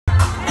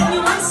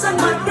you answered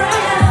my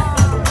prayer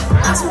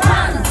at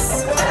once.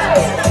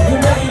 You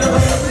made a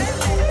way.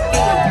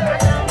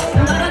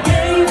 But I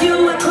gave you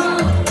a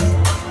call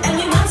and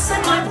you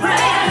answered my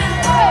prayer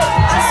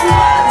at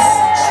once.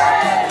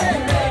 You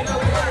made a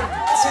way.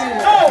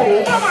 Oh,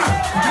 mama!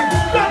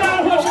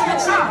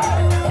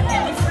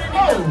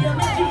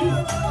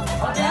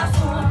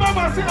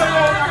 Mama, sit down.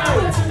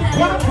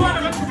 One point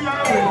to be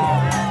out.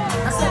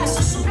 I said it's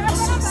just stand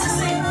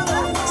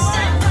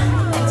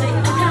and take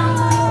account.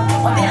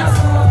 What they are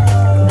for,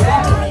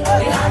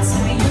 it had to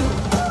be you.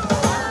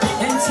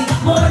 Empty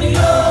money,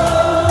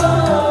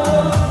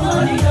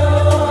 money,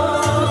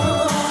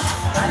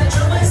 I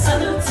don't my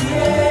salute,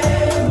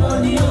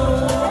 money,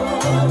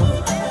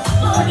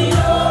 money, money,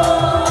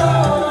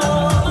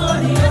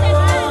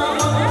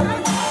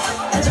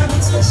 I don't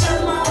touch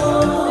money,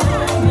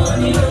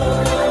 money,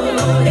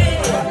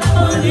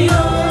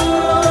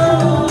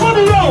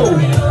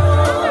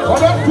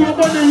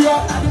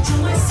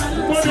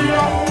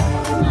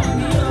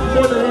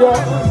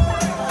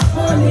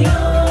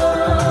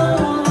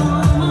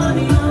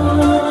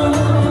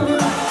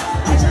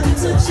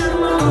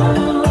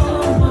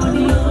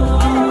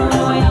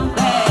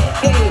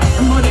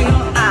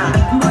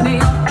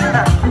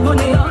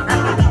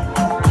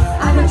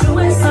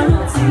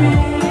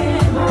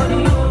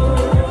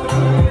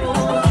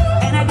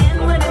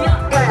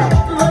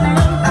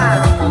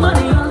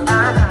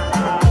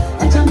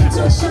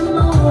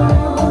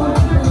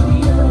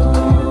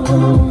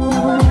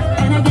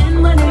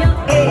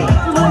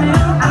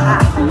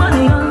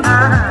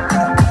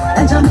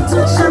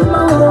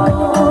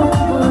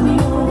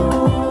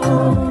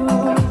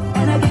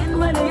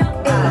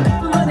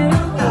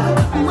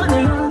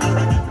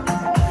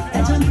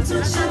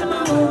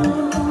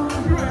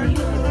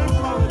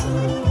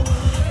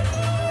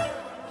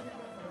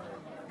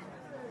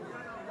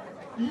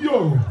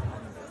 Yo!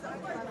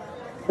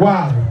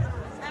 Wow!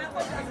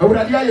 I would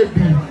have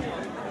been.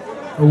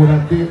 I would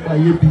have been by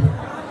you.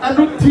 I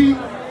don't think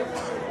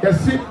the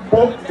sick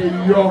book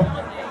in your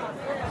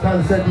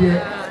sunset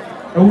here.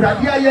 I would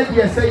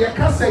have say, you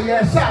can't say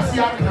yes, as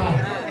you can.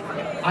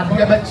 I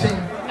never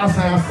change as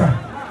I answer.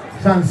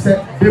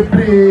 Sunset, the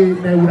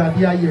brain, I would have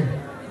here.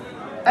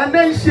 And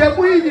then she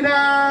will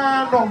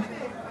no.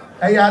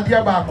 I had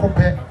the about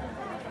copper.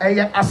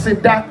 I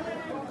said that.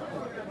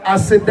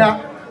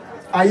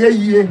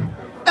 Aye,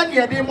 and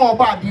ye did more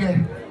bad ye.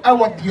 I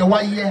want the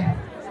 1 year.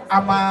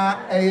 Ama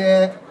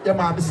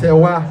Yama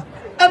Sewa,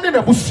 and then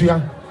a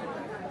bushia.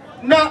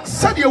 Now,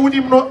 Sadia would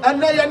him know,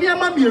 and I near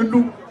mammy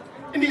do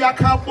in the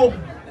account book.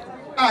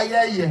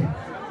 Aye,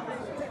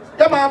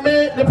 Yama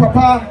made the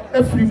papa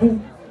a free move.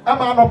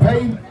 I'm on a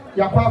pay,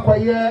 Yakwa,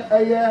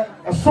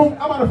 a song.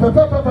 I'm on a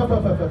pepper.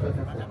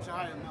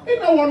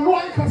 In our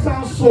one can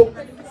sound so.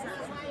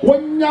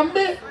 When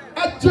Yame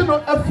at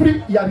general a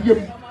free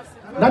Yarim.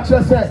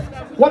 Natural said,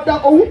 what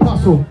that old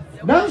passo?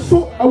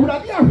 Nanso, I would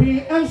have been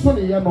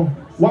answering Yano.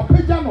 What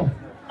Pejano,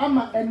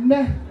 Ama and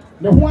Ne,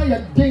 the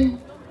Wire Ding,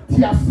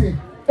 Tiasi,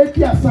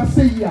 Ekiasa,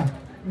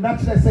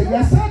 Natural say,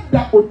 yes,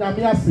 that would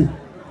Namiasi.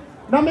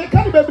 Now, me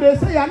can't be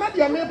say, I'm not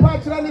your main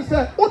partner, and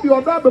said, oh,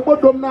 you're not the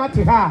bottom not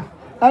to her.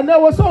 And there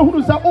was so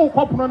who said, oh,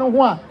 Copon on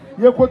one,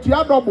 you could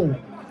your double.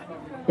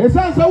 It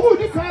sounds a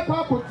woody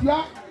car put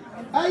ya.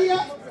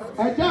 Aye,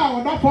 a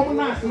jar, not from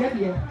us yet.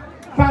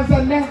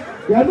 Fanzane,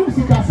 ya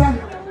Lucy Cassan,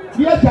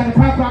 dear Jan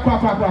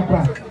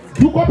Papa.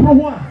 You go pro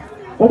one,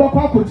 over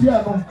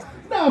Pacotiano.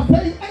 Now,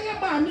 pay I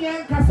am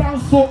a Cassan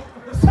so,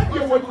 said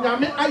you would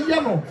Yami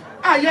Ayano.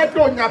 I yet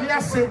don't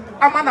Yamiase,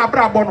 Amana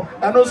Brabono,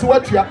 and also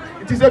what you are.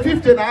 It is a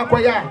 50 now,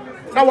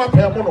 now one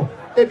per mono,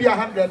 maybe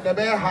 100 the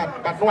bear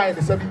had, but no, I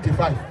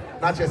 75.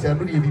 Not just a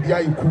really be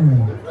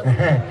cool.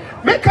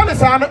 Make a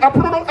son, a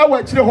prono, a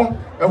watch the home,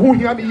 and who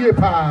hear me ye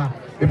pa.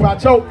 If I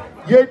choke,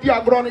 ye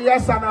dear grown,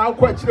 yes, and I'll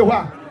quench the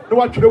one. No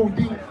what you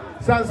do,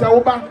 Sansa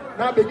Oba,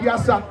 na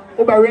Bediasa,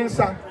 Oba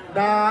Rensa,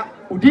 na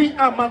Udi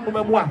Amang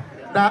Memoir,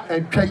 na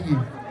and Kayi.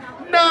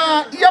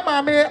 Na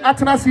Yamame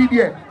Atanasi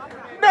dear.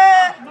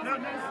 Na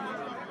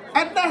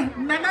and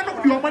Nana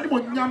of your money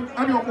would yam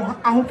and your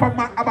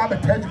Ahopama about the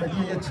Taj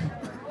Mediachi.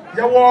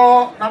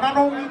 Yawa,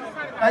 Nanano,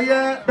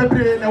 Aye,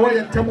 Bebre, and away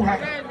and Temuha,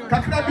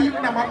 Kaknabi,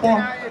 Namabo,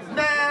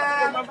 na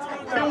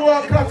the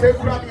war class,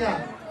 Krania,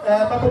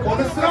 Babo,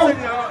 the Slow,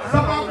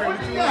 Sama,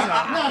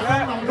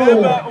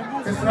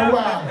 it's no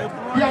while.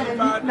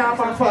 Young now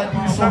for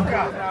this song.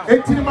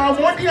 18 miles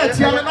 1 year,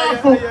 Tiana,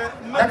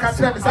 like I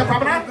said,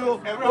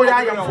 Sapana, where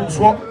I am from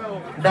Swap.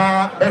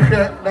 Na,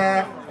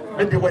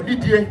 the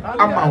Wadidia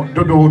amount,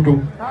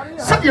 Dodo.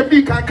 Such a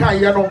big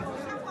Kayano.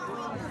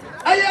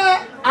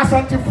 Aya,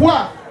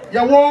 Asantifua,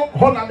 Yawo,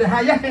 Holland, the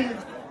higher hand.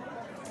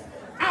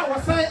 I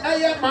was saying,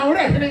 Aya, my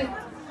reckoning.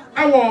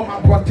 I wore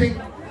my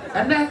potting.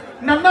 And then,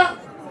 Nana,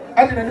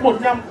 I didn't know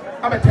them.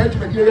 I'm a touch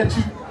with you.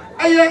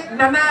 Aye,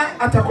 Nana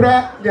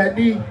Atakura,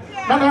 Yadi,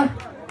 Nana,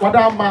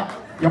 Wadama,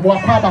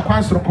 Yabuapa,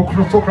 Pansro,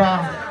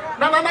 Kokra,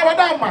 Nana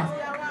Wadama,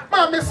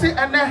 Mammy,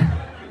 and then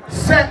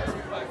said,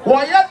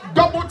 why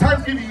double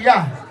time in the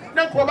year?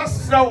 No, Koba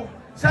Snow,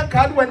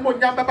 Sankad when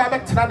Munyamba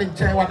Babatan in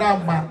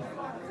Wadama.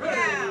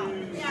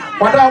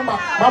 Wadama,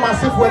 Mama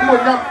Sif, when you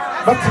know,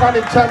 but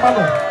running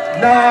Chamano,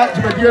 na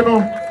Jimadiano,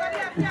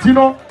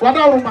 Tino,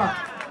 Wadauma.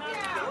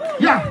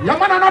 Yeah,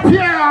 Yamana up here.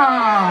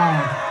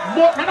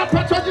 Nana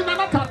Pachaji,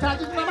 Nana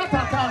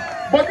Tata,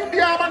 but you be a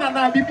man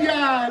and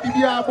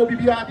Bibia,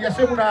 Bobia, the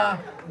Semuna,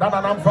 Nana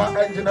Namfa,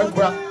 and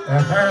Geneva.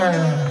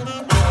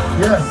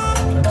 Yes,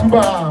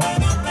 Tuba.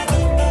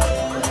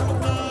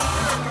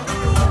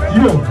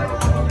 You.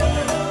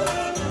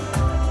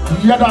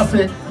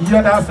 Yadase,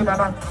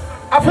 Nana.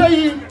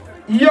 Afei,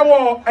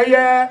 Yawo,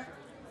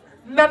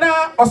 Nana,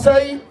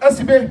 Osei,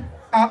 Esibe,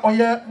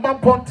 Oye,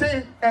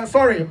 Mamponte,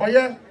 sorry,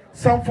 Oye,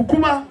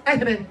 Sanfukuma,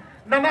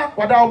 Nana,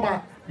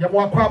 Wadauma,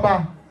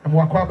 Yamwakwaba,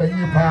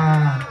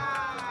 Yipa.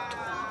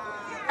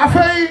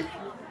 Afei,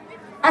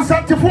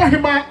 Asante for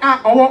him,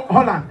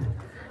 Holland.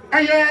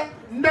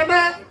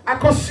 Nana,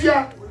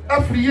 Akosia,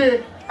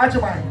 Afriye,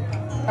 Ajamai.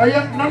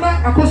 Nana,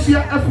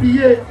 Akosia,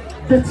 Afriye,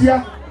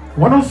 Detia,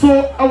 one also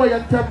our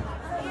yantem.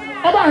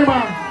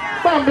 Abahima,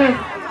 Bambe,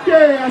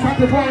 yeah,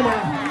 Asante for him,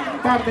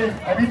 Bambe,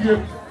 I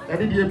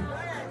did you.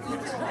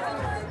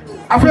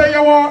 Afei,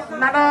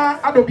 Nana,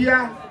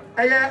 Adobia,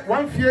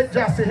 one fear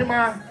just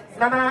hima,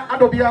 Nana,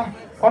 Adobia,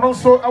 one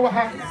also our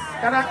hand,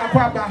 Nana,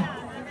 Akwaba.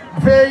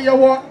 Afei,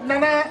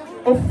 Nana,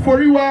 of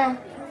Foriwa,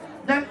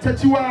 Nan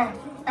Tatiwa,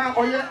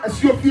 Oye,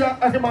 Ethiopia,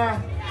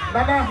 Ahima,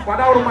 Nana,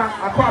 Wadauruma,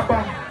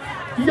 Akwaba.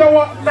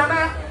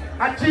 Nana,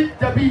 Aji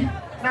Dabi,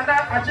 Nana,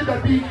 Aji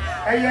Dabi,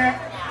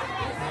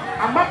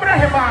 Amamra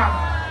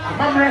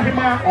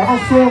Hima,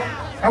 also,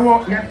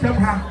 our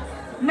Yantemha,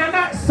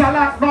 Nana,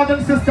 Sala, Northern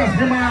Sisters,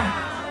 Hima,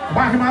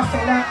 Bahima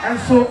Sala, and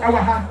so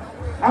our ha.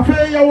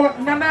 Afei,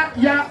 Nana,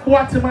 Ya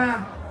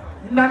Watima,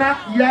 Nana,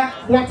 Ya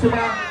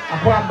Watima,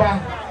 Akwaba.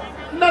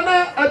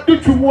 Nana,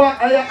 Aduchumwa,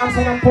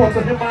 Amsterdam Port,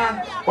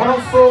 Hima, but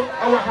also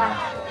our ha.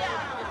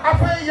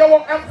 Afei,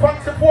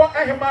 Mfansi for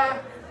Ahima.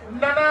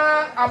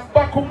 Nana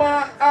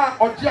Abakuma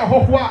Ojia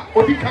Hohua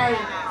Odikai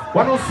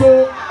one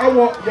also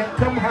our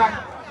Yantamha.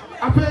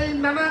 Afei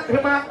Nana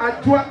Hema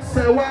Adwoa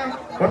Sewa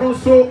one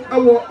also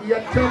our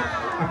Yantam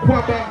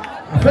Akwaba.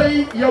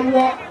 Afei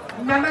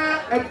Yawo Nana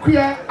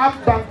Akuya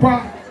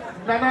Abankwa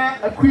Nana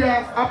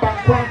Akuya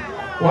Abankwa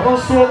one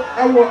also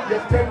our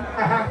Yantam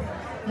Aha.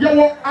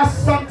 Yawo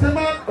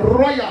Asantema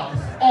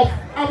Royals of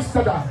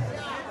Amsterdam.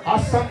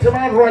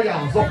 Asantema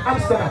Royals of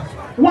Amsterdam.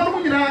 One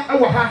woman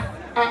our ha.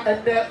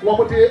 And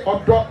Wamode or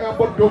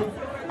Bodom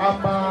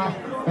Ama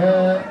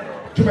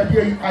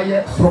Jumadia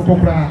Aye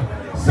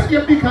Sropopra. Send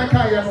your big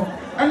Kayano,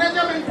 and then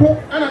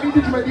Yamanko, and I mean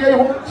Jumadia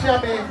home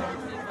Chame.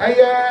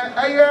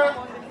 Aye,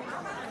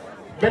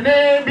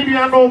 Bene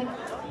Biliano.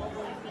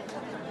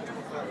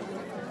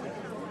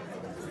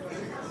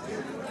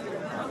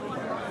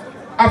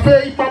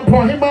 Afe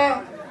Mampohima,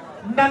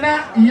 Nana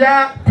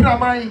Ya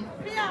Pramai,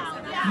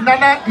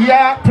 Nana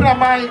Ya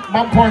Pramai,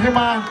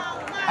 Mampohima.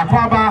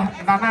 Akwaba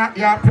Nana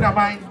ya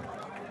Pramai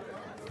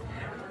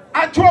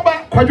Achoba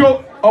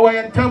Kwajo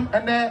Owayentam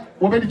and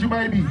Wobedi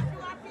Jumaibi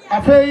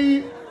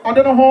Afei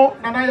Odeno ho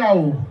Nana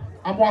yao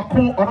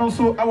Amwako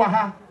Ononso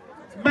Awaha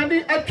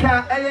Many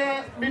Etra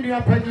Aye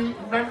Minia Penny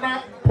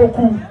Nana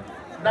Poku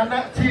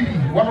Nana Tili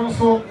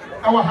Wanonso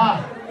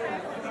Awaha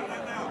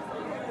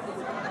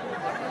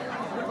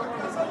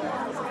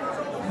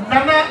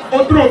Nana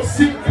Odro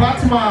Si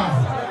Fatima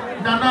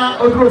Nana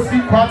Odro Si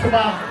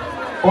Fatima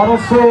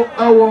also,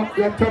 our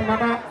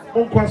Yatamana,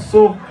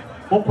 Monkwaso.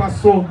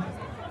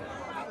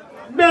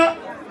 Now,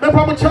 the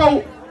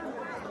Pamachow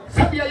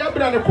Sabia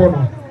Yabra the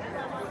corner.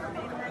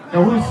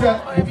 Now, who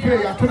said, okay,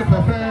 I told the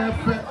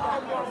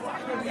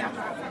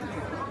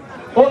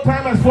old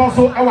timers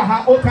also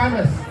our old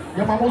timers.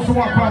 Yamamoso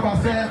Wapaba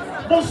said,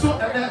 Moso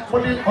and then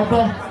what did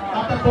Odo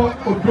Abaco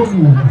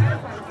Odomu.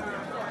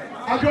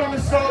 I draw the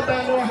soul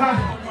down our hand.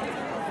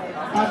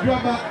 I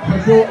draw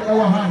back the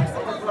our hand.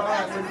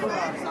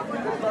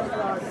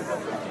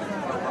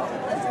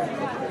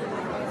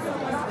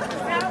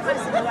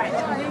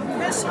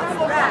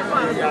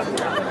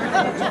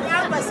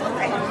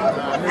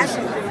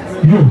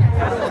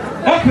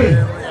 Okay.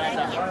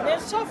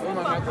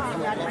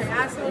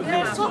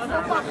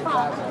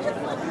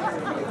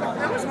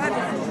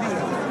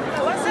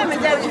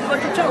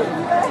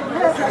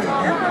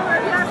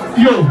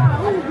 Yo.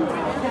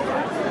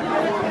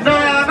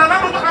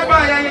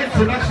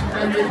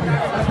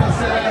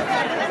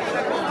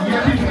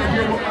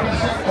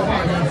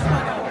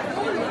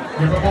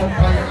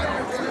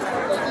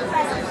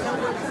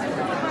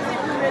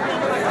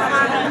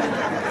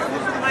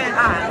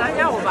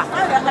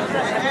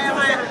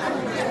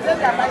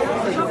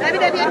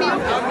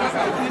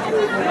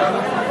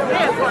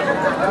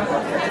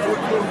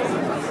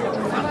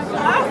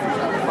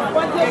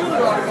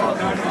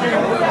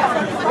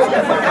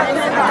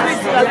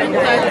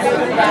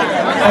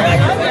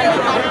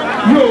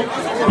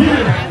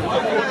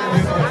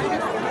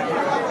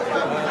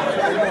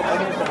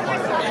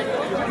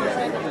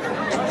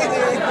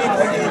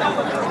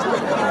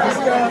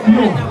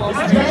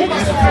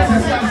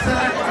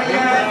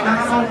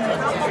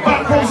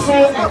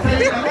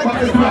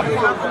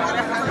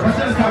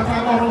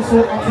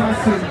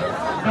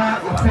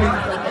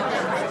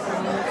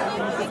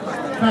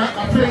 na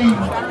afei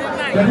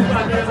yɛde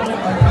pade no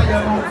ɔkayɛ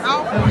no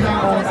ebi a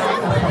ɔda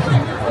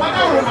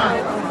ɔda roma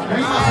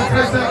ɛyi ma so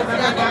kɛsɛ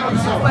ɛna ba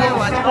abisa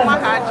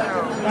ɔkɔ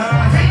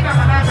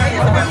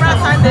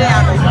Sunday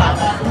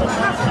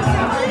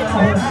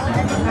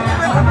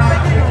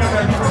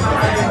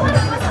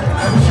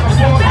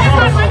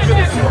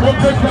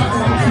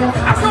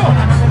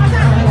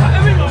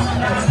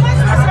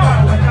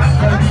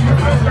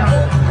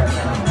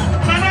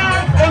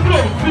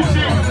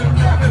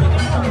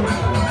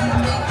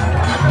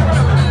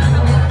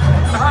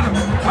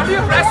How do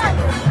you press it?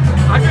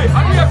 How do you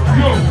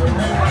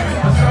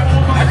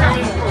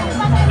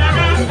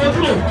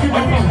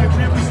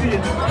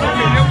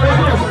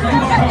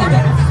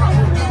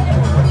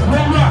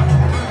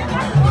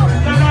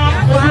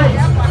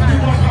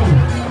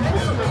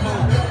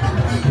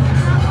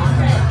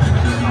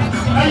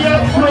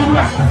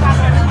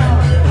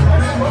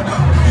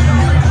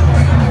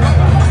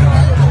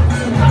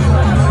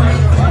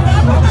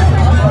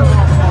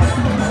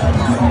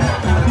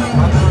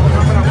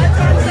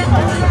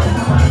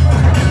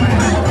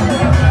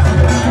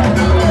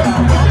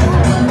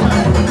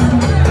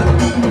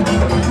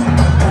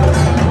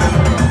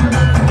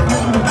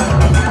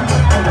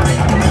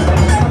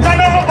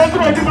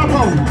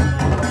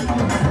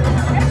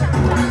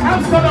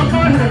Amsterdam,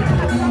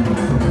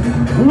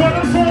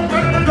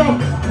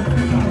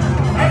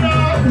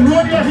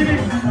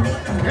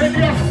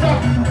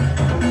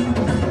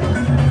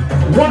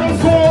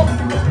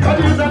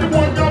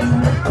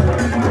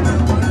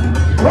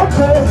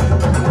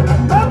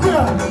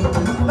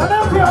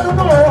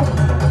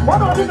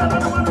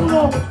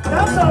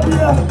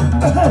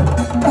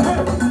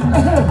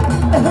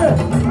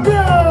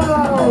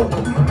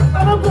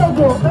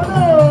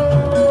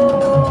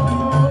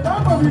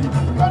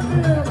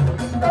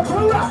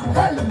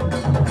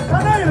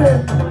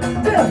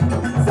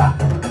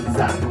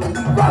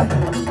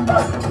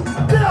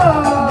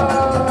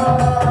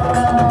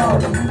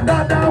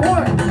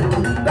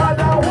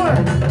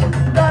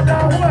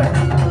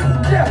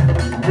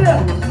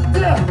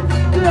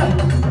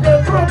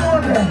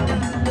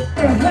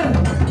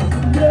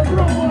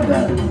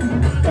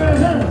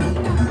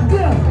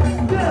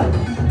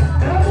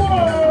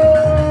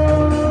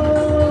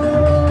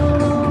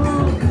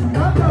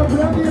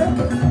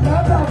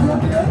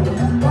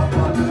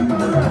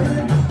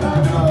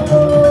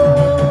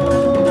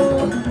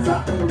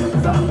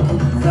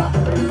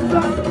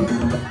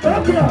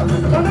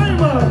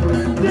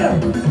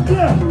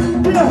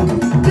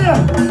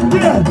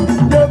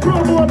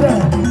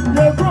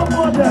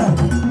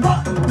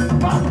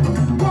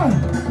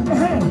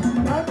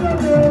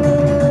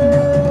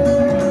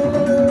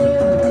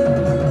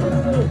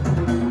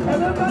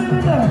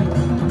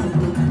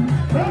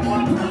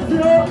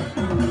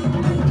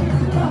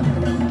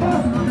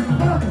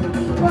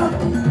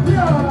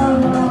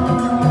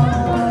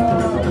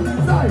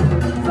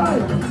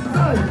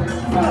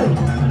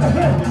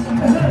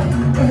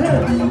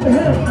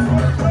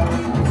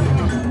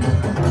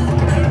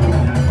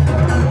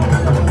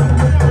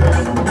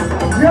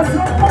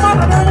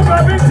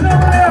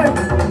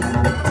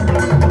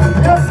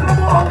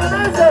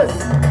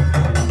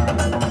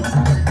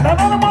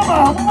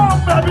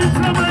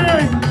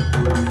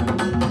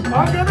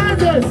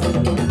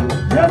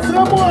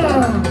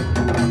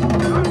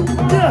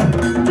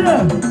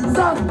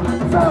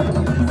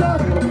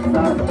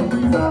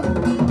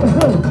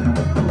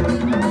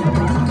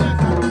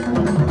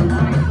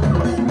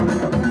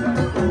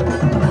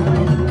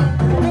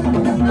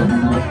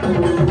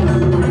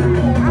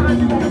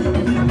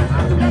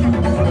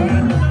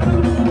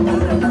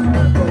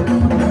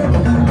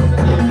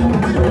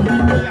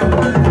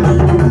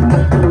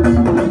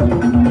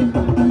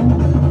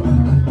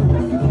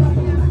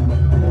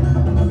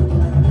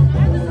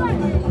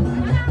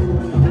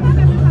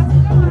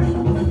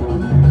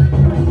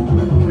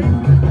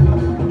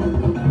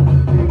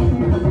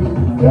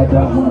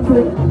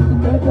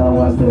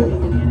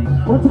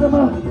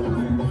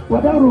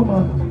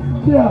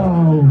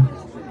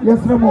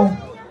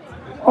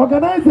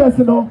 organizers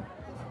no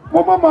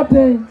mama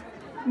maten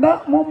na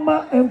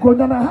mama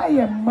enkonya na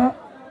hayemma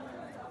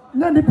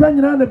na nipa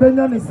nyina na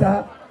benya ne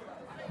saa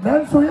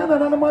nanso yana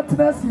na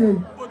matena sie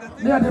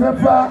ne ade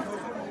bepa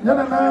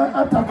yana na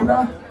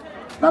atakura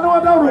na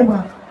wada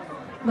roma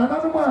na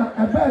ma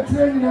aba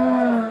tie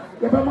nyina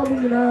ye ba ma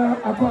nyina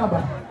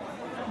akwaba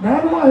na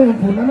ma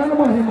hemfu na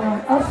ma hema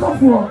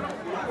asofo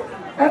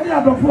ade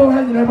adofo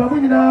ha nyina ba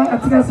nyina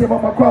atena sie ba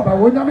makwaba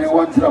wonyame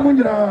wonkyira mu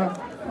nyina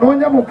na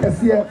wonyamo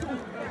kase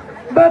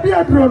Baby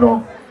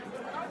Adrono,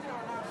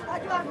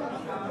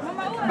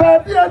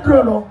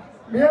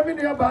 me have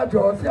near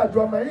Bajo, see a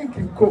drama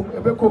inking cook, a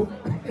beco.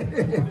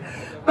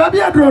 Baby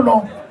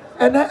Adrono,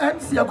 and I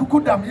see a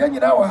cuckudam, young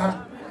in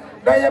our.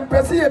 I am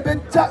Pessi a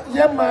bit chat,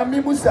 Yamma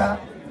Mimusa.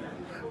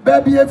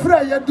 Baby a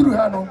fry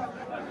Adruhano.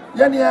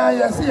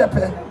 Yania, I see a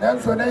pen,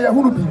 and so they are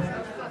Hurubi.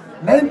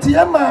 90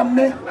 Yamma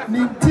me,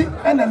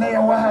 Ninti, and an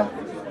Ayawa.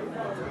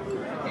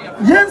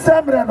 Yen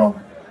Sabrano,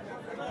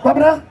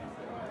 Babra.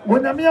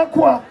 When I'm here,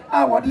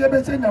 what do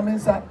you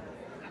say?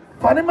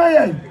 Fanima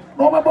ye,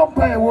 no ma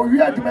bompa wo wi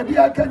adwumadi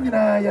aka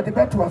nyina ye de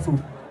beto aso.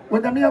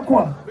 Wonyame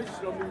akwa.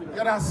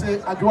 Yara say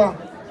Adwoa.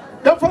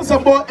 Dem for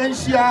sambo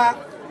enhia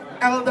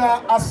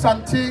elder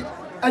Asante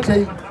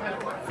Ajay.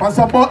 For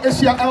sambo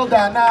enhia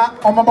elder na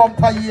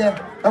omabompa ye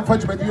emfa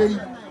adwumadi yi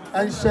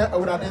enhia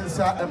awurade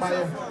nsa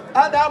emaye.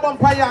 Ada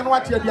bompa ye anu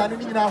ate aduane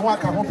ni nyina ho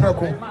aka ho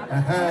preko.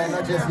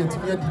 Na Jesus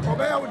yetimi adidi.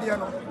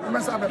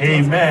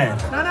 Amen.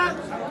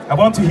 I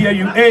want to hear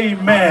you.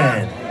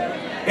 Amen.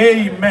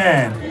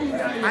 Amen.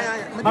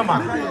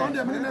 Mama,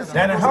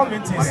 then how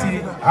many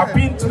see? I've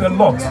been to a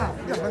lot,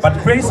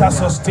 but grace has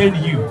sustained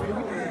you.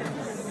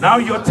 Now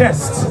your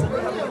test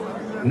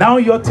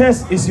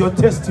is your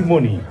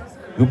testimony.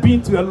 You've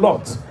been to a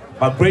lot,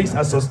 but grace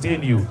has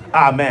sustained you.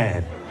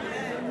 Amen.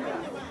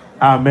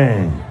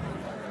 Amen.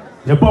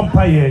 The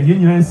bumpire, you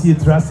know, see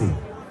it, Tracy.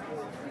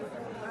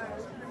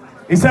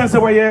 It says,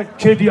 "Away,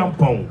 Chedi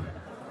Ampong.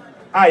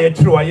 I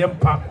true, I am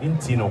pa in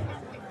Tino.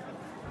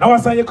 Now I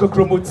say,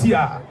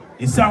 Kokromotia,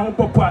 is sound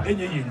papa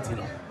any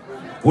yintino.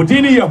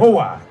 Udini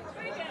Yehoah,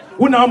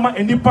 Unama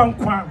and Nipan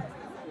Kwan,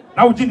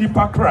 now Jini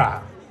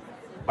Pakra.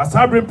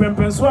 Masabri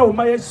Pempenswa,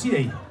 my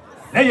she.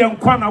 Nayan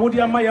Kwana,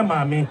 Udia Maya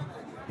Mammy.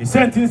 He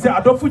sent in say,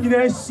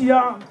 Adolfina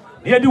Shia,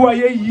 Yadua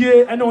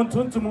ye, and on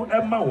Tuntumu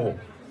and Mao.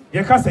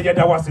 Yakasa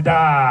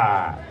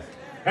Yadawasida.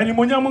 And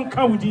Munyamun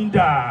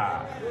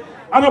Kaudinda.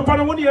 And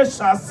upon one year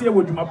shall see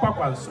with my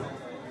papanso.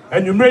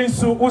 And you may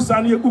so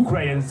Usani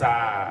Ukraians.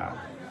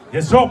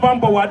 Yes, so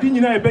Bamba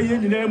Wadina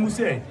Bayan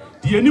Muse.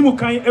 The animal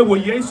kind ever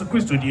Yesu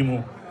Christo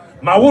Dimu.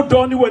 Ma wo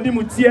doni wani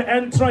mutie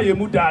entra ye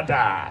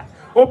mudada.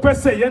 O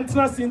pese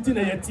yentra sinti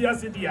na yetia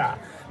sidia.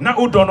 Na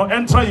udono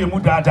entra ye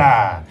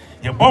mudada.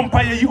 Ye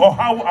bompa ye o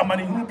how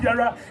amani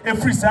hubiara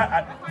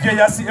efrisa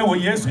yasi ewo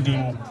Yesu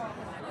dimu.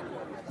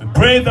 We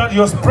pray that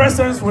your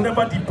presence will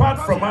never depart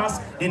from us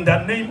in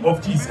the name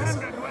of Jesus.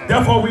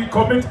 Therefore we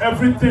commit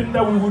everything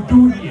that we will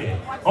do here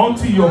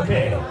unto your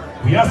care.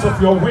 We ask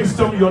of your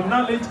wisdom, your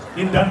knowledge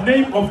in the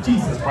name of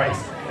Jesus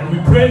Christ. And we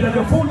pray that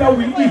the food that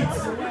we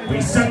eat,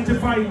 we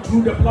sanctify it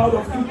through the blood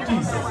of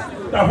Jesus.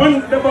 That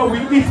whenever we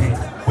eat it,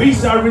 we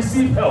shall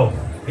receive help.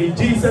 In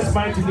Jesus'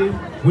 mighty name,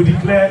 we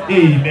declare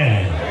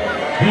amen.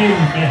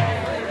 Amen.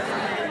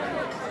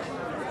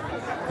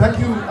 Thank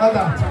you,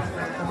 Elder.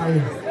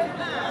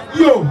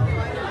 Yo,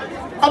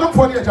 I don't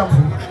want you to jump.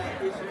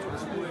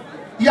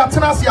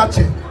 Yatnas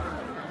yache.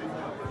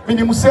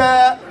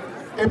 Minimuse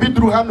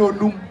ebidru hano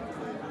num.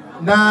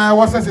 Na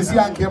wasa sesi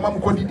anke mamu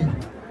kodidi.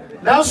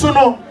 Na so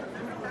no.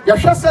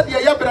 Yahwɛ sɛ deɛ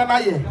yɛbrɛ na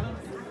yɛ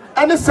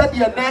ɛne sɛ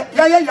deɛ nɛ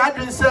yɛyɛ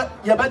yɛadwen sɛ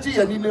yɛbɛgye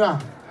yɛn ninu a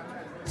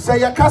sɛ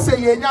yɛka sɛ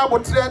yɛnya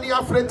abotrɛ ne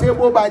afrɛ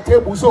table by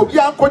table so obi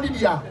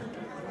ankɔdidi a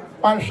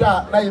wanhwɛ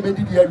a na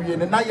yɛbɛdidi awie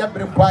ne na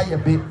yɛbrɛ mpo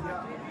ayɛ be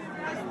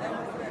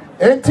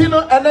enti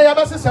no ɛnɛ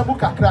yɛbɛsesɛ mu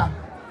kakra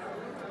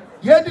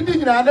yɛdidi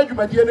nyinaa na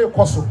dwumadie no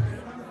kɔ so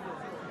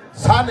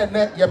saa ne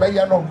nɛ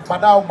yɛbɛyɛ no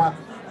madawoma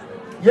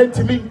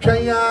yɛntimi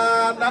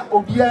ntwɛn na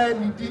obiara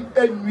nidi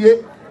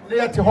anwie na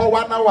yɛte hɔ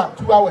 1 hour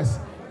 2 hours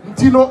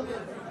Ntino,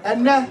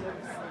 ene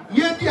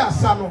yedi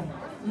asano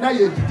na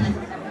yedidi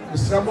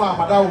misramo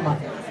amadawuma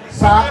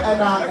sa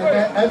ena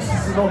ene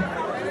MCC no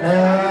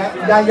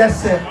ya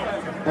yese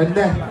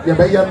ene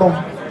yebeye no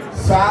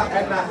sa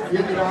ena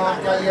yedina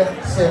ya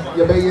yese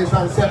yebeye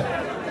sanse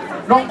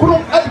nonkuru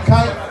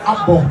edikai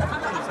abo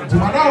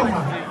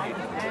timadawuma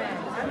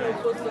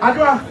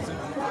Adwoa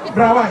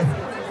brawai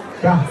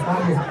ya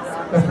aye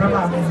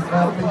eframa me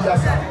media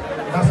sa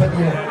na se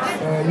die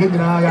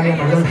yedina ya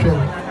yehwe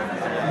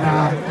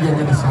na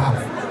yenye sa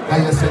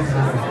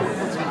ayesenza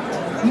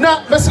na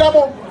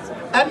mesramo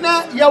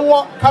ana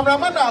yewo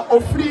cameraman a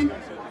ofri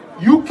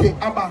UK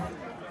aba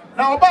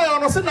na oba ya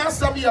no se na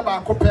asam ye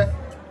ba akopɛ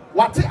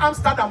wate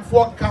Amsterdam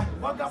fo nka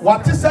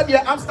wate se de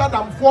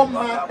Amsterdam fo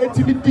ma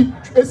etimi di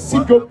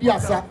esidwo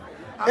biasa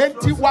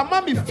enti wa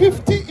ma me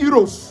 50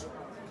 euros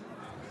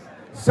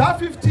sa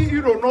 50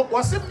 euro no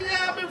wase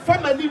mia me fa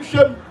mani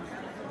hwem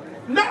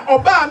na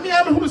oba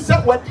mia me hu se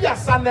wadi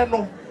asane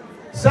no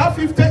sa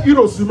 50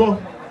 euros no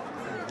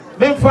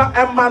Memfa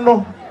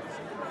Emano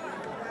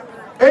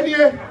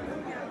Enie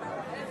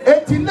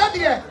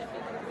Etinadie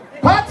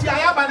Party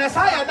Ayaba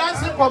Nesaya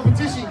dancing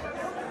competition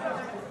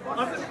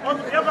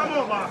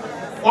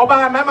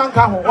Oba Meman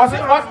Kaho was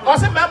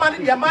it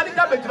Meman the money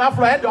that between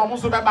Floyd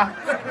almost Baba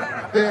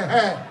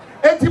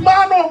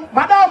Etimano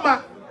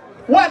Madama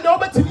one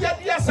over to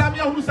the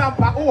Samuel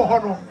Husampa oh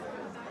Hono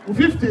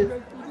 50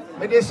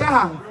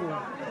 Medesha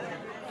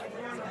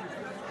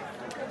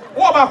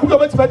What about who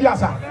went to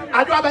Mediasa?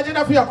 I do have a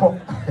dinner vehicle.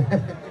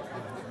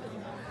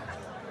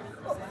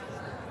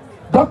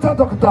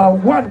 Doctor,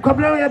 one, come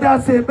here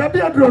and say,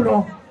 baby, I don't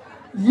know.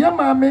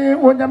 Yamame,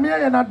 when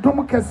Yamia and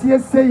Adom Cassia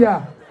say,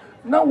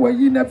 now we're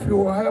in a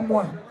few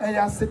more, and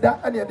I said that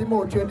and the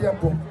more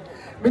children.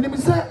 Meaning,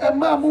 say, a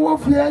mamma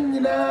of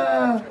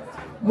Yanina,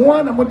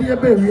 Moana Modia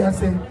baby, I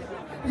say,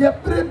 Ye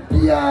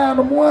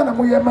piano, Moana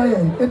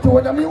Moyamaya, into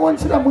what I mean, one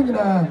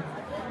Chilamuna.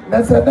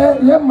 That's a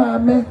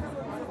Yamame.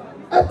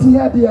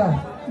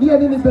 Atiadia, near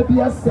any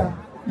baby asa,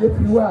 yet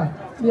you are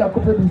near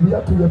Copa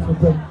Bibia to your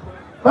problem.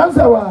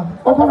 Mansawa,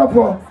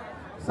 Okonopo,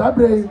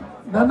 Sabre,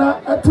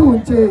 Nana,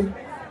 Atunche,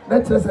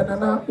 Netres and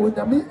Nana,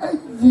 Unyami,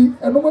 Ayi,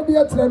 and nobody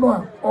at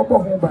Renoa, or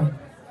Bohomba.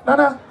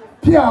 Nana,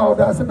 Pia, or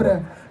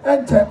Dasabre,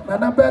 and check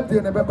Nana birthday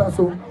in the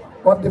so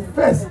on the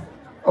 1st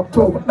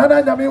October.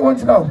 Nana Yami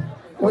won't know,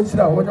 what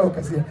you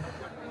can see.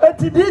 At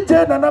the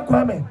DJ Nana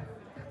Kwame,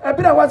 I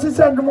bet I was his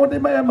son, the more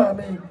than my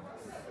mammy.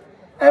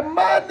 A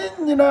man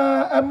in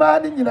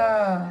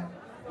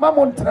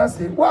Mamon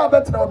Trassi, what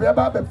better now be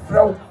about the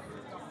throat.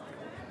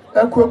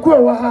 And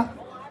Kukuaha,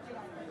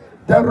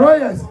 the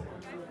Royals,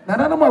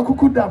 Nanama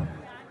Kukudam.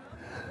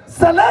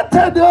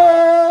 Salata do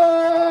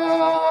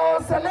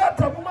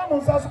Salata, Mamma,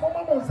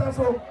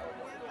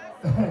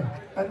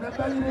 and the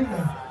belly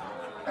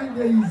and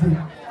the easy.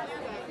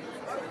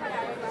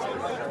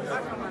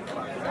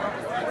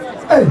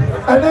 Hey,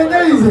 and then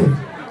easy.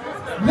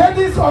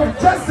 Ladies of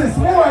Justice,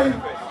 boy.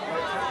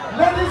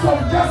 Ladies of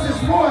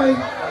Justice, boy.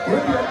 I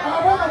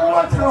want to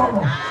watch now.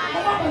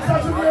 Mama is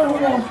such a real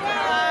woman.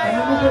 And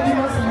nobody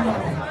wants to know.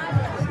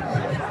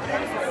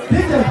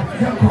 DJ,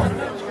 Yanko.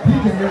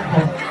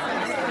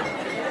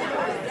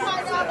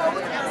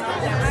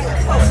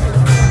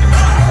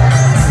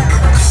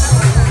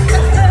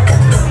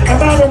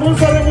 About the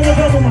Muslim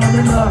woman,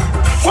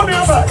 what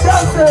about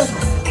Justice?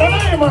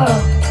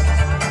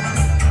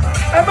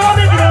 About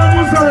the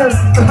Muslim.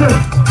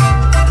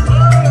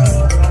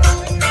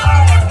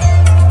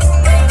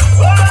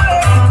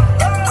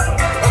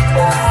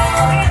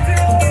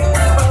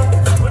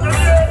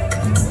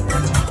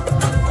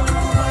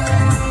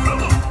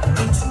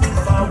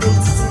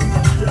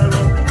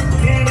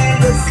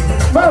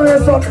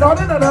 So, no.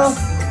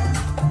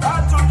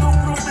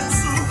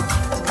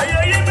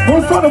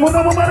 Muso, no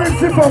more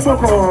si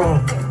poco.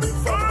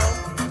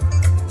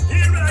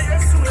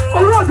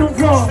 Ora do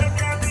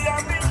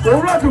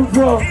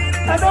floor.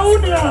 And I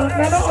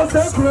was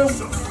there.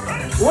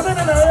 What an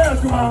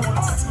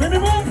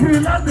minimum free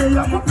land, they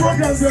have a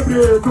program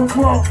to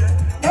floor.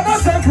 And I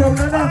said,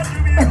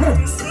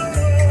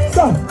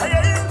 so,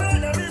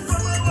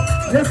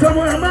 yes,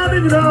 someone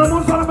managing the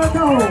Muso.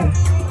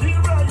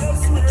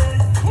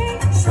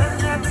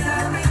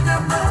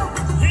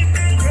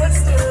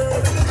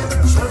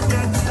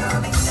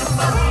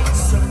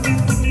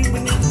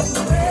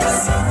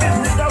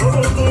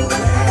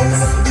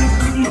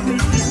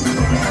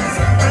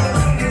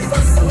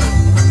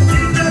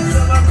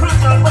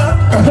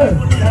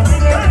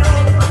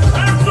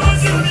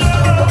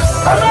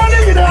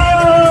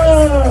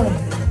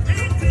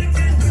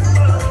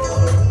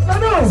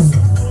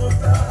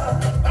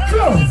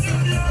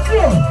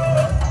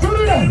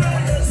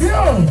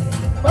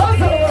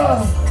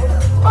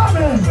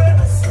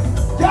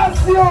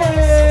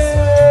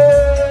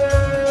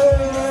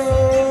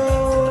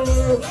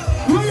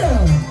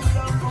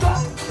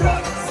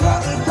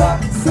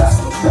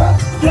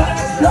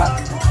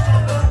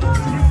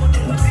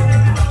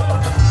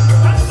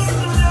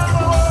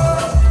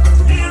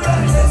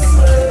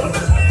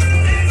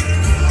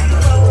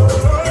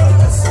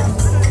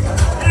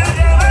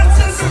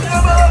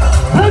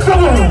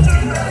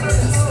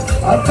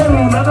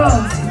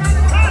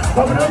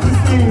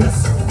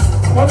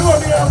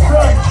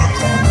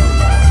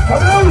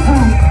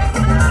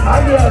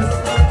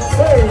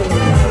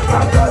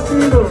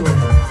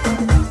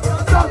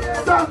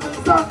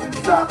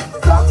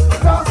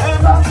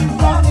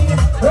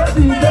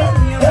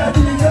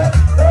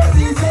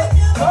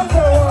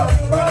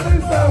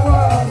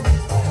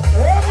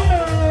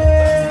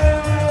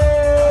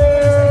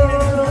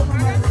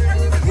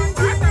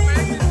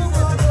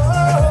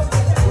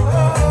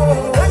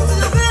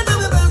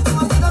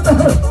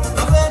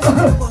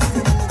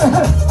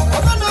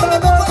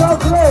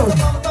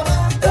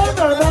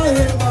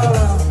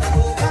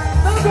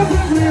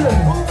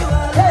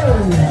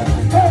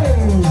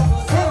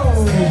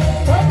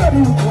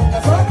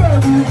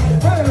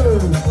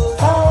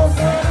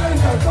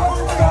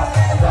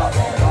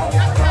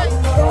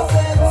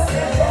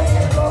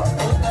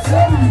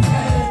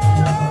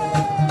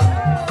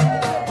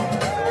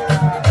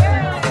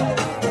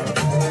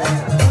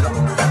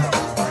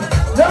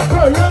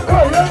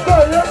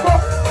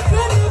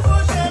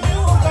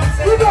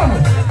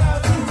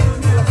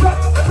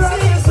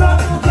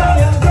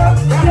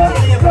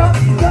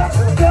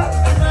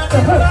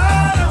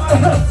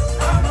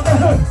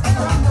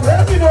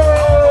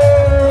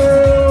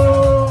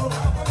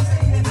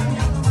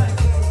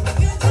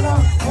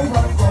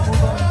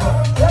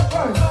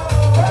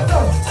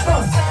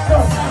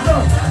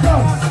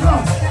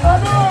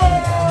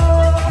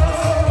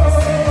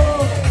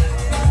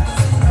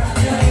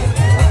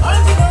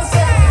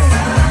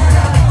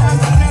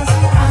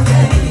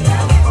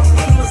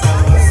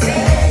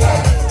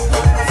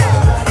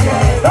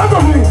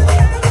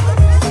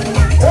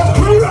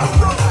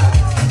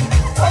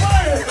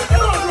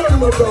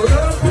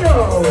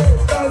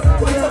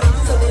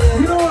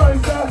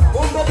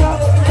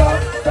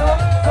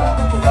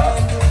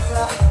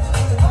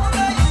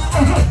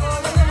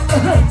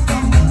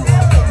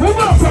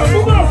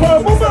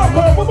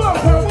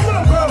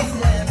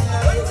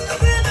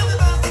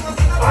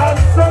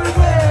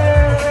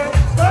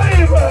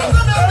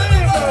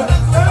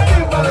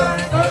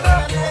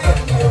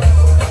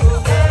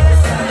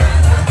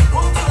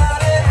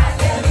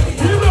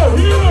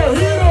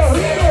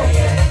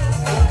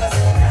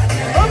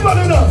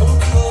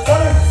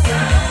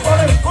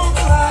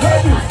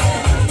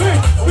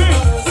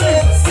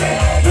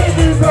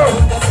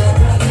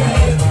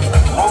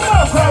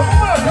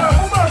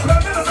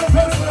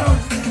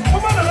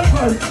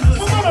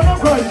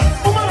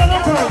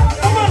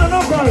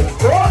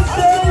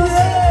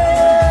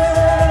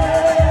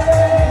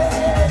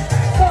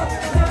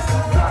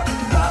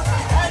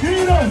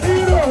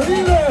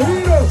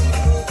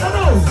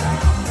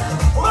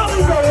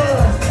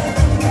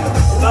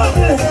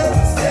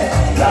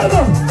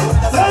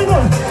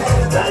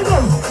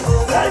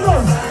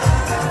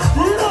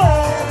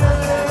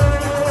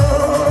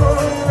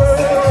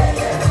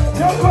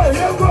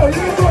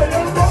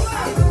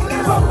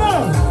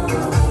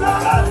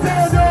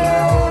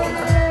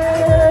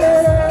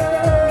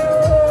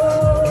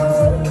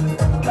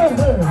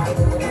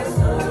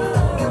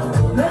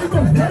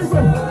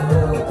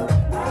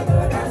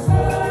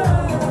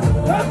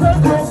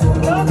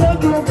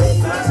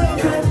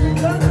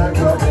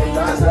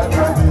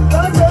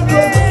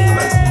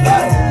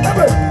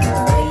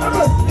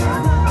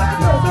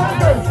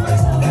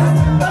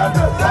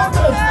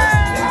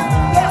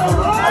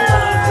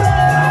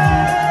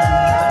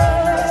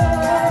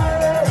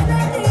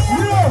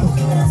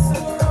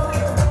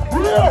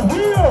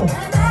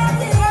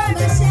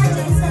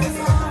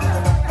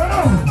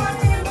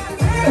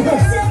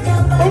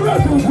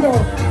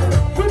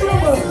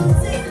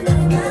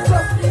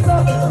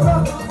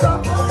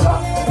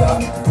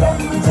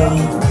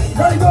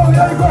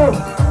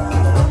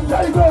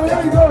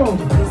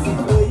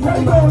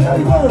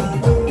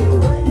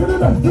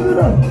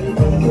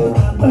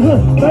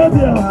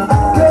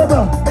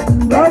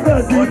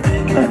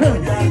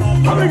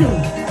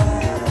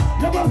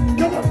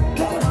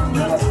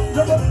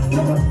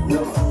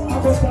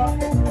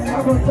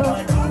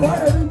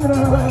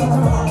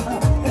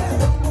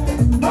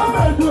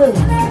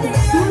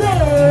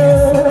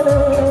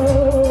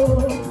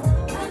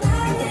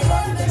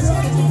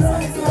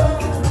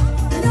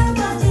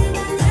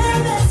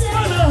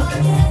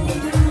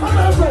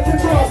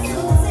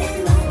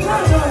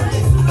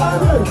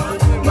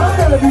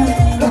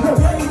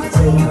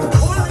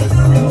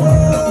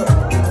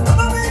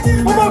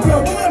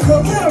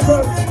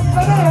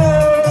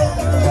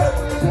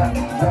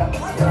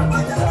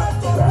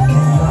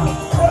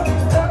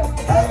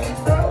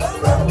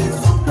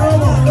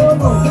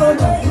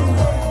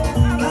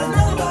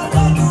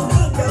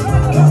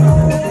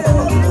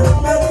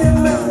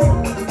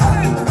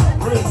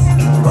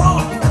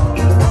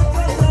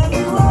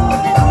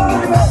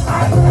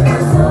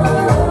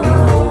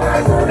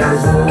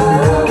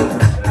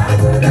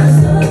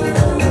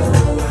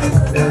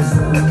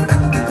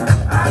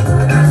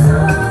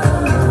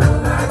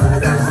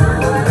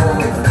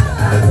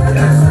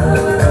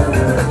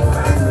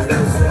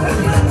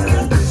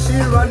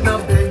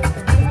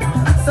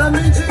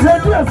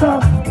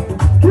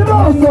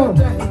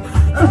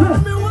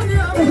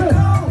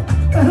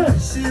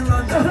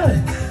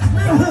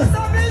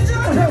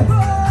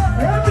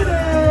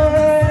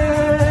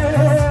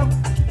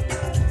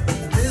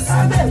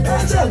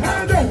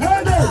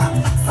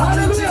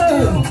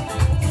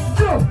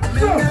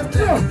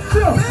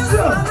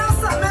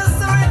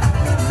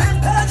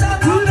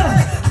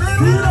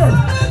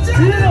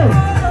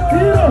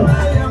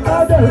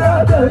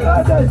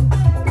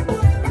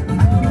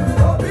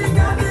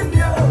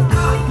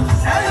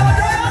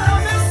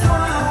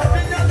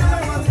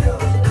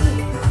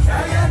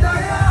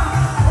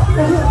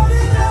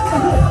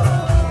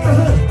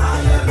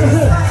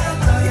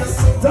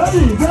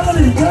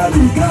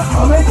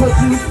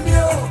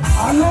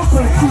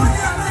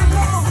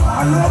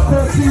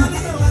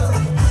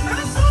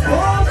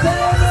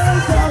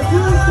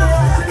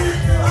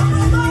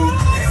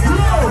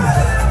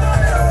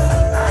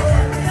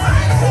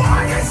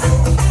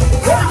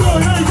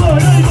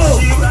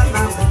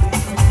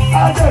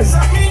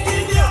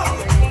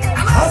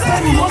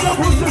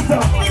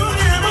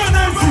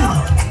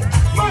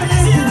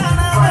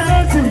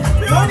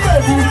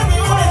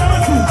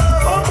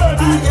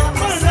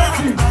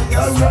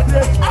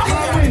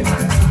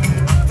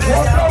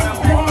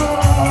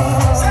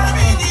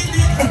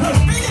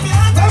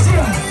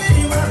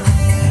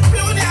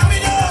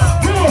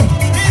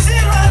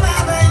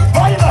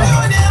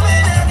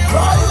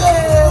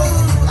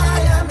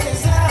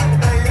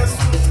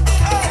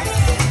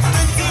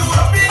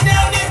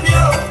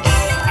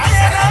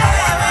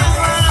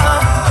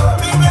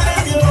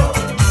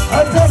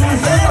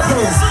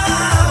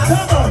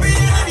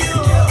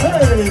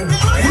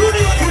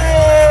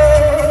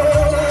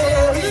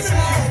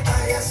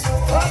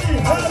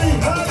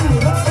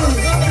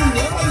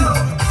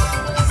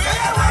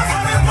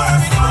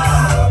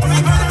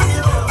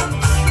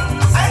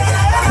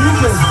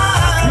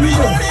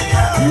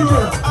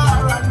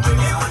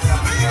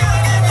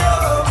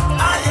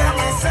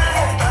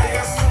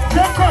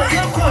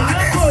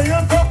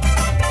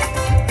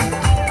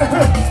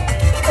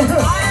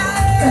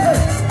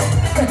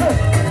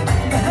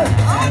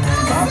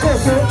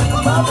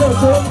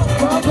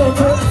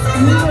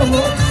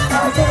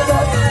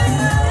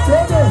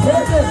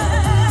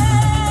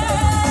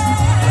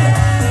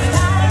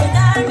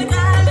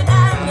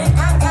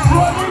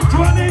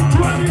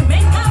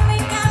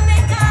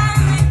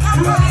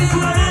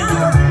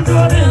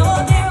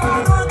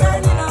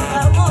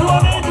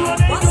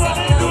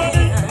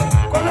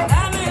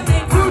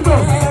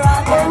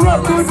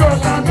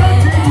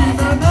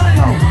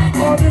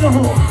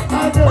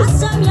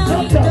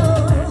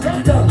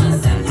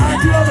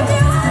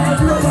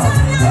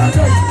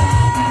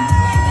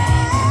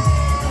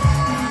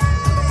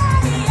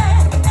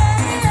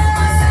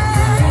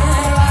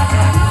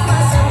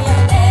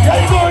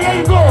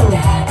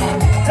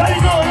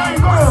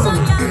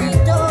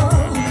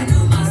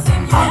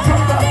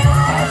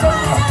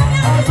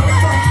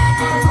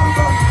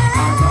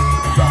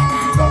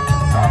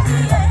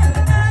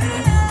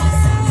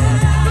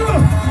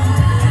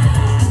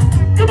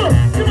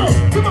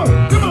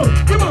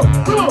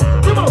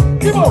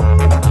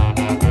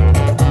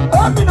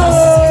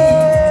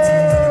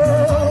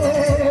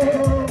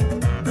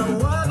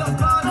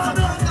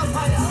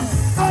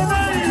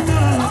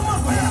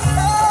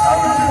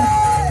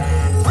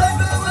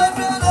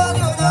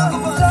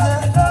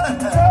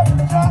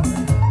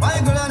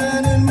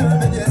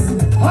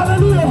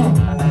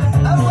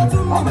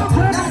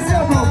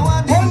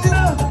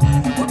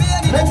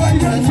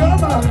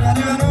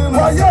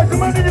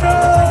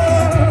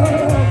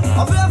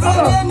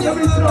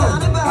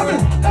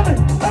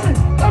 Amen.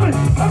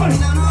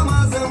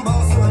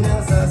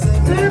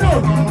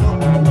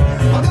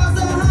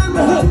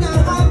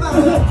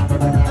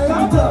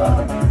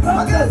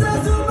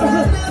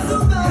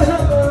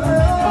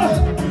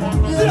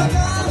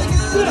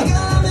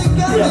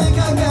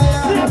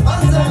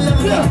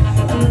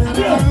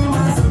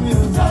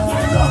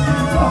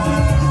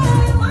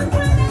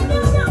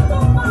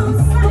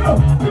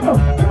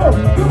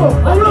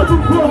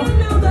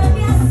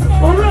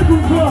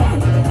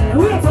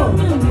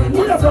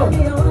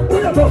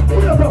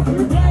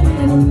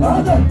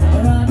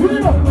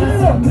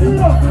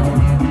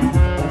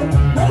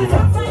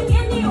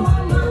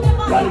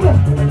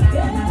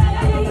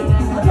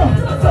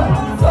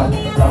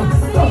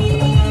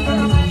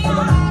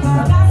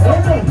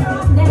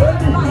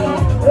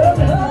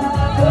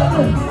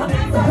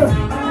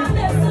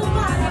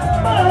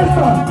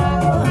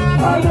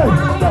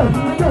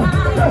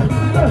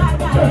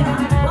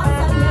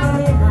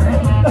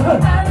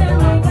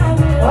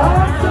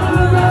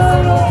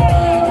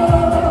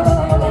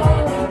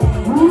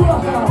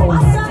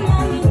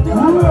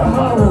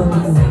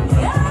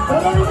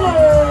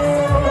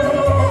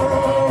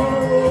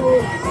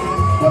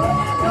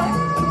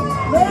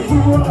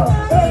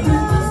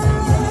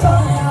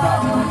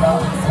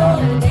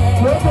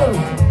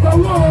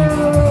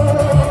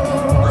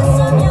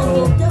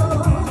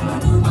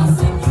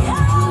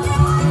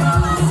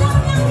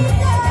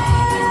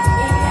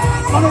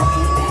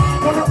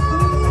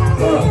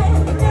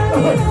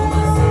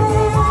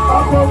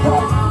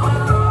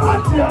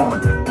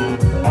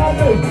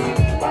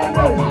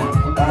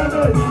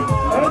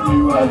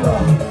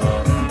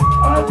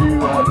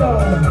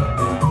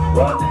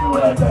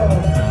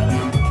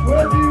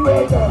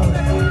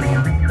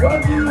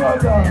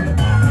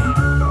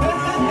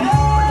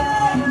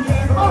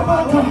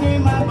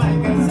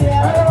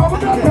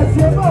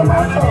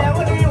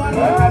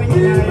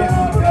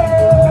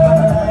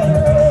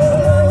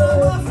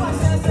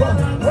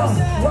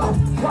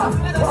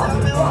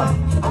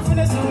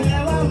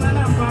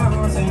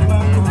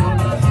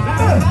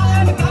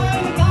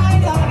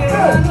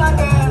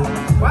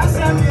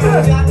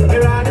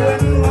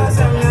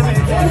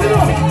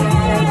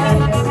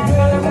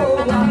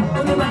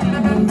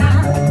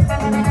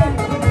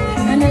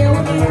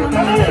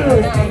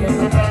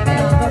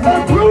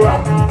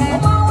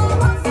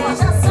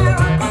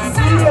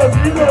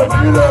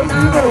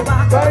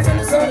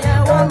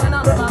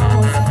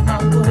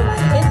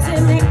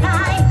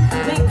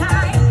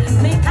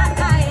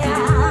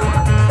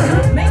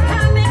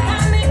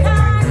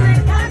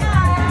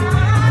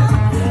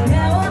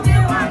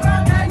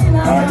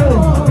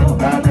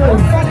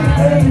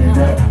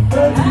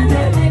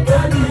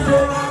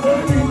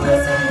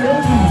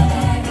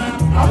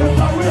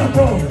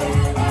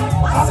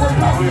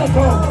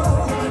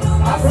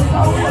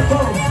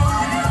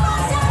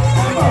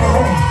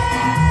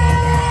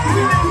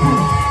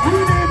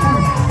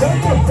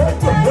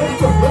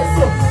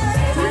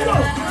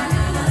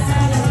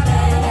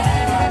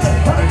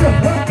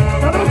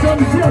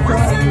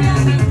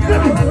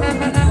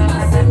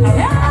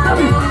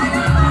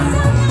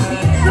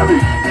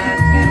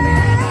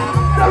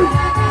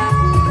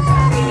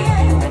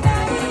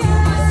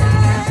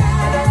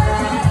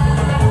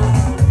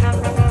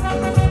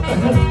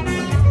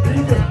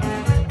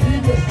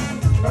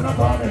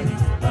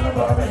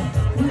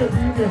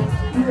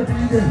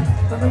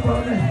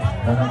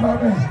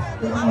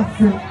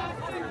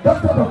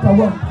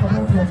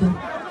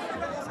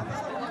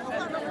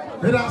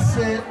 Let us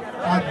say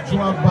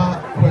Adwoa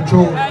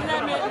Kwajo.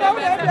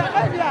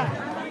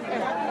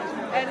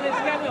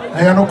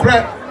 I am no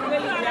crap.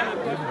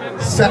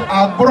 Say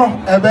Agro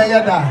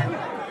Ebeyada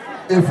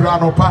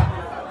Ifranopa.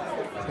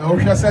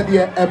 I said,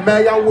 a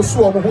mayor was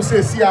so who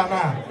says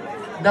Siana.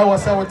 That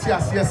was our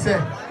tears, yes, sir.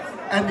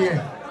 And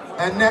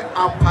then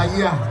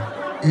Ampire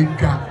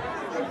Inca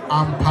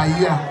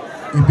Ampire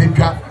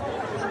Ibika.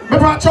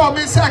 But I told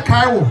me, Sir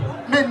Kyle,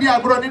 maybe I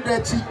brought it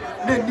dirty,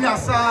 maybe I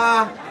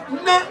saw.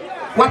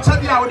 Watch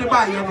the out the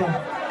buy, you know,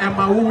 and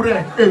my wood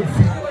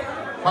empty.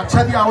 Watch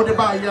the out the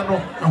buy, you know,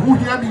 and who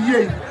hear me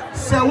ye.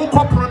 Say, who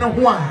copper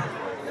on one,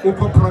 who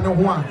copper on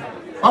one.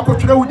 I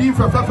put you with you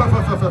for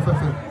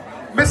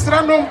Mr.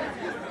 Random,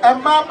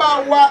 and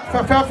Mama wa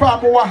Fafa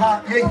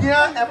Moaha, ye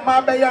hear and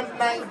Mama yan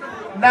nine.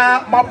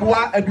 Na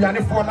Mabua and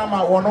Bianifona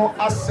Mawono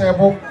as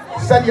Sebo,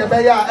 said ye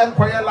may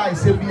enquire like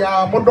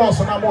Sibia,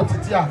 Modos and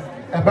Amotia,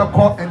 and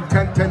Bako and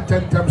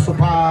 10 times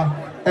super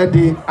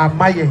Eddie and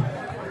Maye.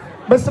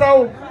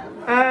 Mr.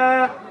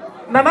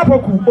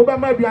 Nanapoku,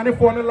 Obama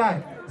Bianifona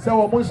line,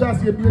 so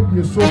Monshas ye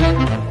be so.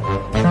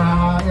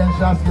 Ah, and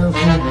Shasia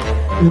so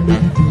in the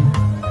DD,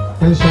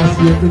 and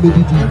Shasia in the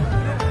DD.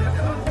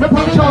 The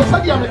Pancho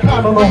said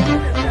Yamicano,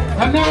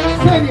 and then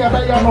said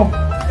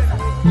Yabayano.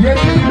 Yet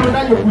did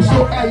not know you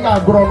so a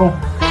grono.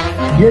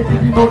 Yet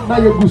did not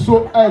know you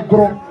so a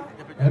gro.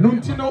 And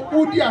Untino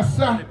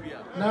Udiasa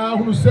now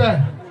who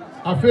say,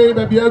 I feel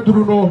baby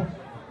Adruno,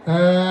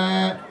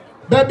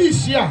 baby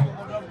Shia,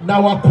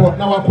 now I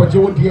call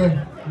Joe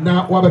dear,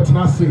 now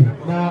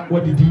Wabatanasi, now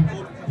what did he?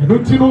 And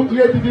Untino,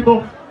 yet did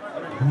not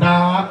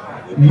now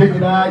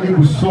Legna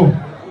you so,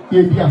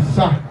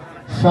 Yediasa,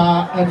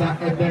 Sa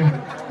and then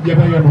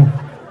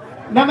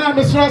Yabayano. Nana,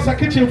 Miss a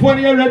kitchen for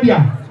the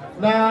Arabia.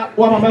 Na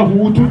wama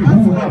mahutu ni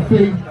huu na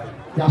fei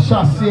ya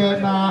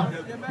shasie na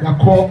ya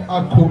ko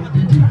ako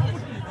didi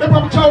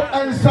Papa chow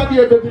and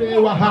Sunday baby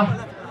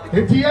waha.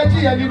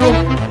 Etiaji and you know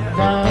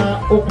na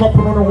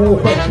opono no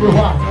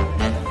kwa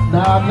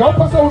na no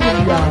pasa wo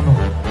biano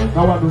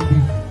na wa do bi.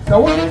 Na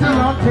wo ti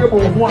na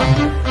table ho a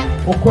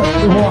okwa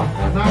ho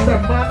na se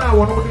ma na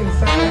wo no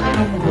nsa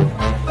na mu do.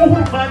 Wo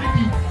ma ni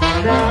bi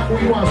na wo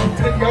wa so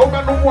tre ya wo ba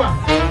no mu a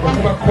wo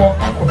ba ko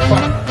akofa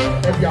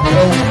e bia ho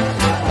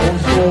wo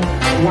so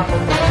wa no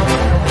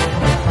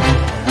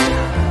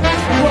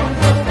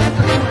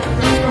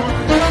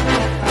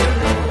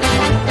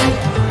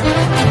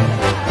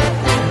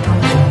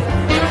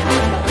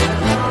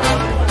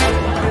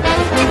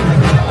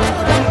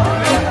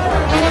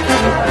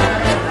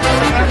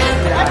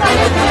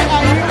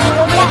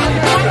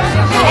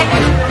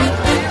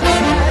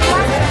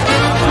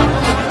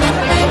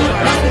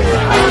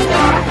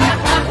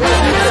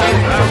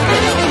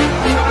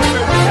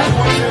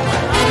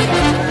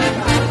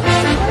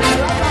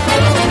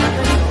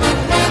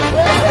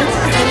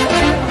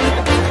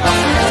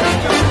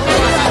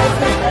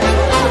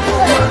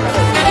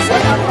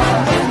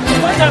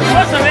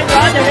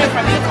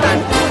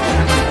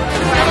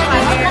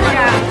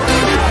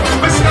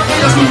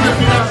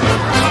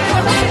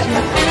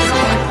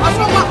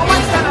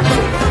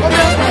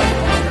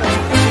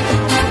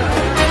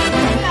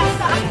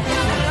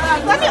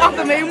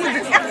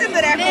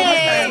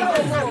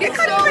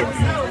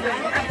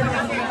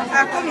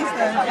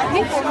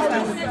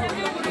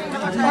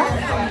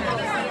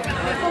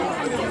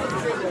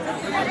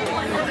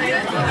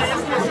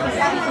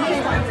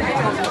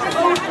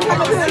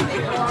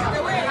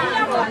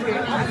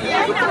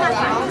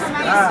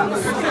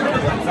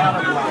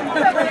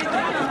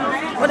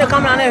What the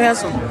camera on here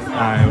so?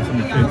 I was in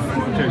the church.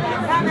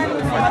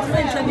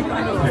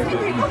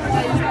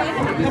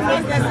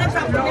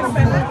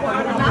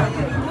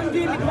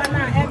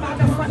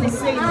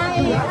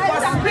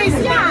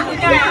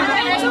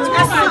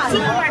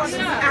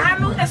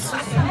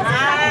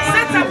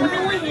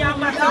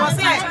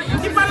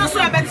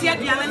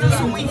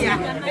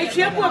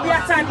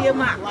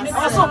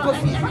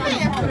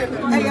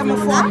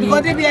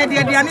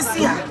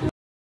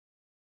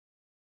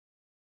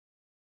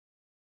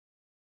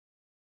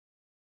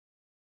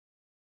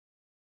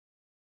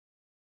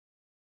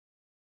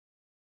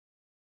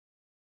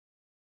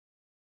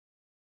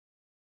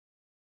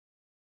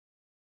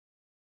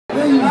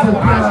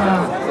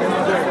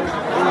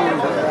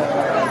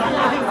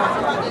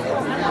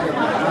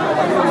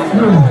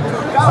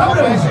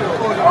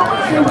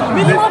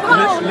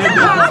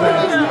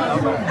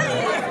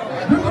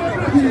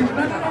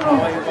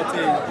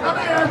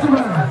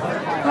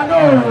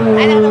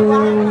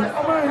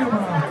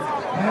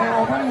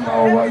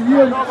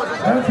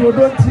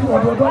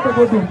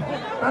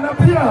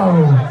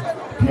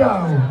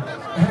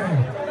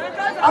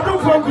 I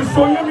don't focus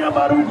so you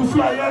about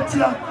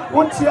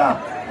what ya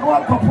no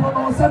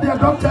appropriate said the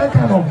doctor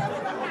can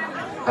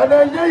and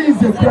then there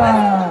is a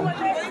crowd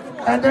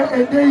and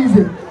then there is a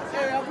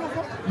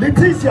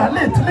Leticia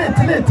late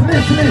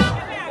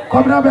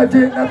come now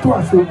baby not to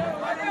us come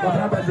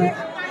now baby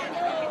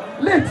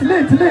late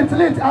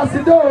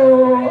acido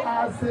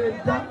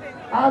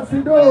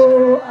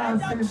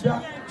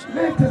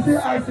late to see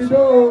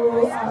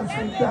acido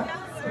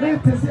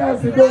Let us see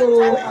as it goes.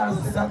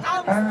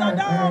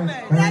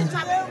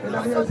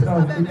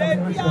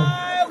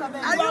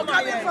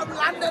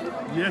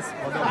 Yes.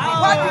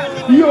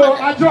 Yo,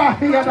 Adwoa,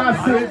 here that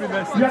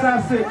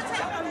say.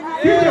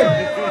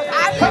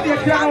 Here,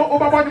 piano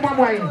over one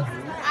way.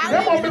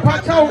 Them on the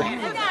patio.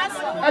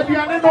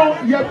 Aduane no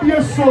ye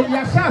bie so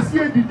ya chance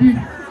ye didi.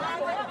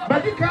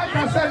 But you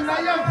can't say na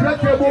ya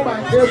table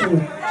by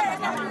table.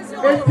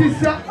 It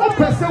is a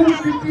opese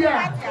with didi a.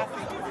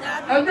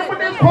 And you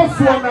wouldn't cost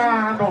one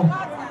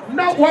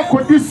now what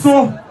could this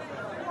so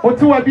or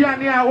to a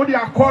biania or the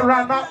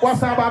acora not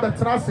was about the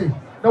trassi.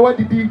 Now what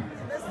did he?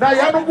 Now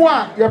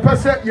Yanuma, your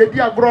person, your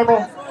dear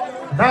grono.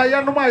 Now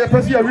Yanuma, your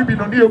person, your ribbon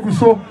on the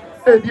Oguso,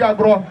 a dear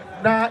gro,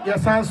 now your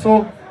son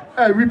so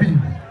a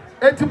ribbon.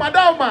 And to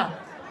Madama,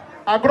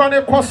 a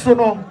grone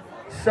costono,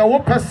 so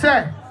what per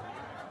se,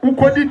 who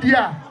could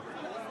dear?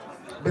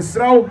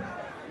 Besrow,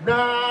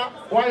 now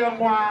why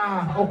am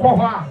I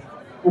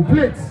or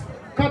plates?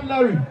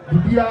 Cutlery, the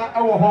dear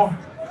our home.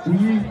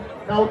 We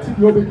now to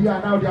the over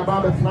here now the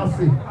about the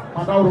Nasi,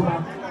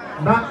 Madama.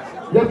 Now,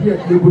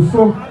 yet they were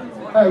so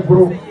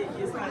bro.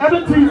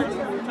 Everything,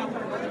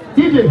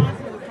 DJ,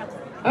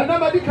 and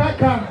nobody can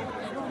come.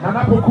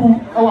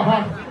 Nanapoku, our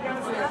hand.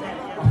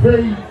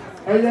 Very,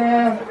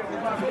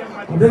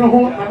 then a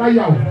home,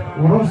 Anaya,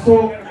 or also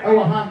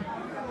our hand.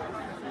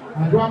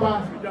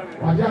 Adwoa,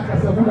 Wajaka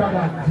Sabuda,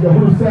 the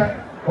who said,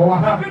 our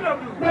hand.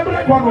 Never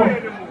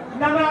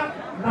Nana.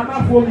 Nana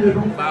for you,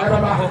 I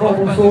have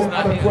also so.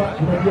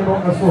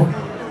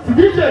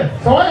 DJ,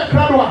 so I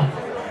crowd.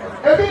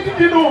 Everything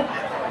you know,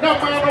 now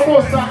my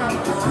almost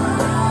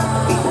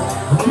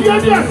here,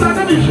 dear son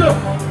of the show.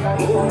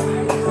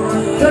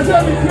 They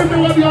said, me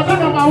what you are done,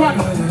 number one.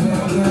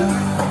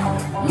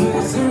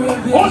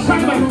 All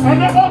timers,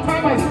 and then all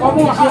timers,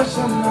 Omo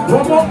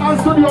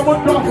answer the Omo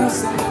dog.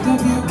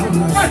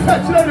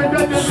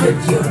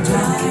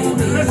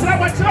 Let's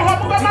have a chill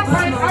home,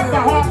 pine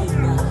after home.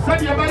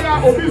 Said Yabaya,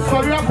 Obi,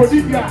 sorry,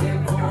 Podivia,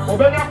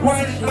 Obeda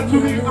Point, and to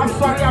me, I'm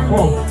sorry, I'm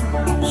home.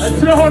 And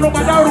chill home,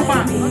 Madaruma,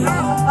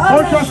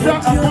 Orchestra,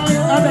 and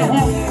the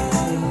home.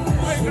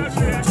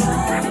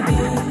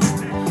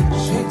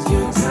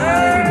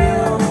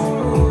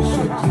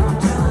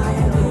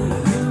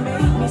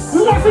 Who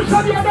wants to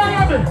shut your door?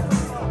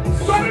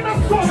 Sorry, not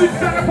so we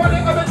said upon the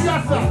other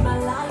Yasa.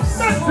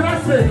 That's what I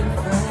say.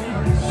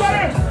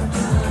 Sorry.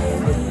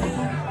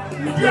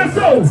 Yes,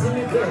 so.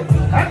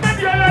 And then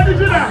the other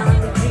did that.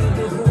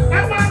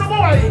 And man, no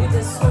boy.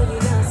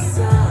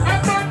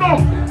 And man, no.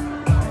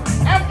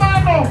 And man,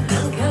 no.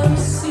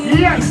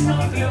 Yes.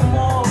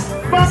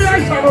 Mommy, I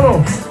shall know.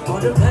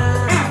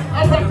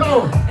 Up and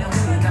down.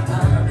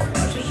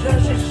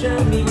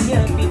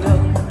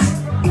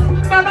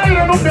 Nana, you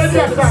don't know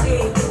Yasa.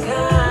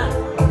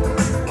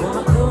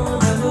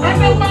 And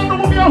the man who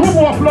be a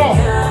home of law.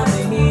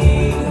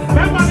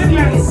 Remember the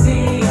yes.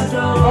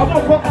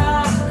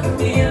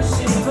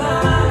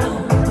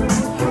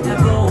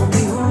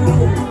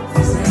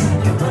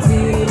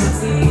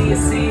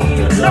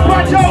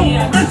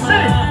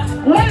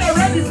 Why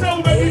already so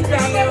many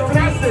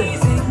classes?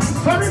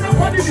 Sorry,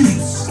 nobody did.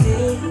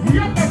 You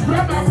have the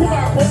brother who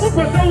are who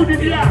pursue the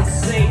year.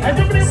 And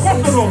you bring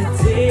possible.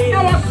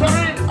 Now I'm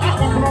sorry.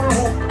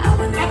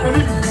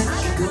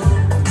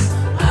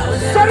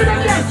 Sorry,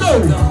 not yet, so.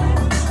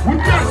 We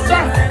just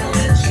start.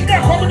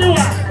 Yeah, come on, you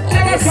are.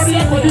 Never sorry,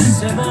 I'm going to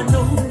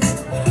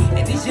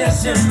it is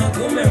just a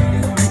moment.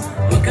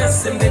 We can't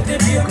send the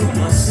baby a good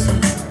muscle.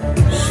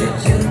 Shit,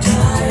 you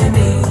time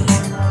me.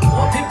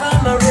 Or people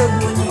are real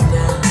when you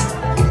down.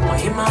 Or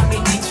you might be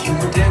teaching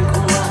you then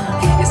go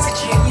on. It's a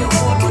chain you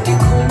hold, but you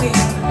call me.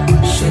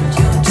 Shit,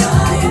 you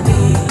time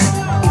me.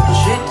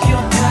 Shit, you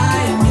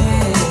time me.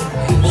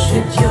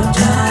 Shit, you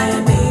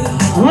time me.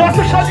 What's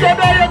the shot you're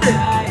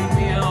dying?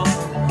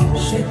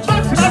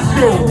 Let's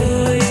go.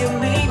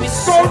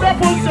 So that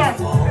was that.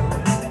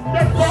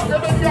 Let's go.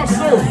 Let's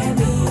go.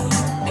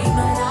 Make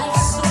my life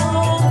so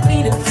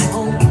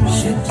beautiful.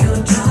 Should you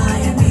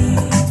try me?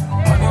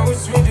 I know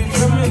it's ready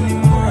for me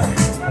anymore.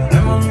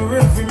 I'm on the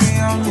road for me,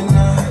 I'm in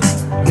line.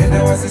 Yeah,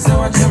 that was this how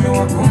I tell me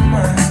what come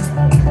on.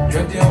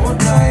 You're the one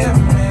I am,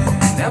 man.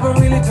 Never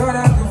really thought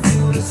I could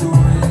feel this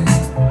way.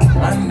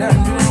 And I'm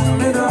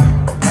doing it all.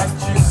 That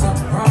you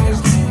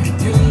surprised me.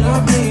 You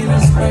love me in a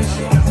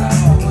special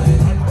type of way.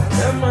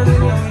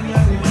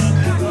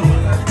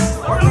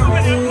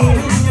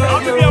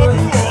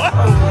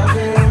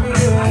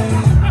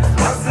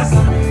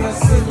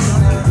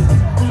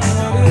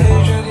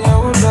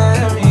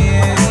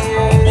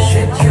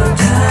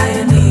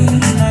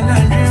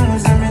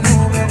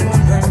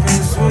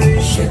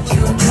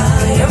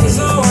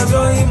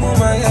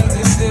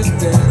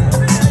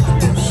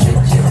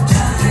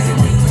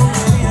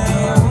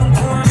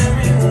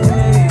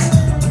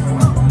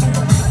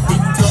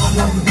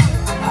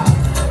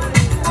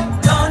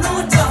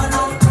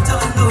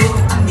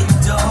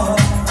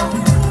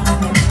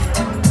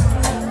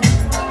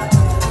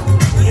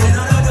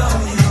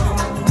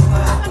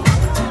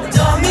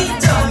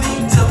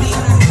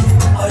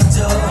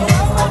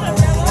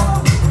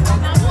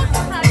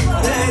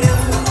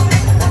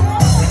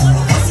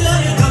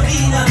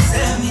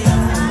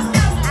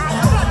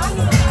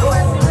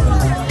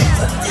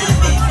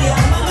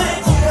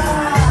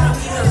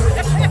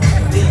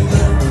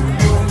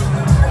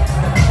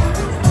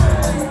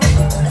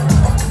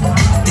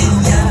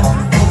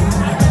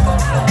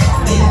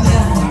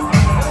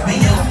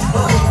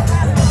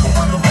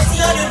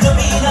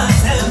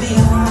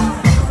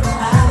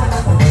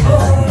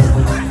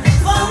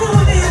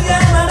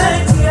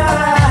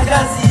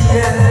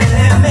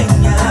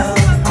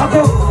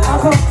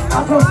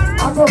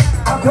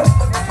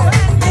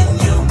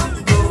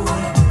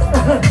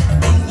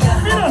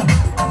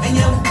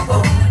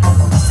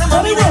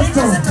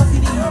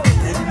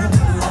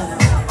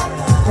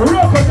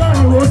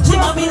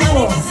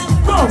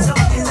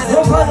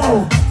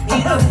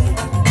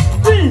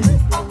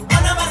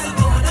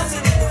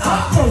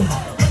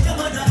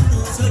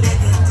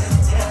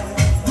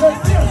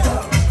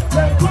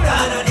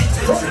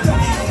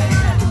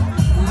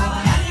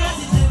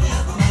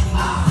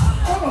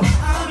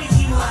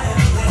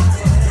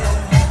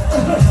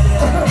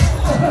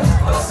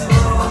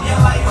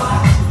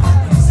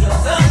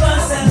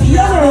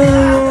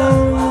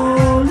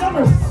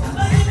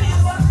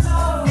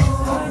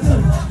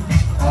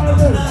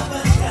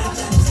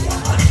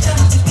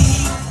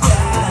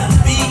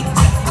 Be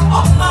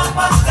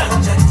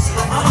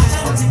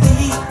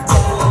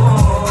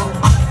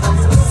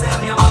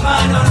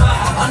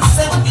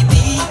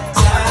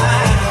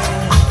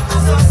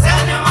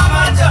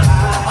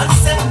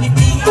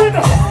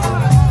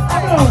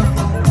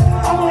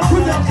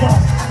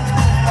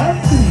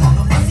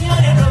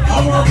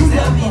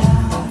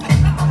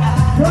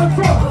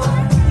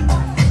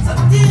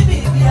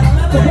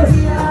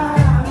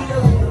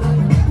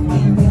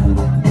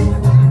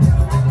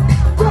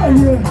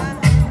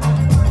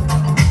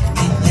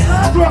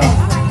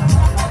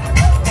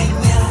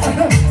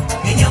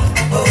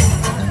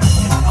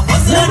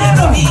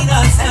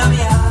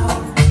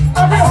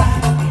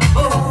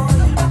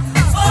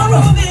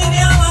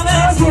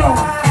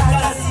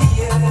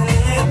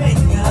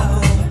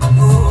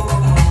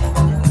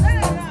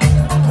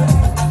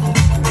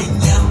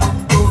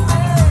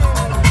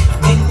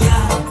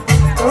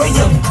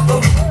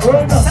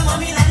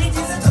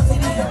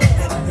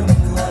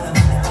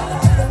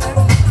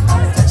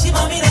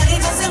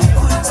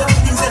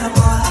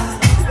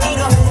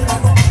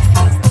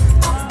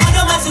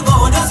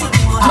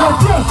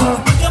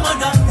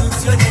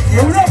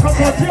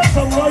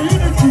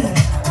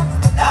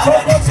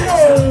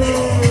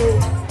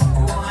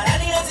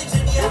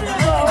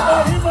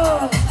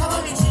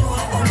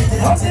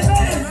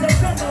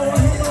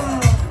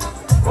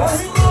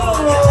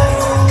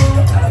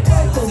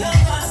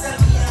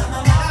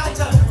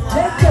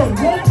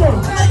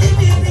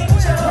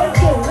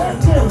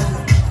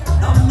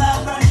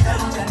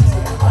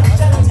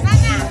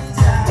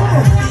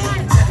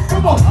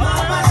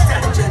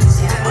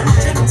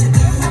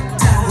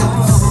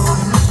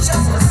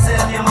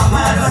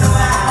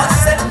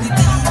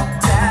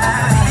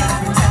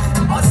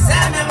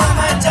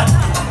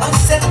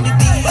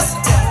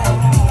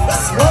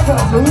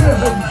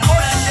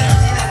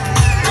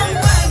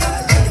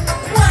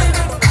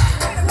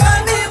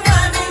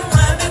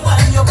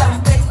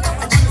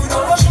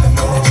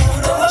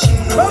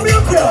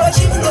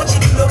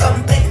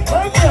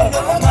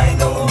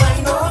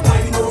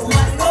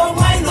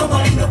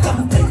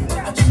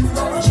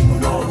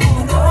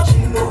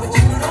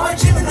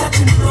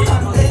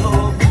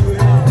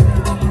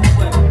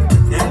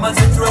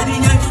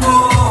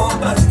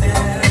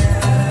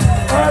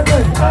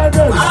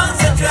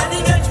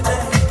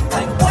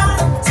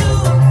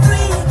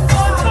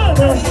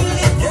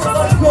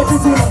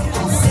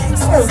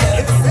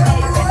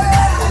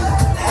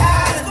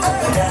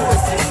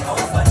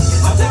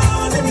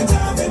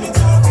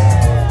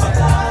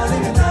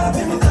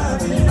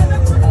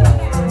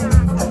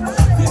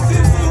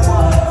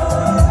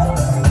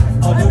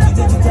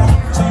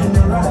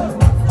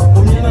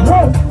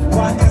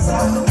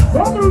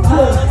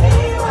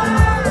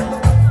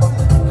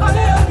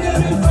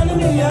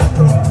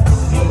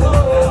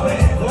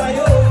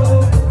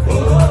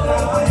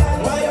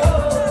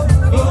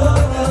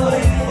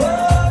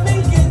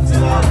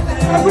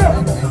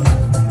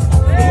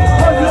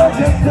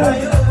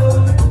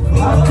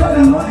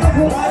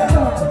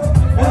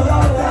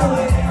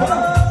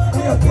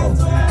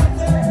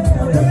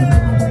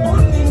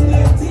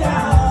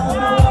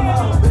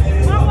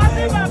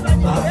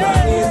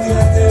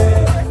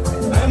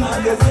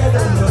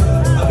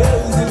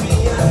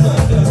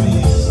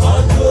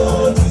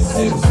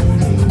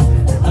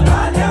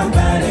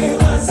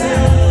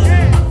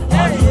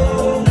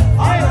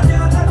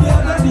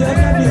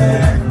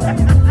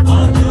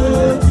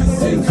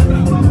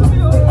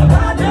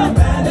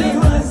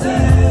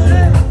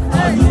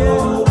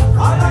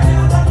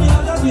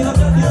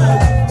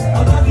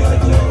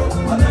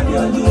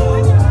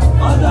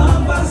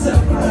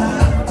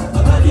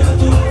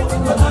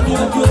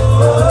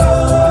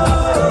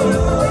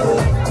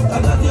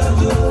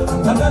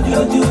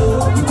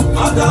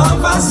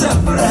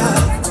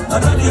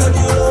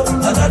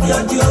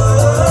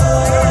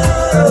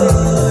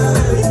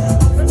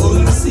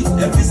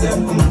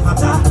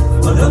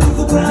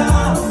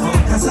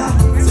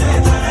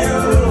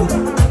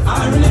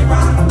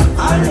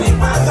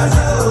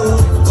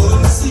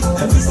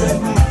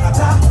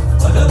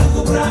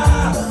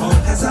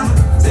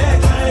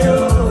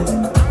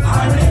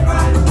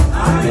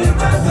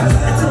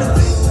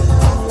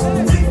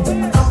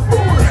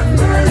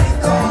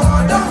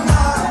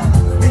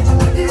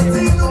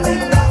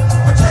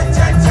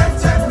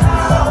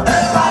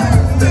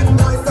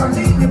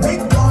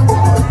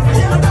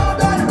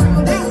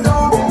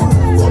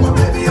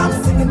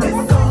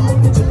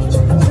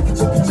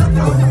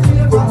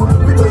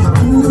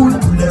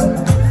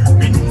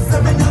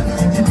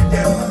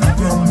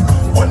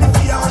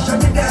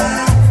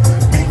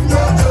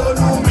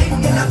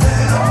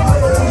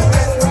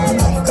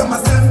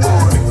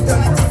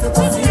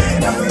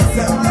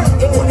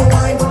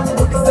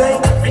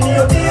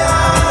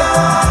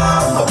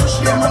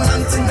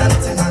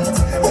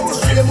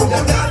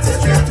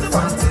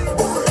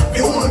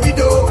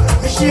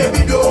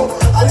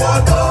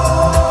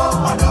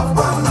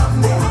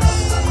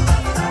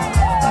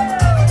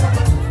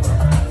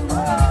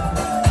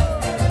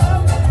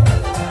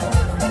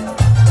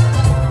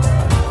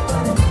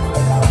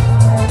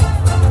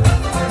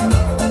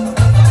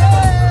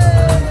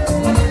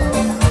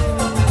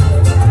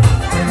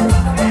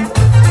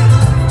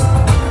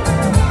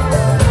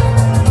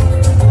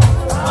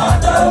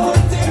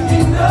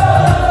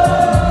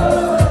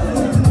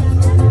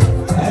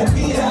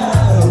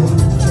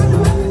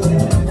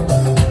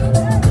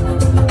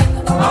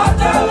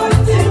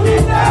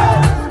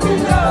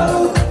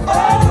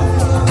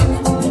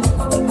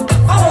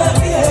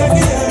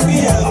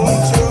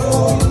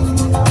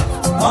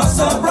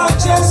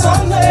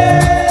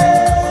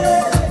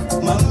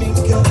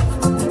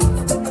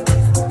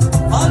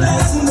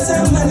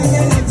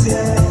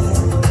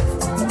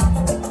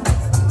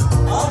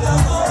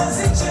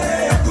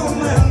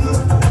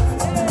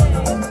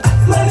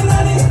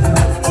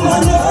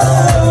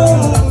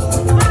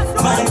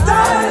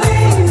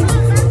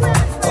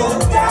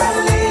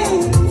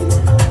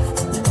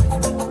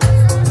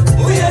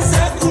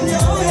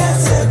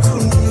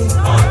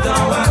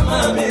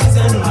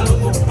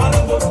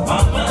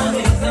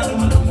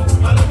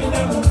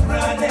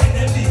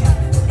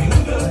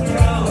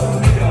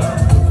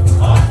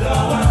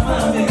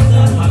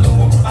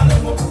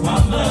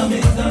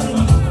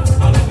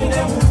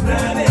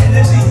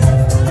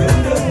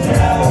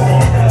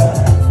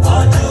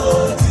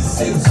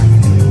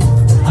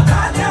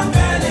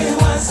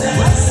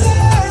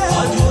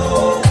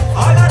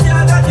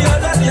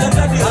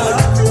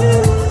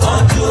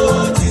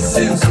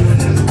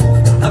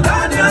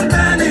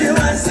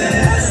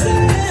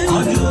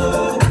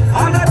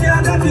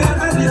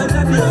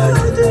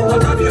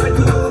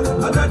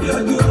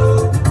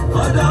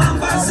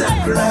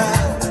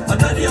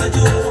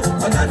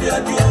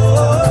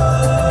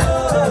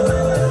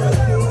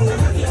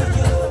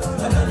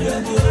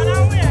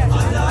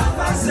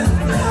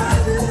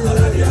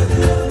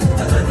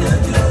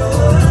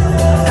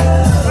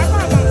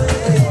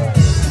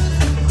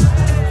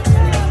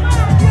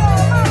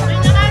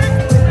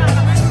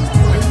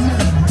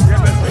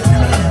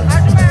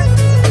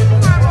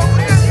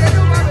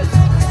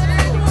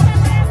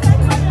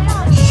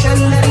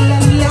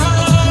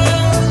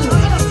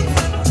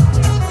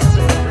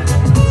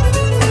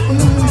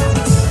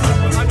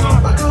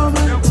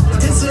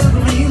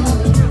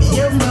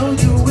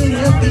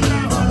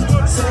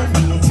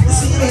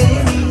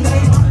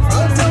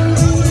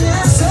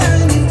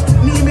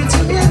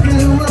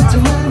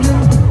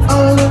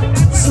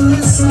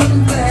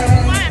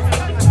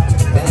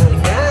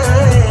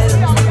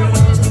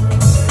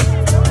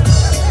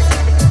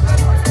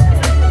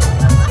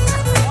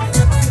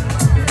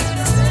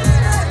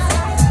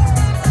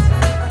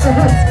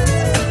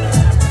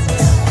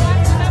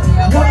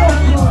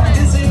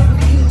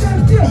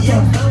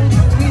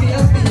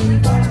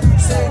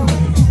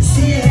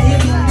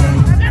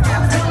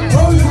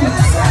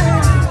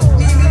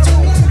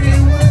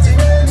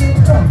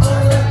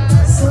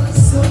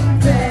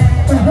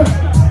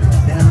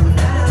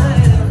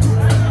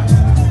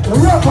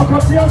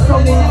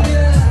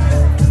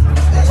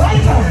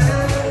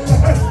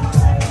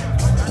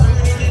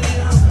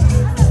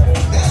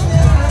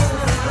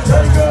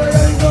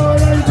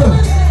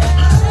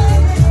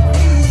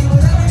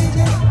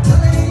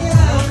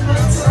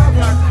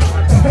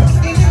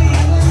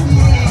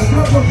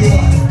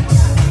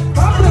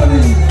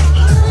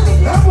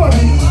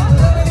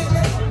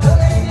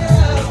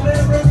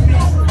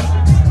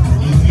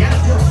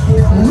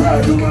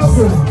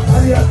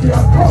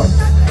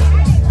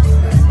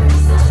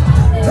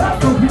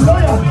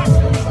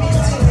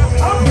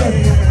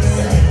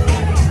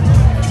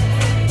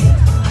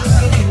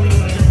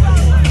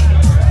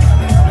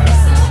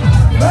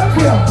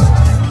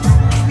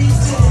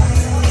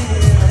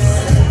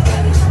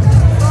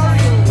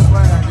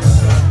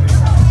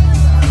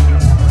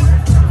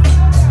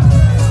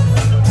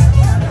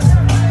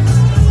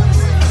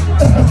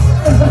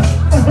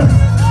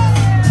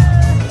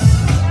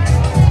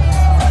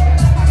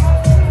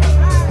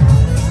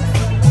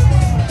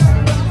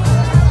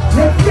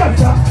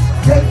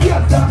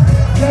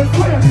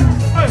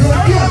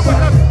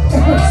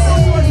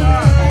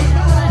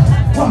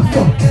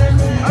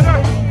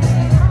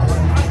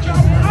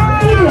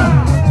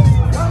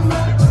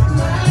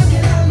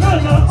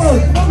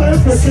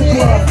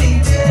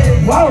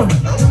Wow!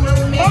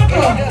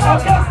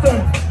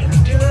 Augustine!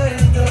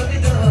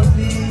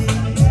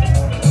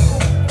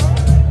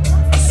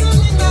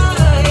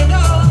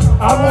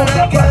 I will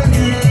get back to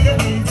you.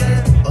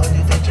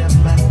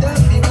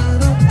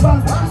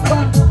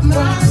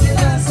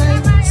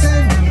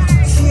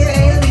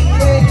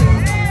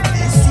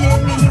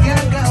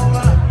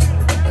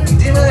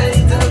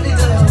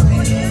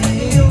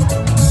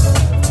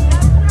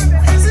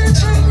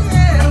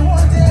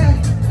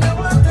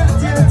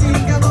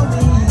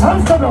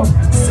 Amsterdam!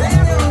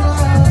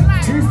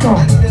 Houston!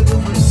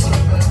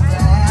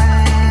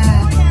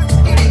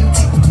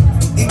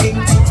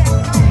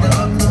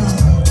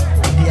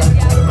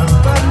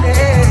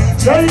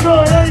 There you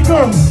go, there you go!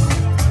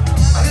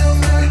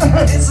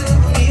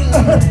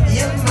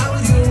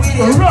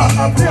 Alright,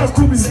 I'm here,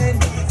 Kubi.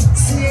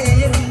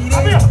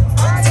 I'm here!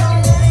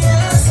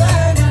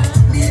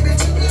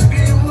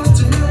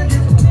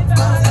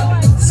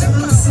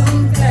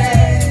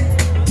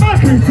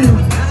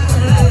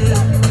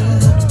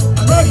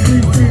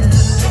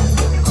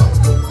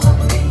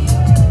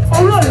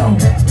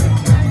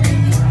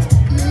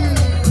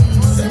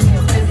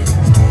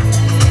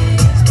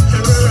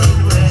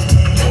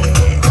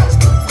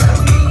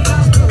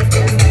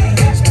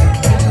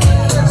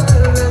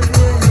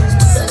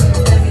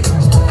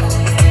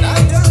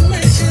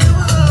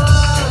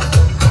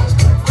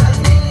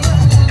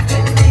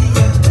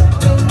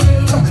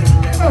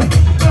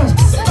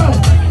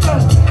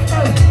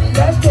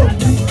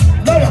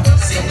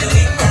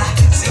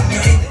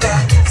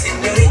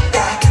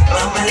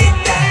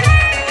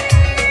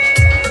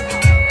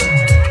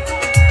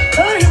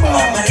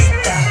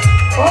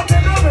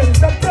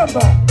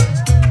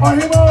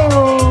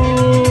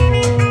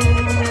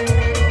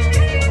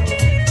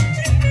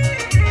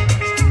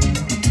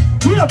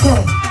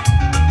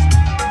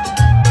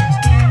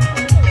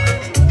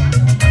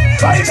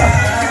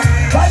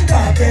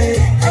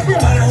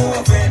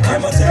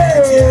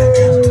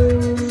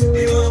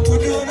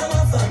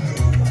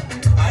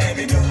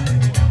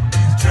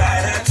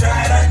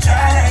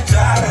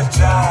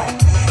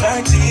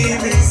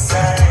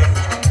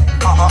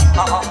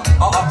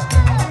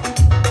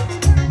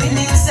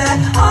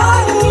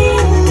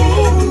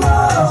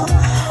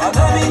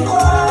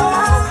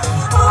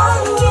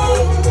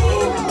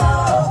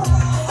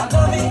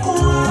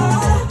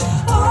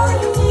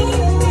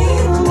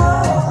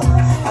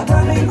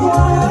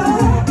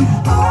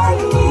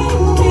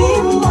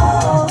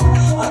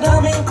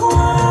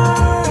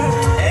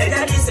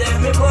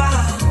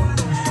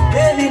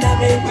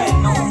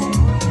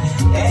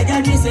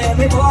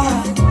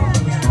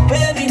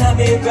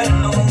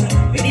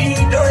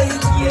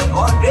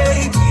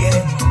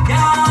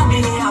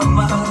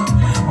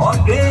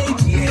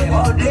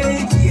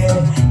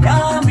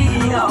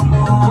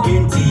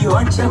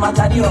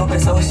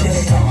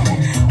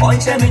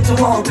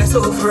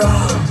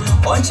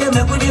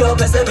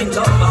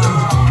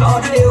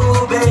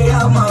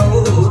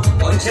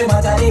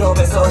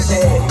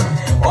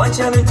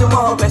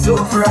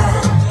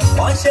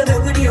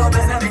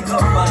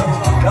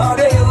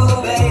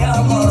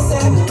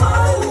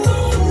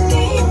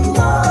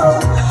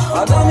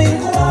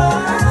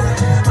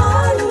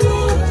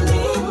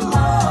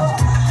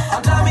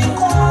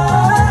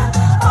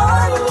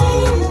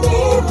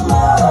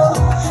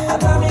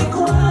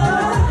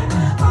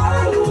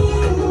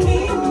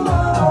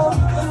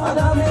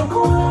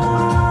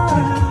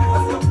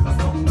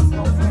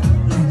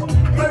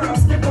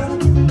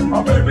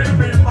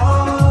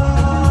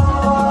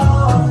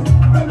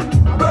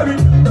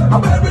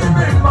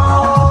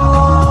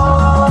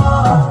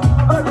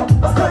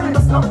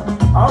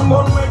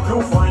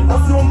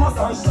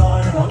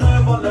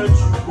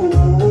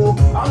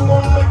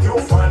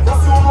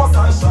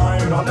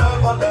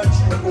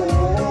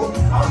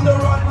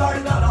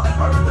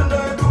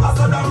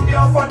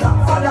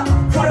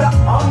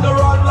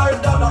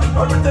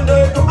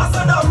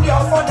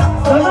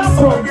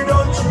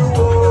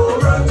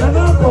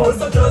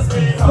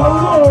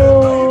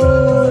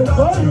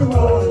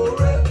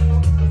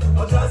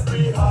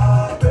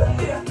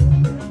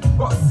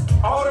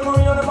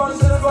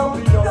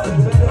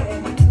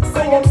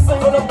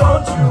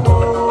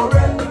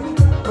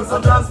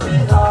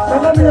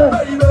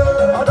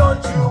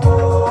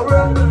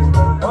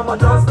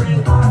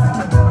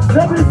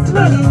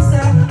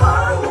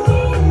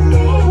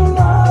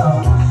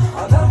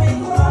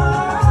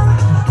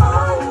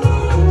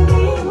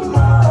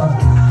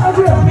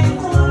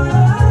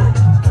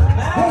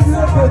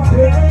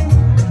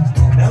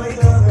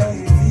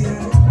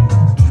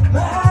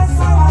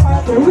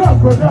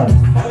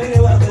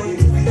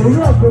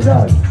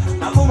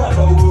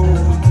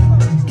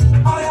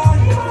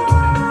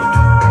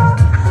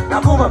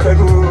 Nakuma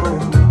Peru.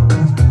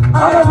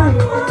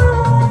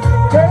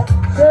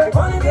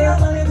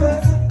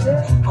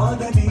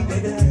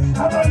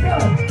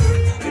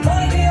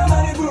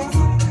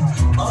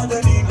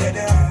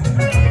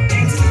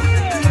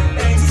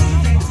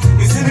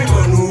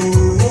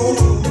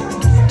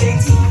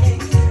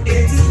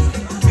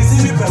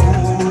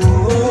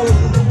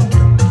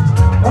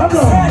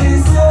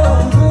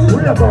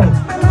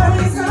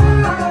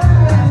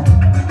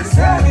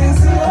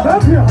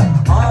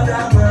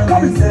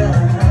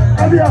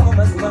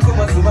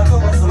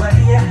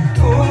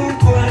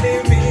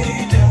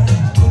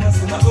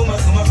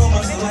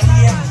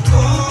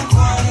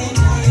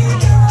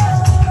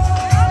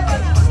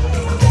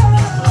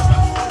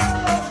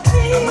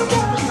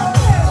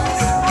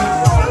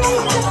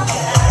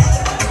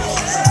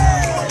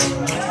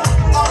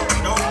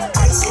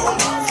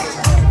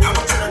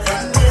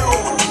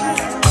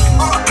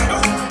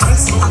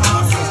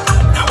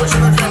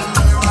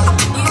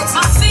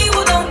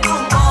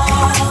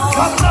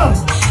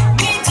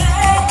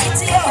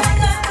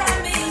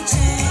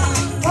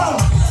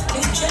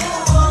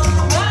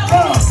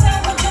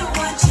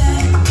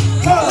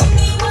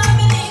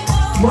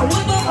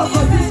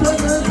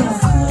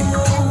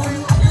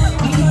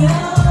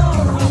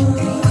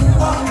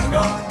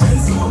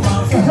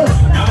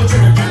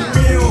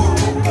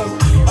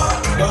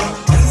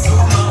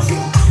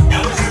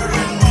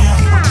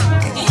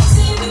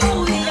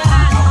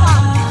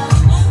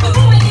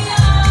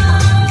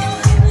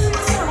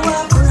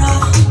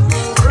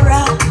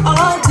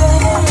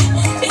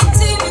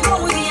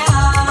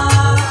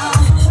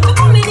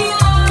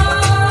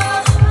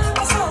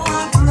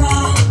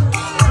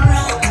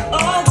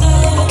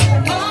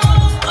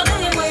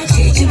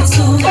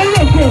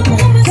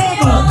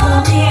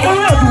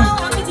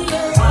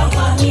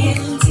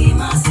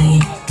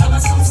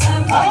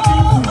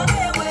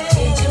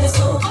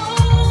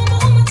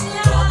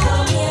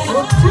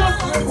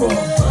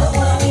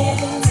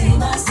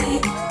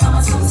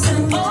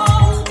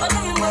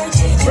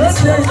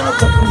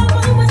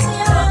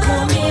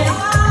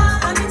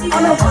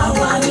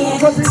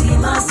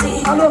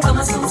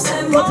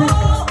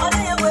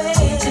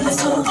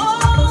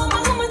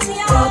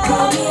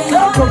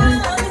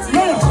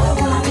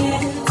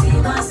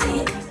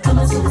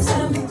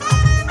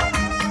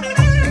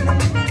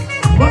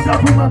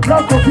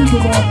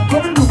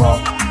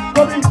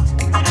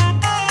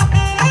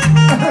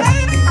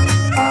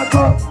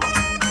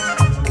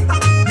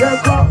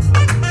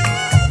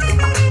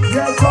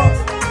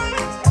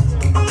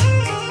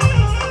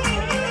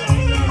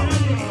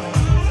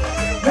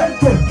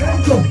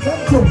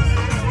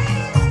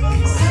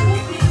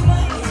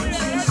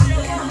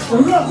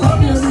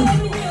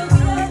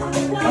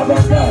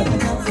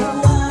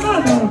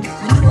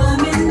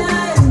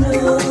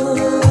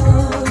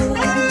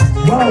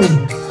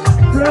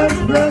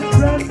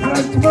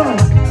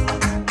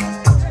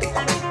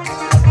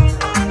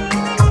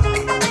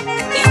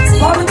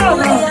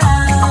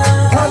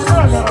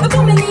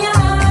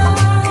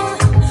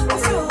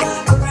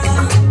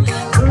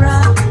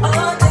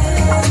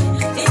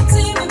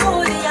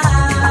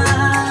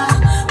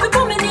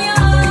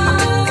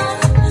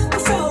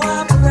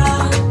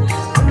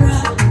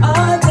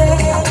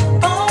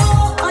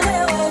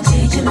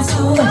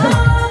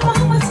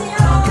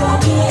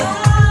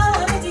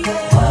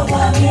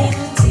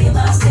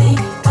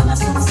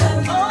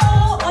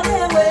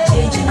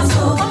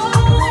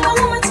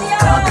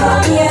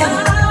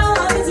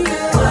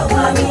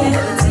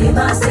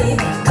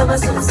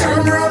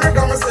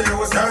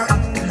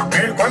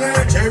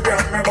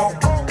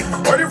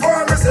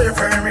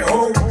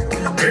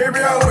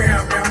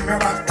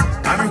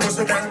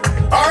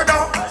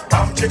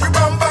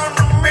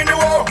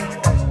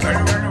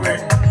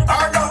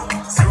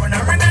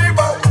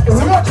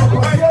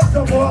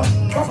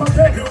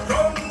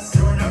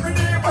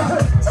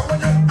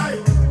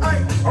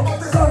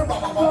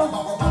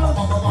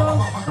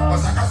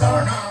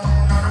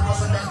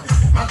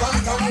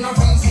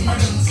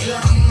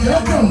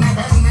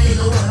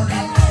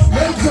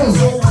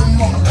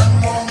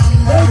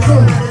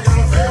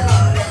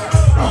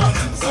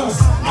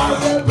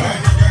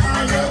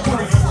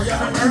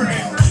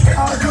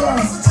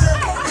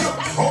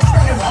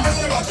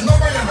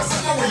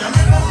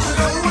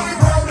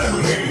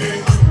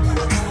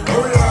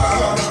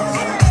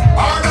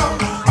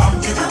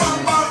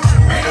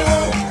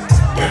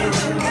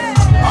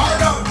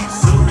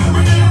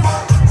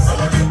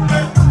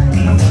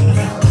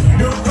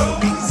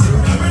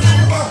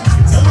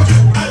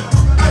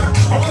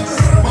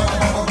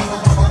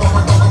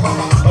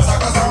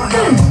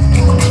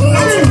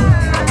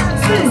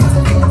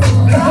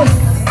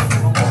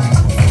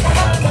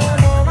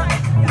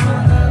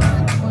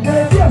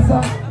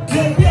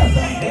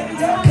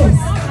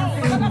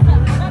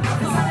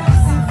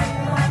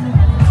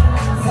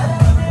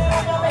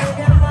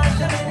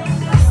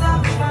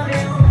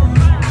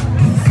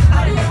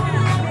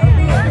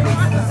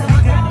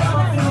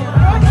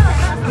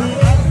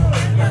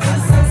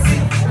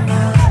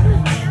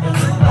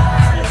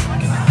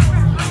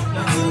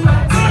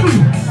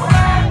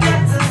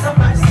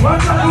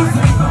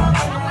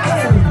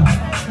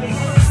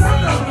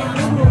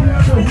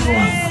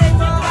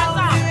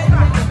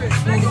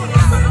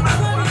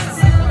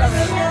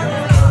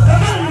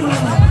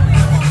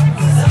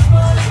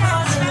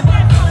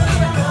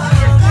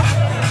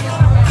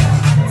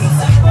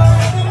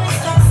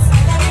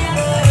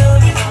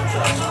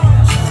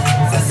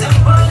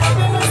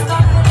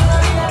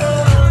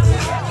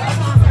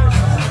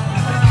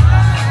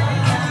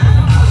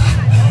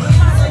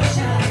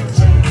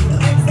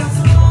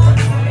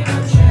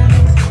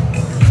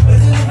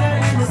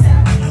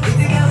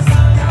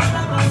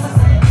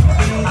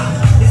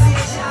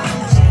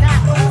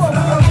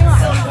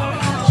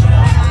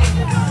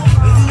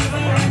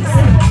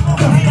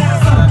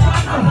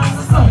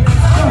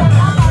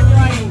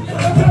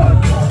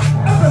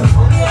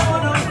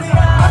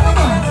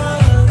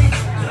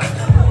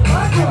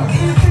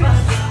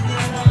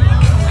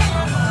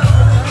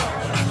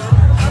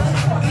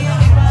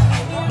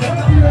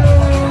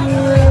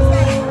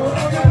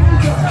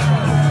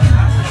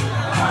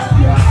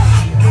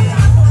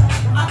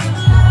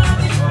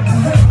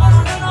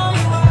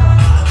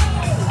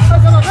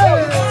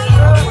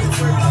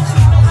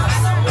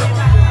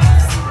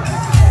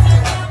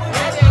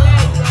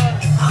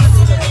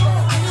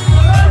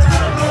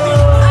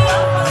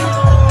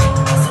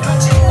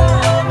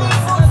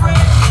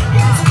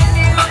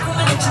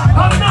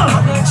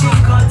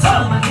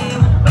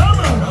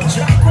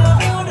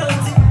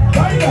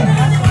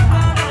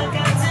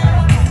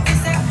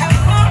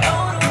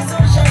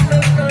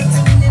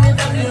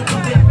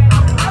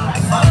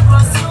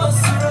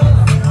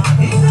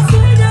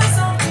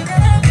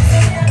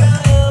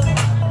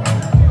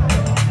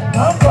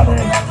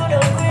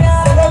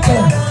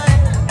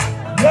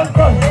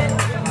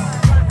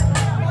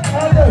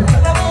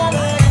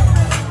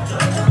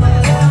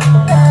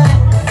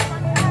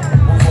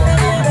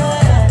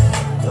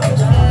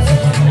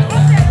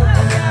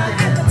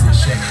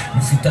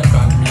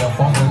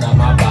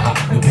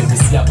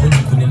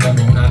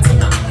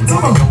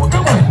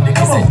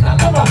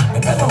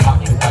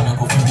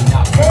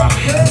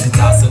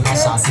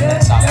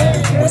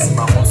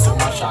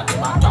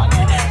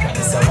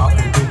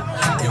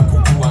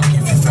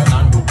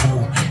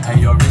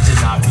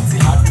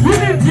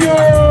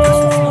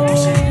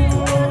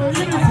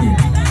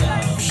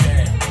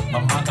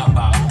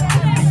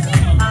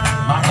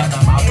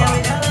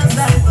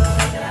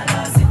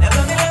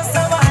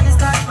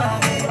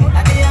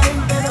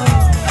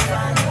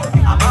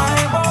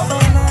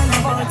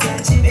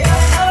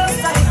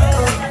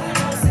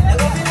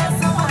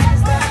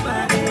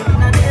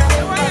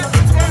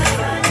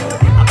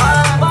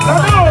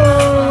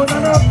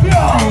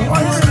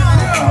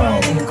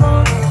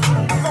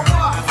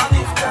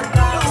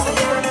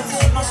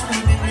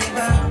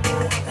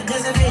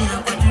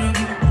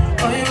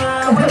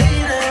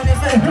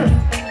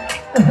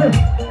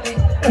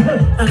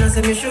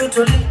 say me shoot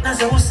to live,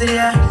 that's what say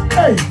ya.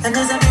 Hey. And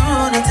as I be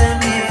on it, tell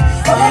me.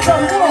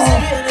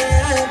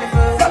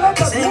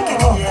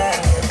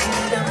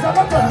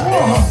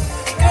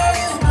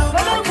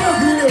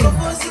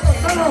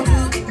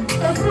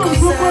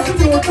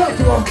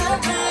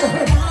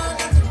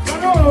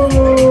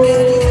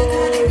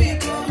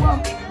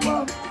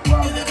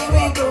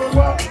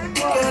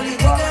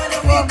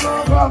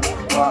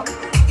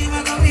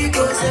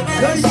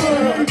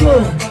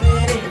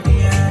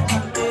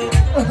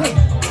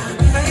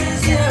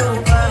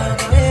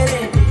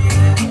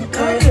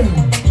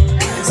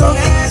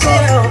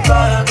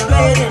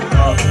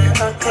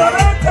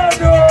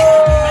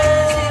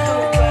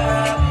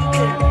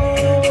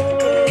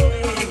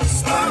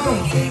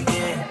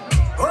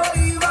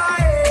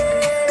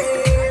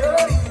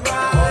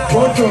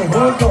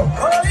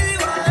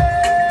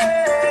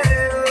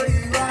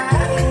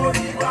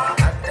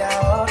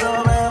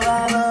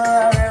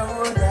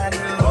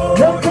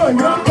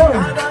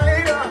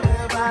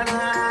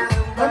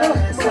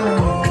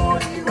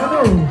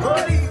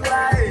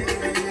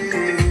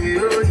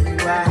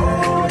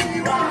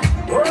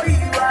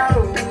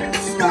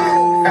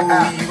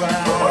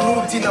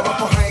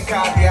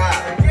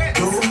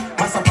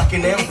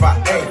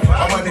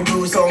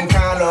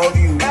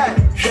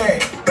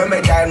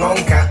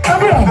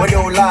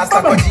 Last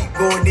I could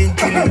go in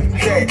killing,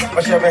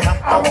 or shall we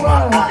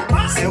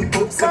have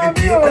simple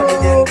 70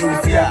 million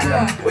fear.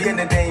 We in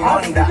the day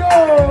under.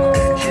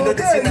 She know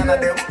the sin of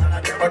them,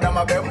 or them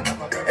of them,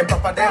 and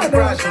Papa them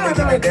crash, you know,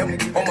 give them,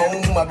 or my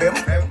own them,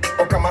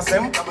 or come as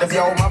them, the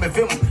young mammy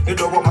film, you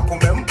don't want to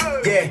come,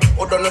 yeah,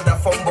 or don't know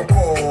that phone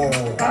boko.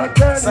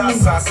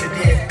 Sasa,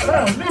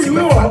 said, you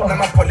know,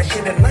 I'm a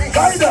polishing the nice.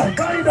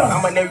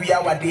 I'm an area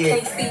our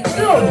day.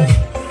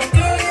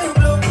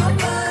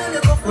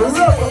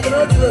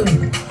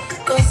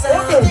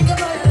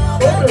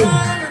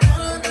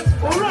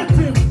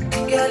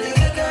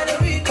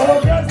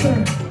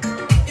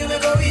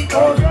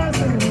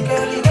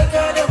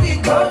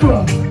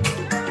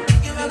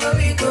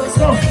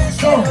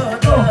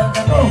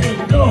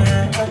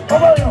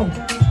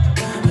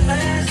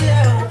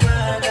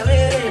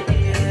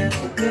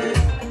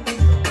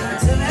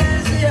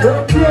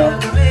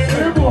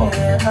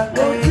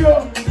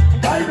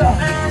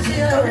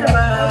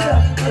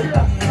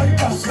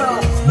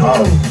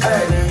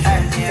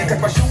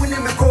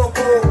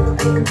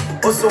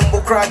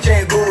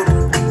 Crache gold.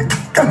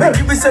 Come and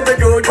give me some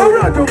dodo.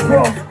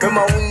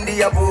 Mama undi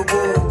ya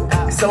bobo.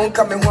 Sound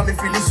come and want me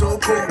feeling so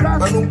cold.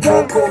 Manu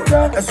coco,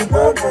 that's a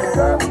bobo.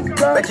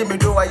 Bet me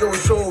do I your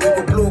show. We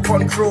go blow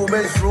control,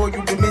 men's roll,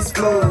 you be miss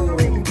flow.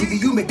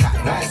 If you make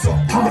that rise up,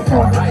 you make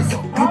that rise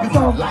up. You be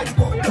my life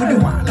up, you the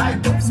one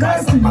light up.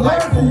 Spice up my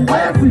life up.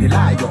 Why would you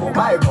lie, yo?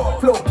 My God,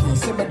 flow,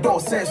 please, see me do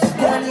sense.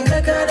 Girl, you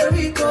make out a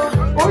Rico.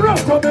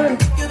 Alright, man.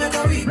 You make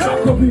a Rico.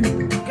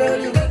 Girl,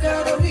 you make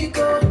out a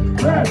Rico.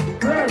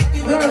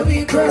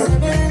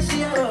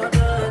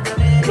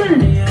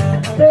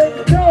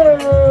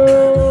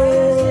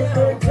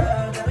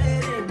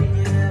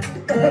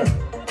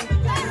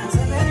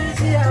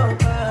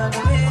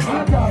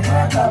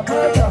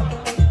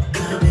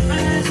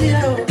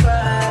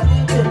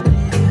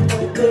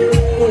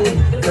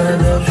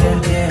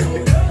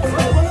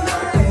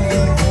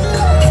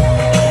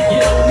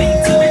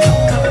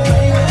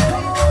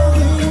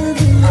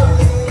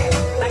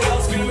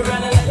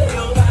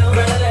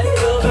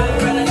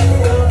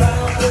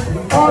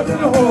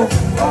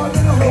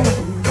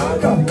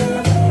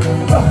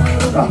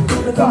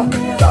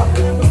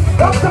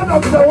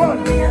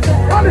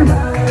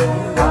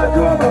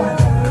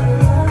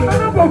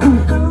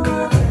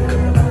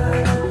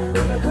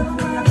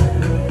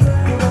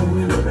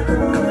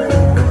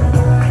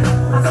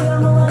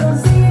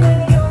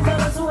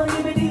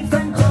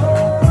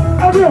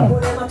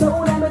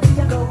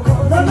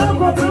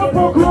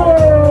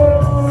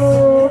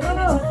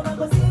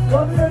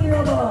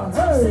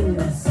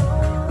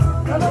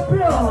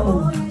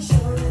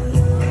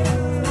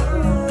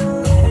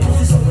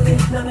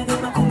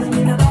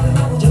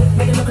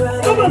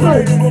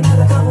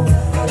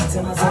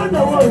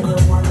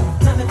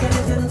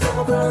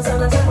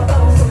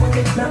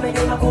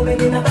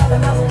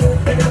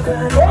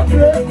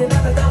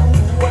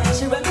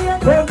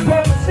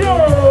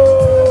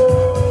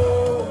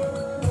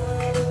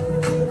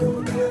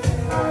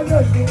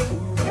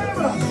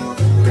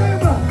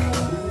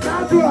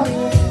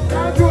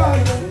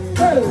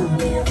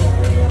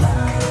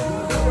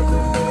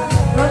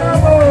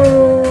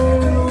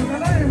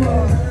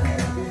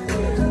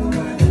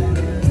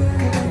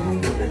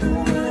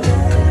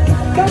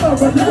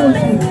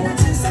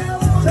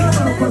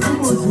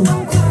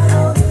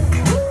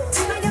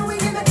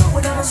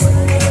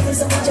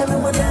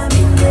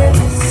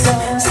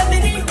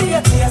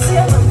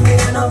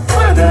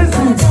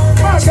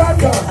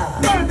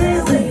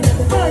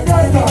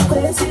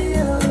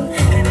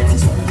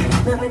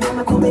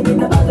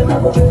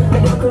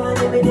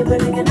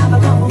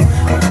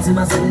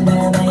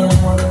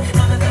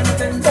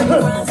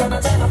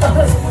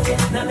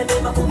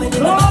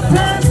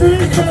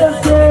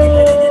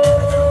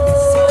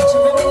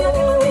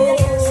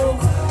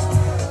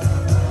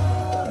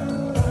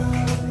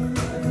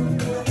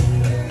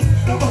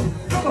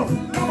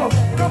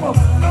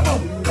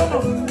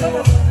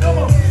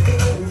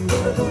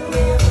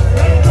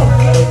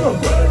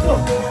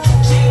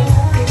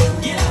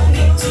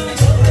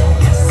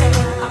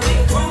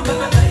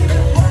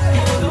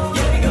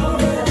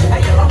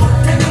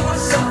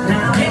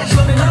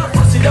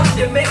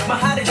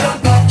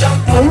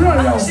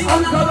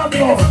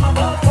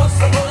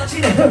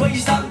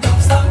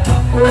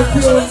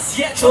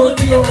 Yeah, truly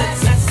be a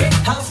flex.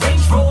 House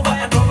Range Rover,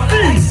 I go on the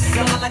ice.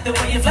 I like the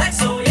way you flex,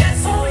 oh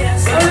yes, oh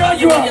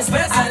yes. You in your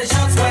space, I the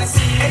shots west.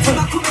 It's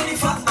my community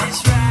fat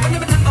bitch. When you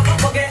become my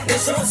forget, they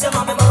show some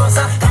of my mama.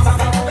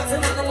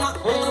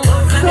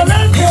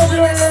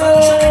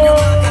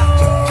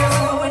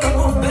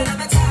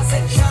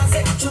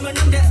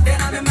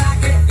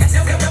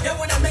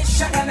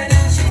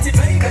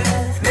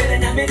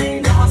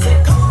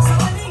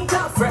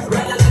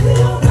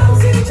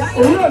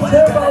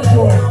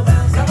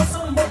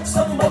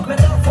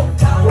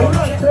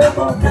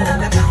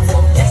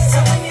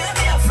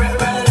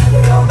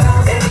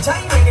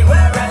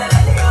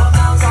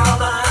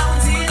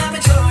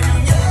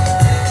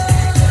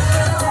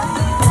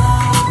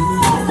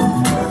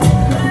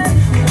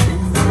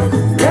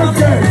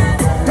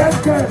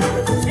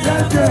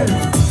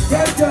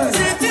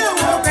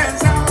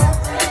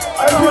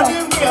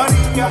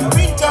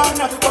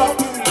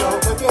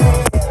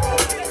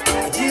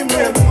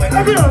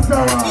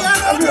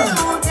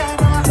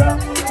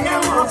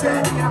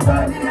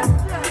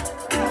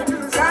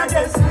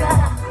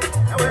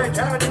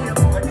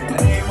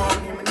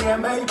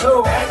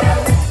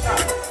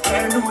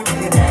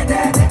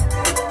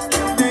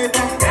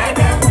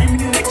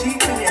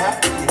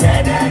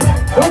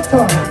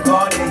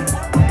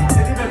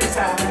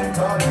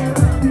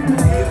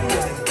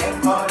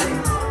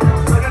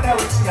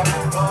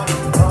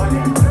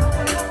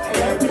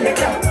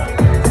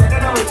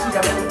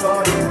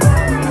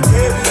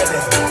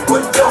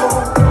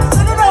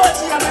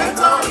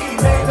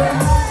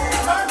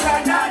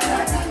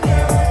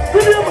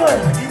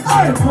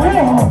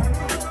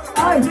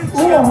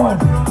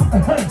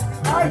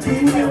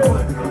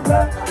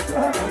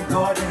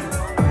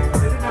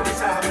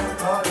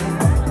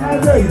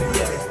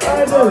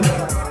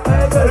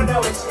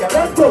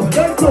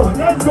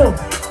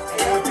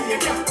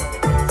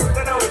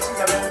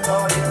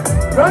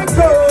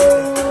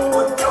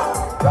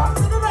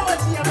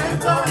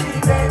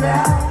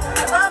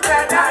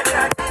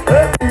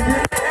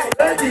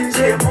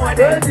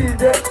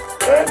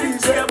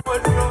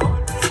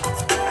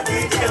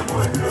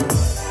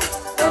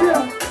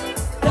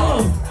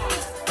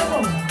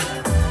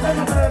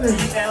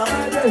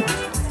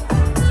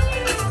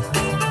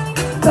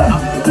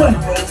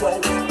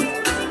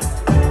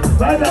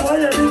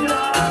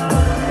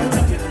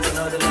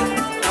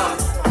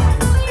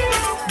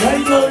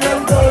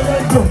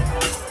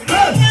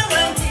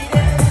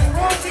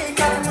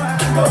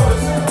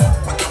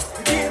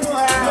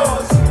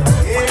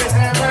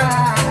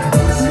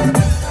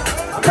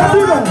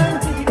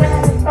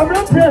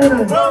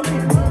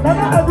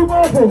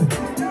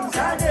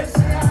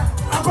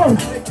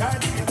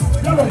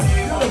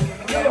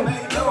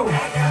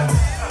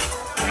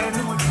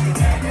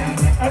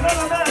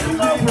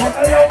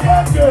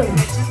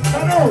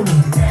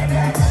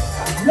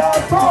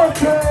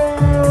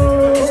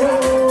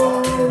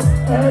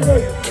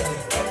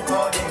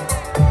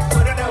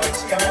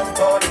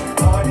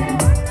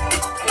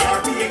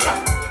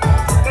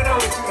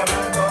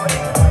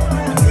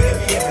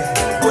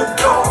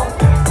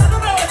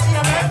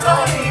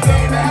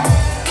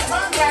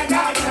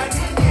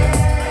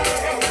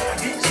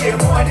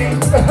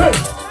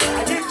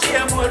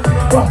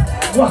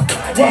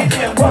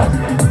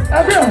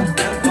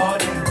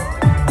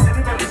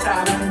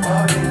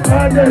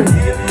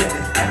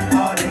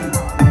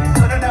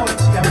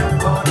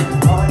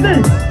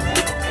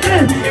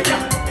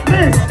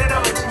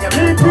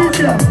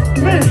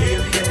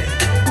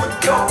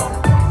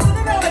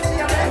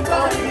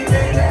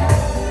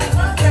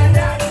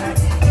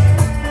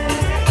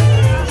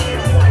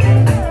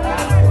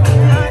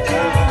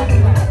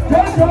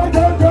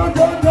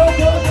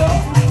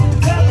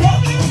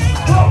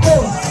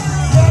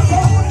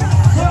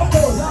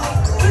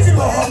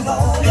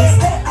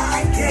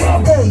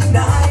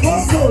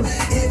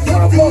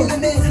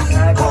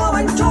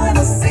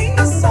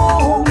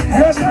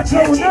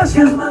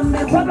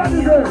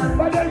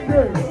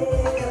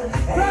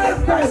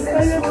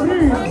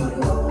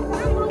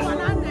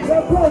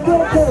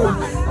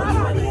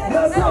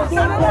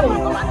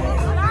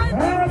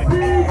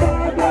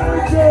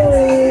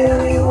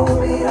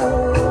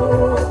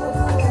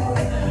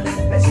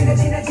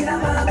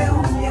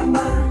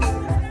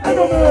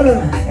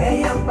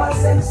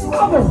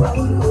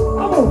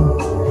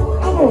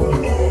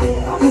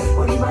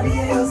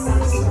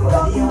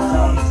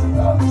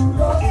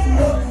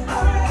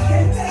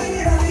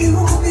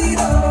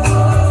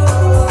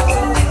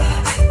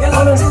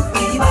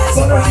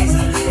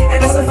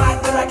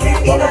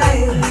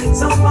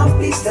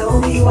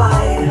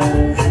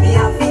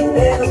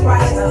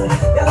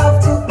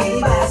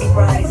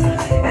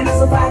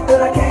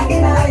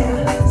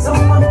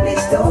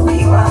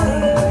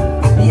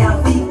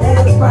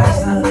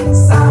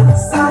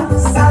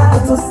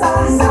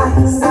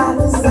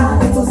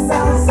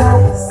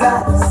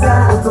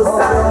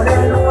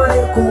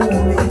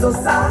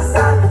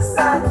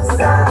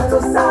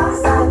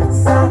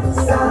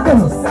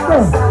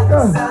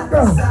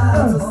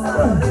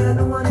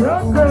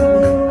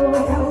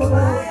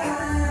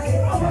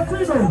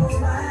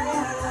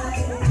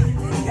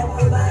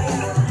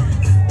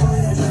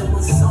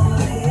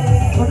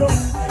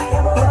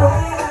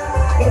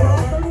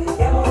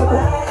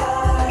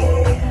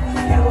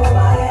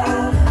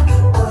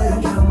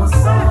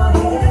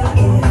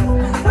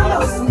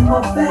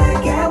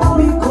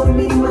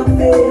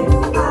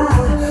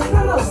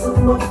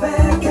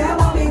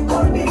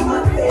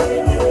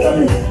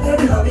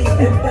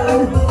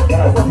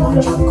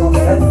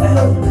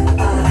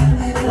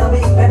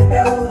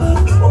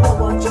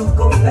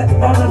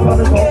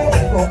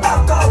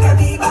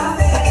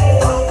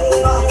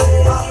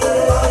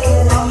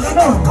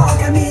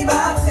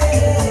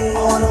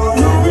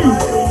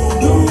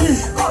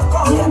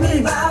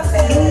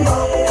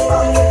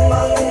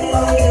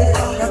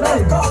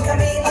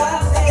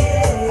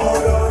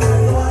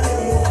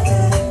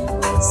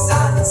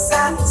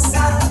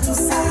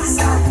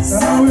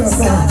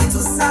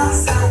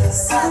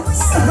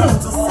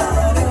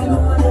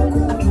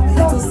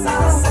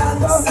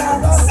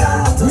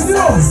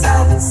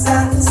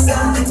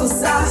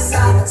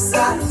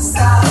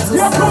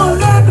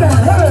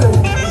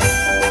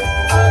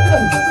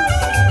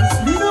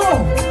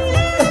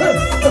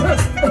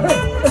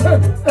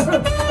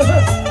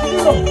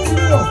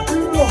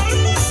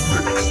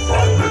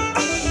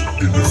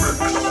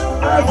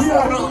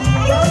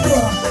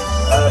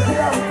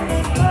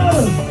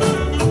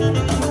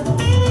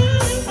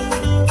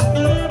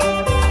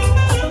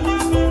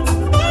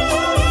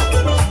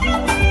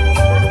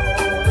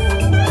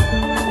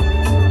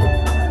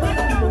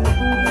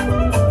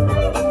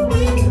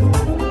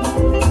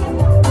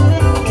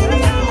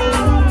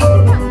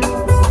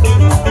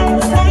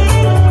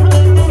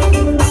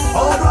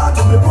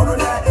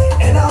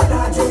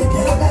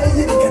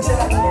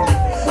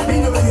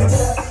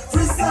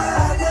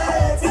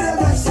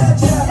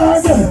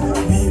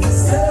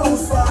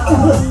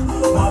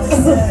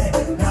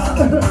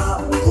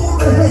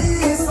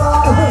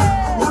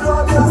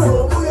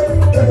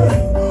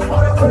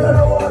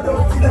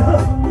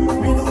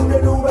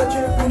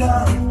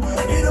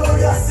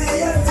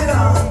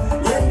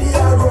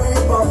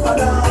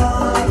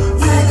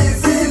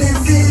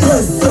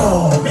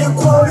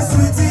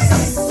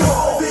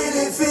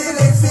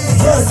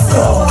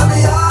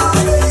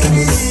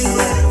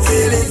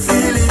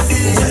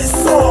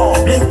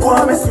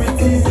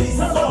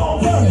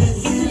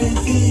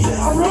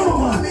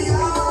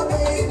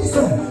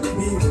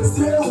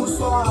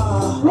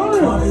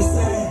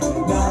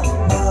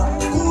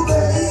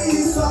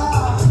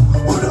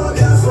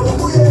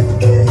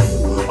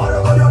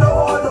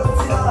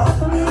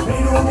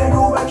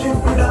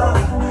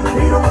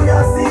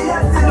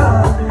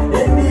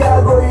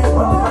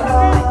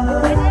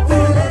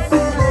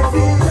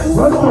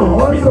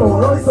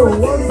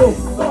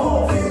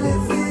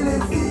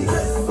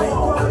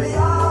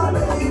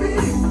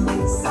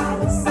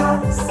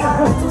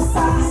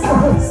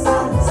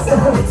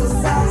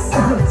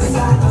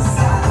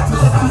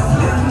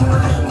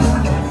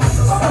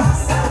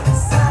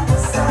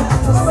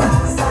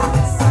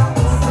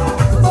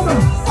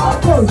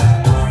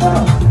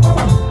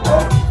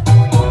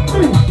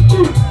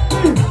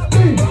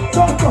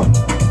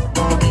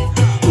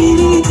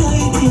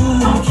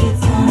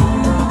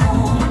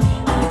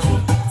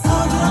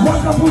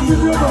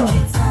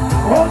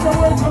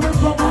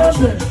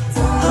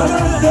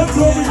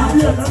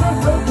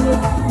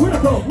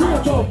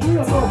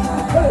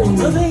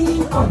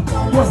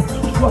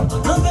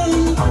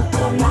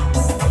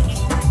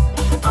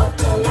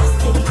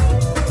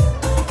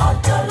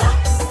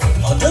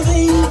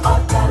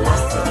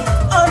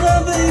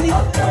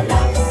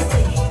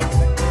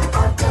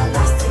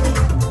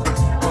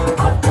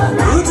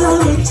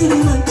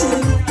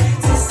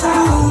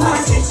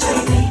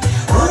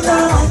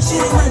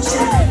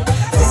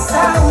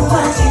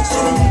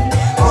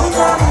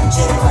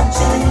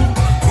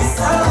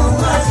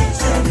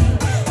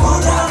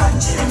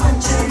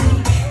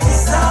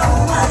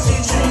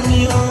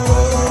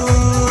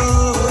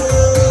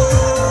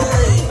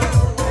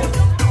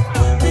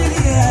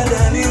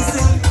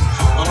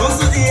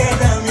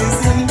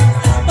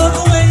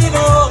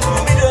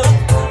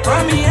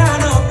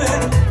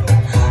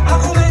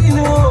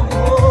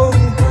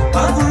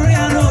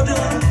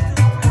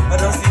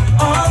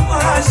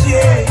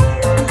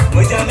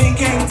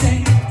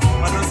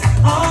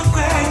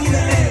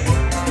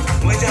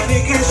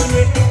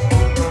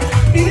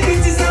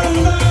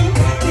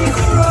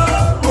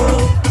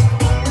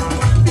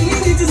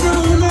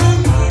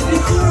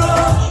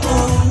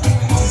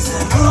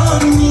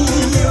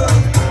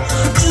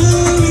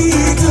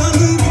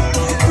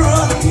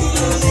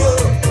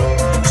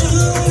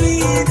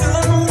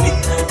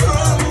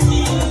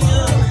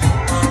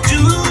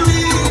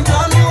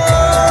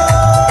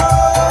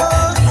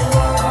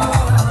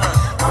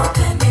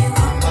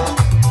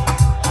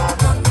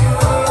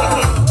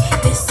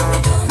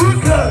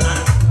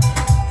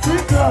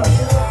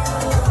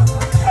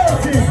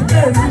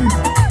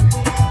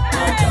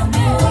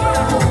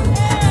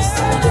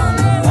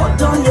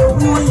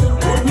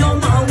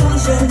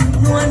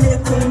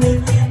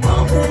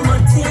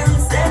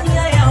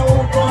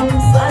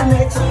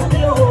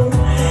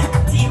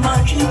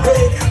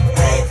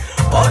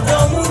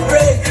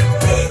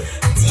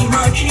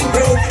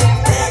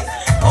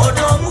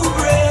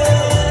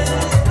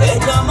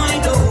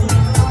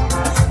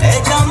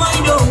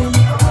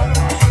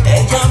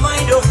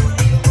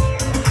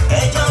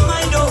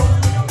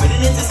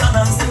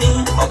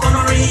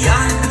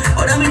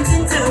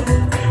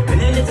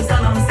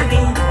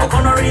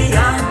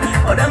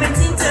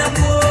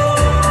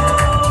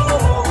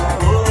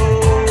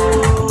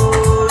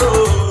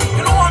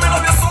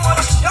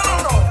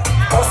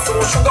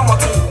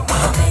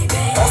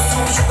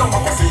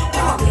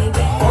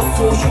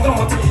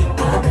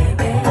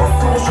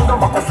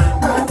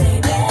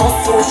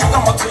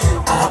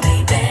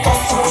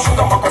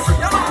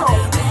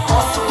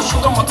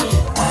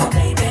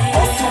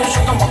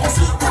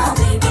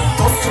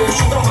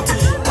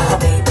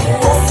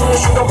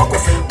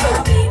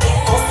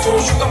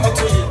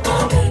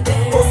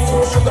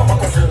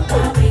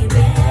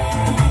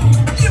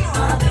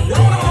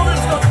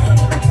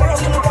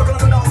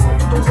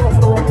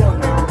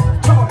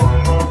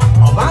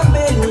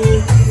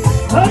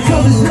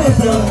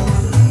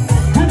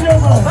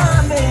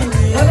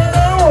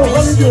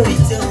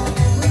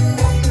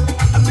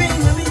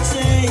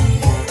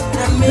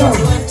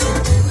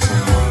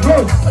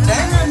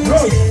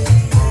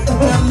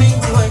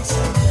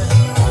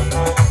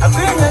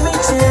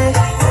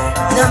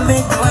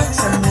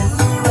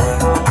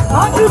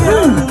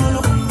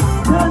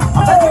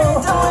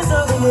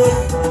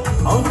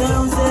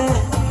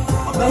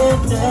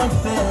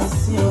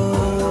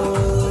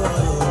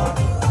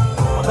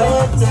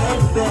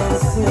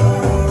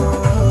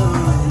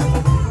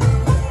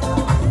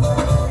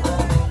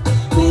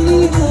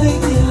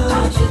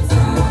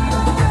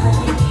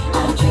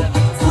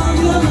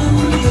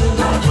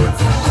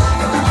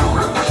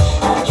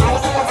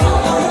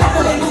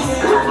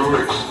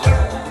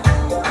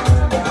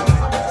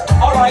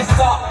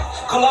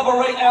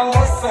 Collaborate and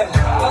listen,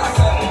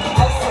 listen,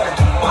 listen.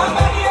 One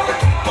man,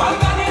 one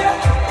man,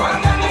 one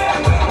man,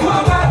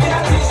 one man, one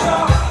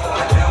t-shirt,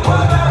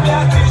 one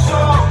man,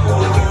 t-shirt.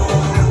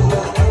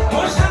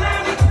 Mon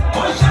Chanel,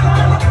 mon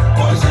Chanel,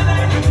 mon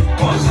Chanel,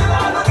 mon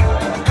Chanel.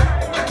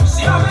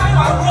 Si on a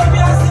un gros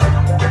bien,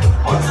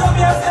 on te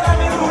bien c'est la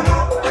miroune,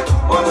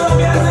 on te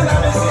bien c'est la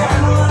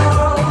messiano.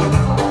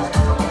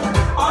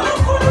 On nous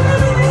connaît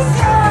la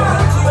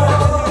messiano.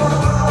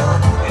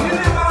 Il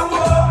n'est pas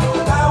beau,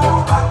 pas beau,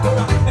 pas beau.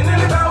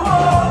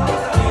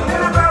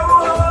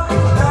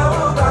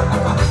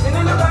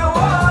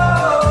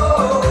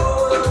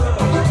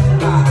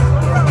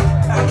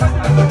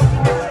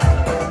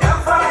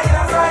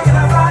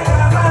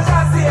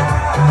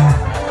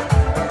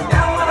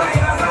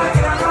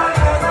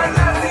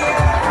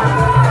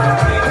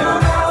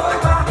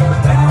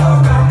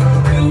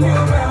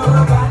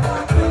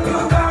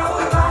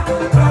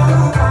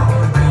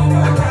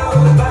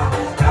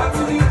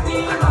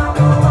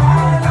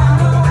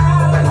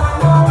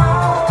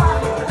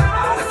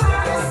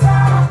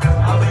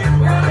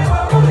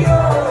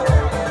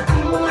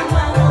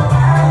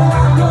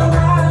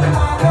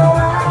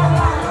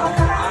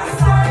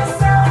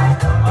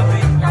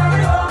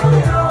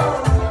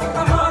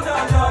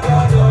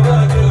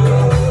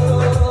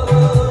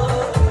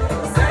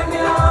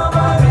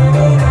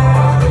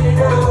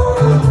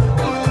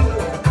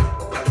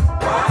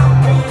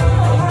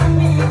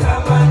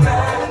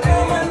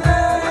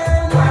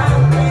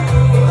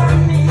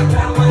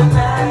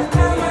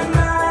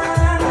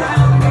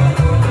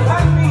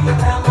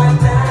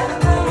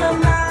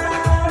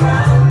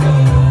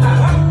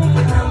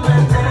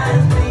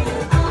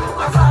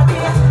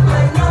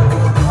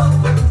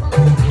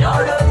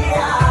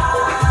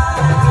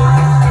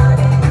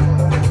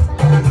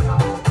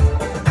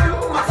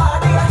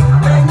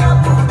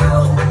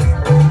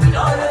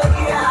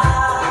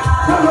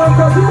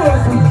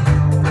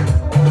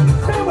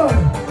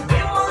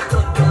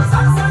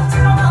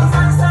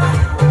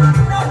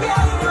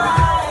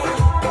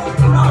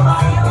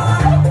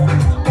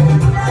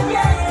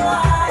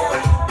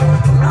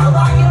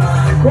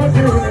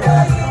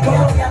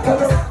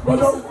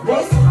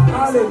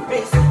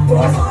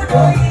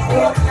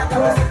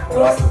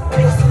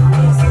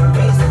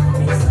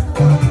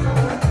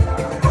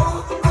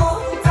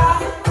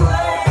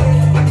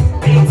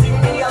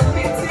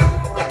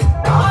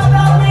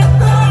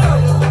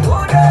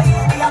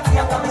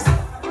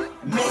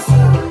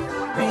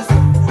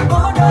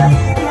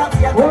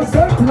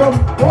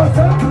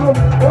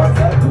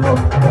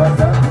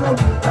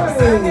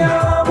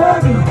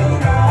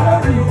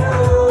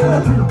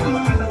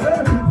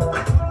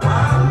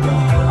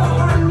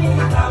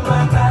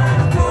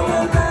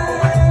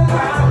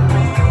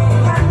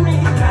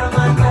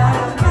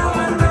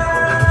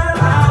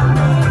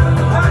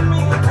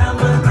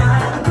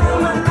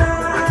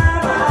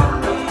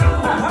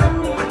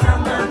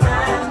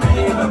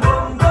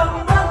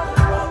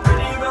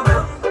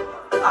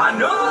 I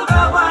know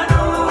that I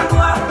know,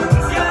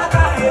 see I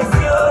got it,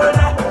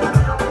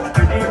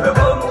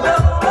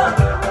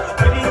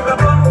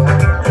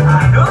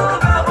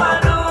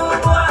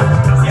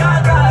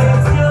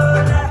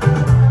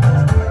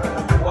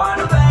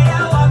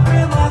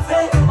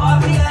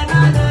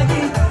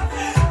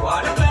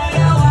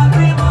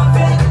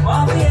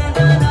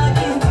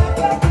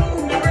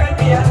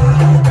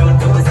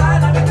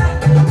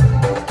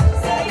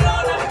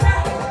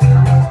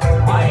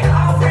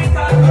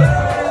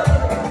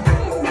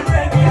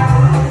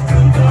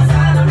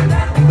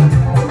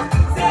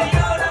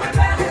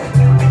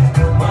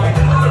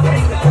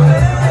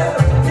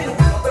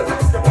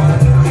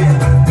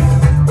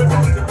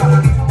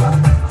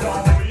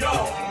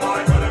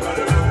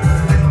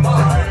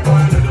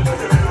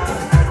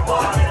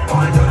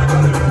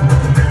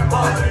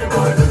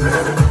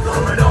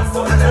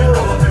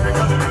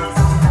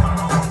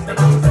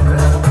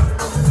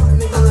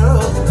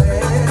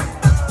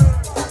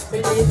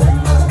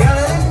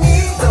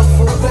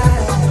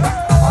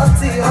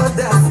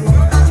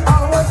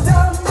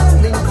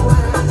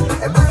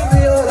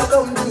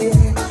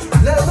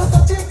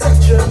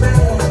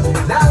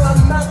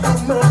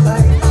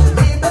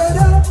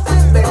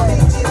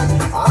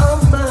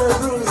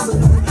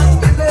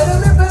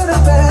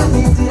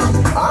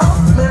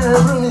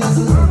 Amsterdam.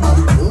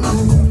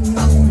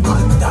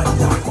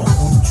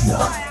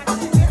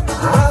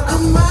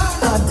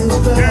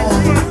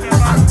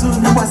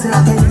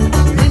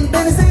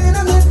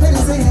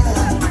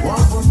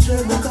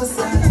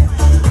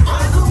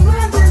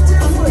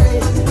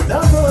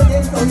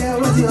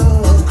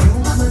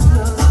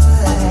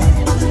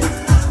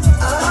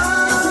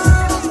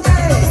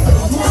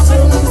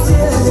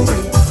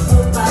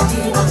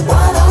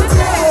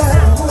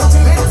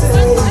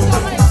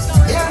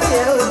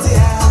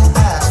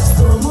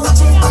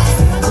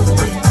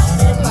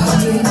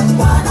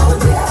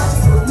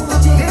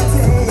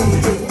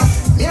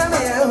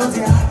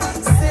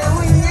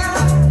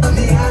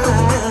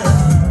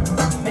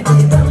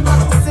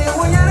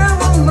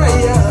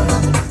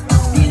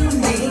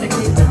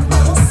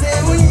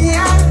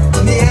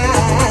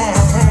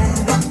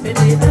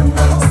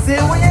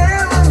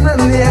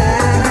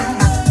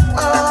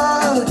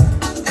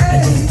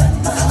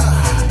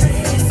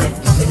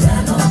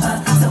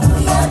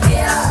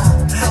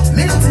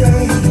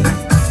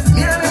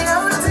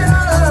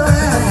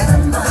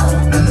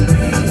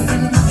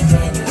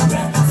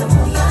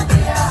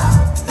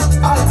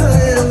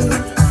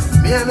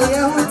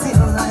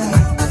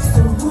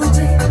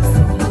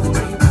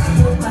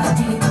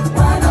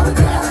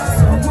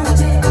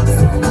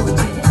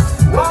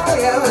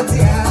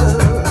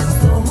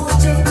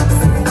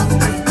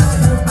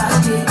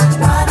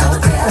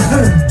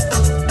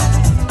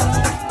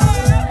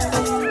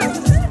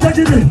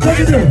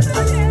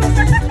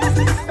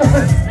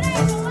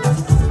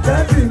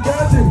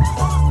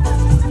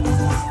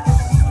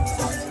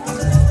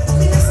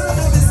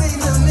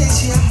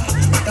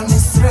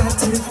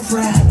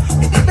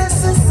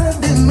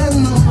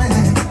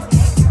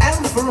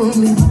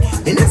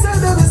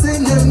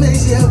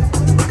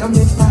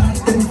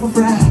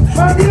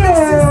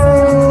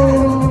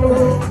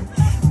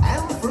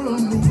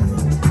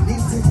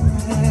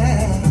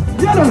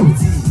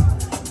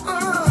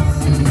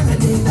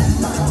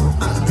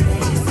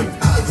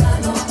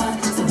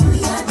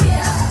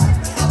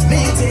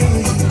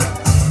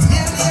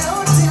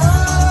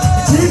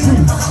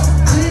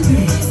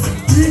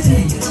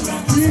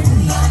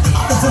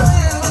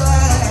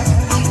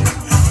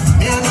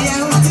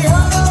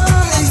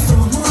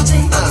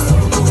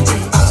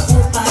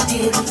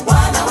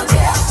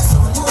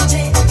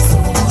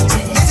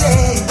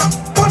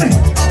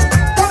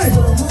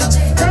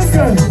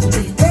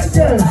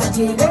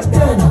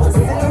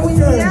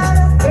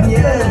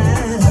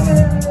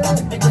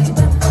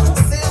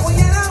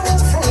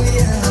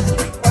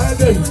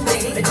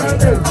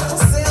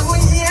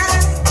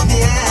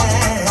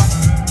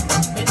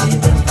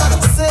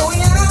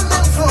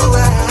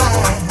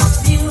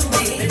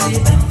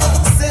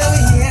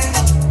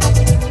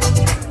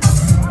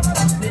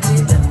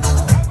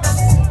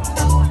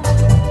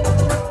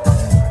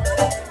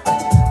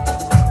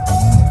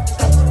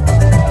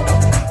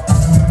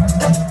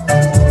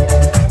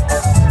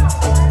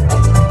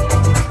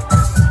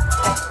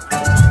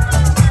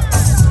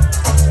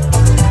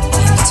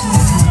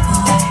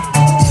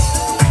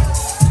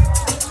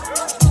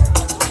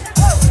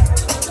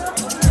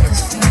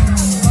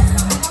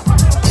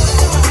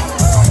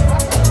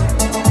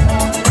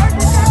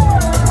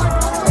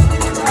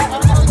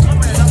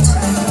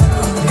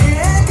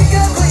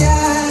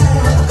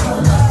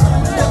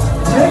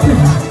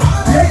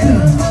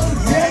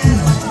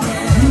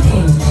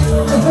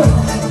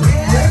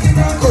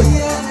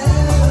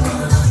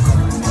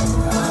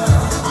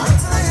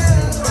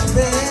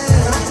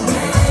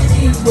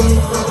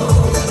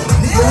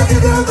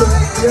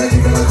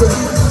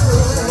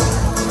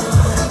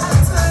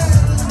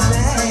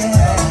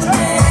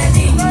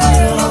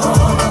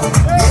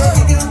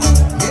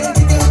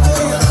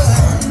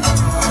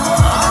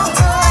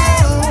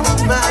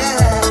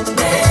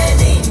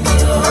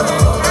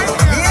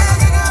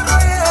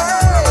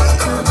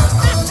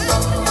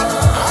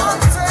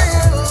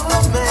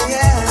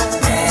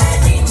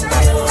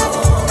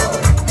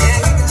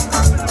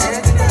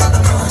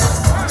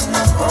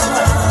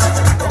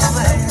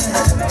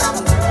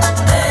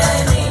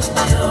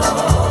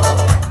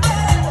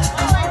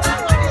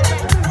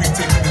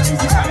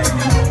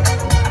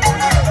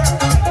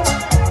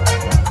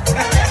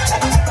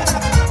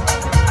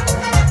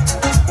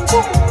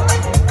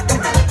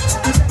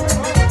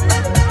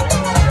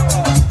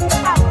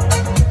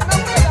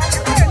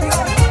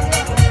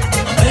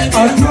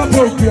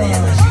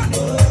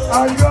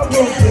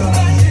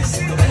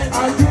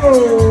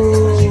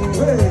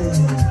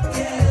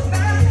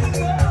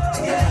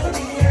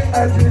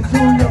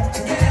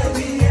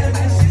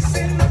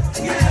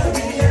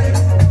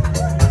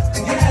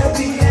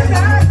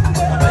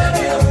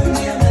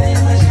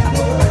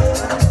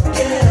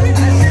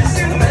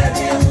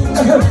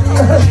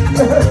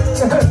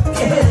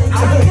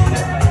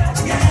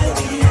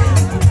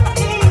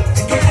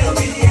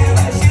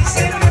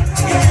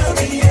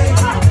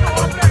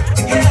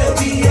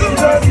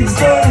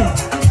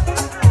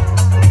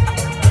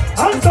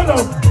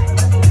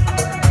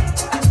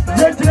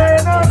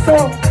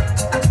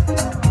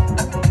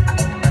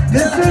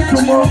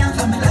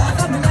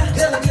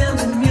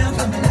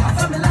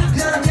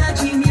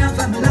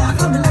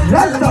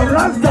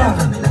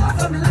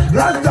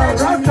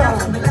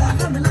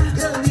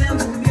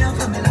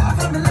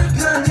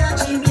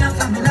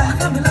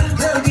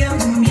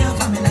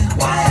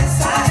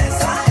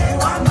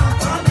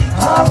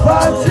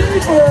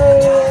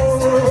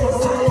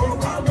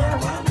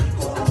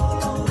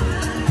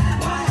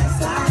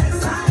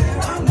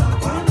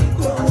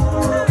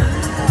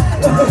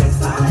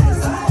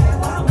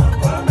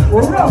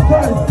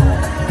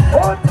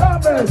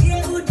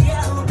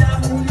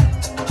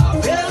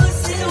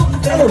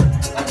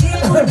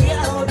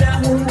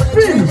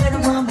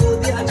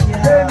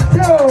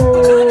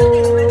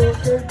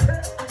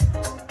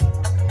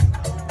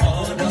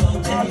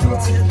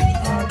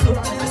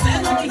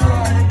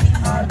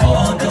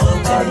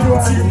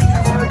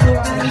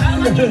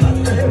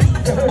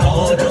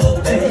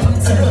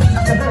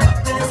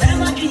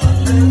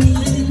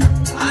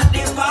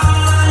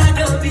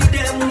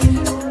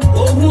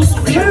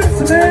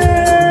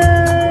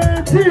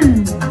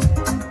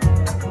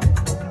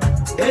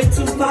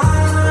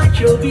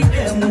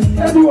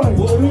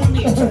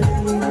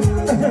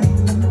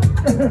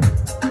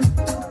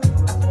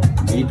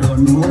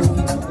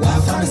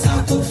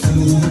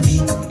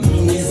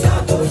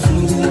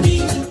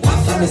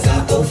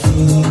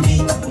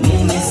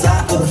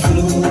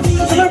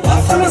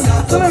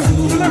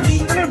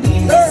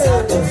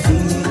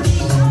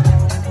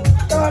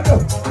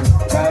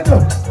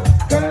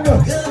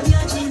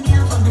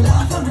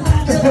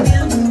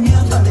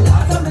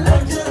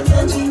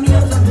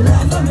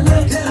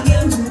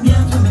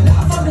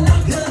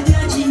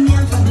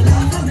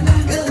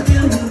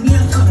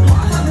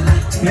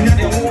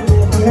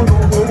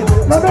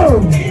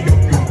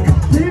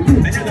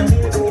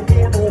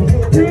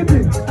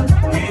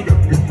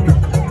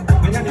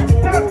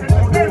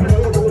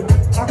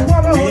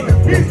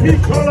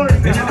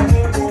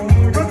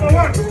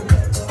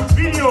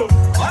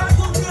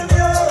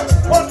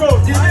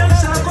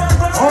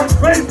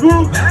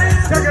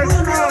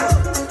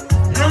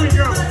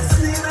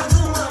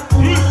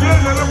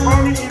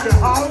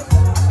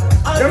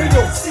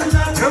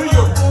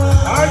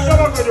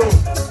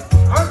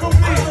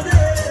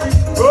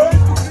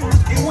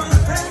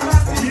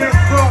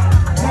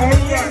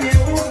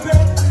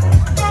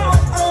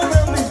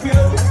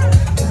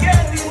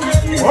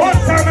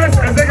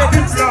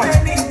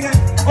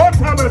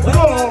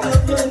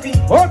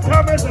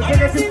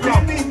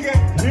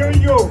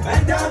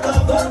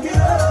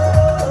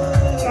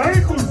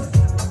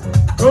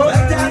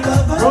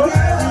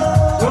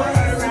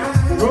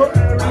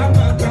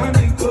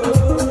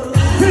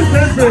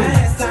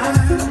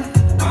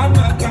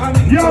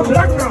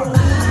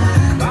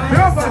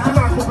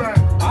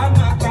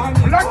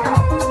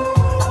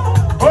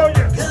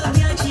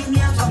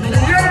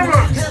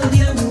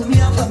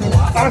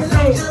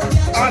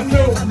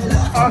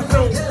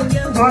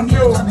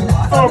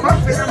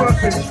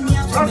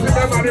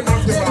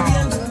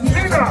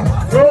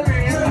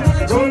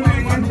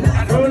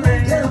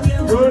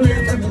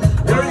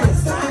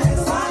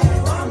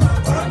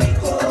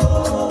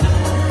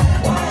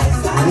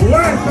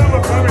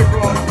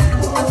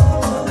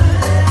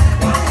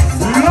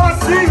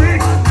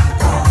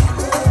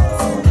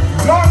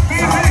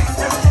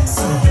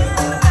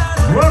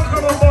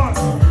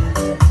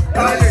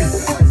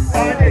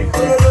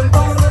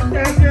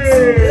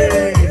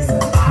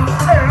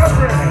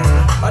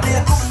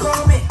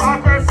 I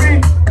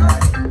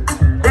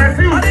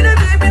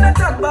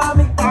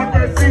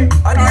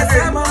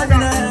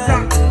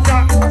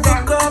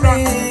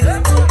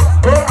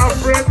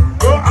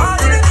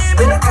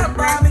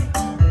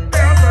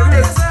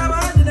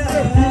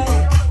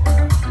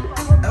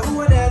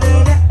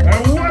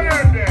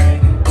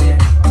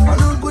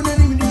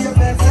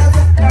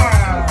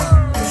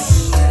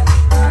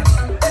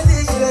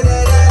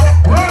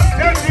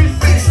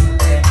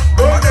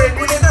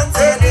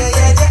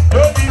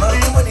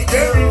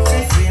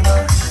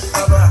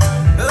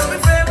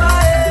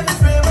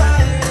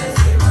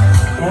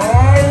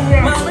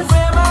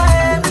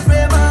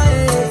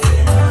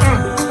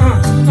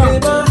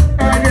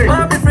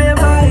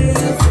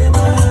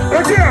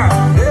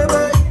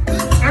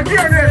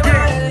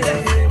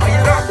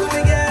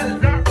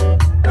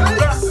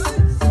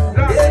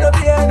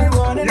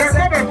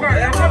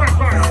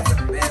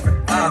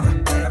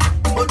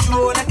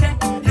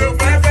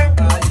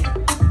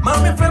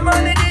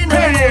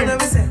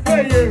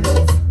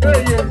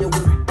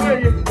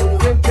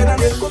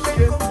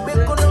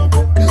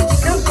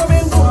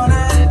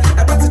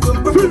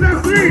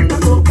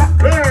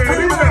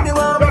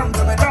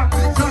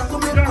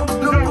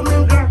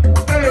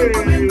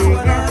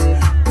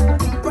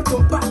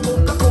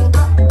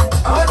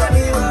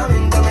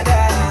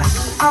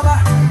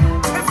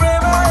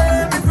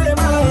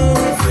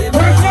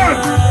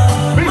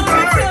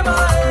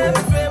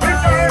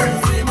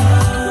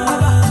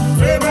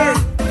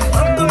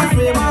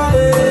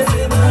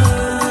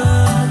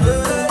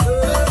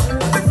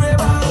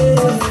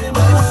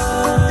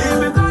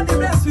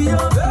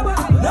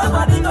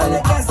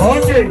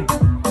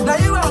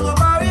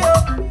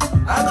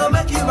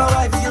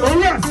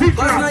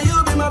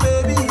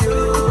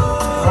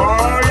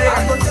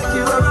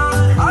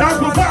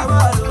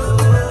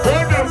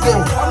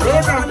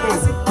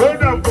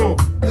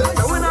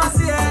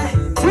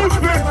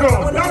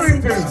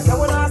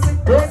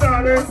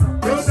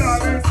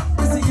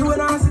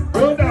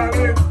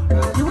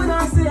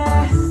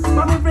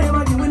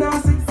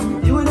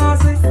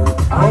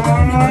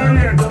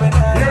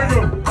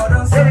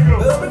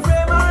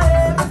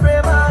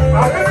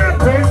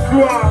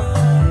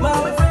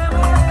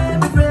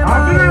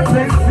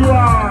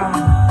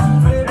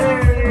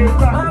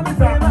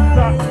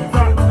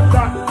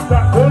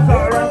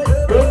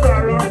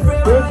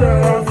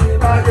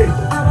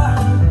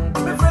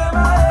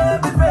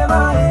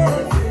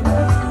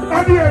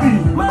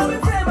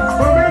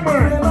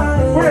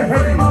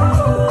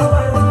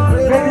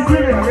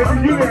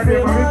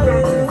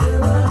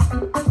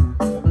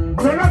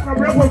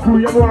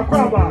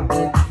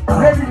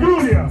Lady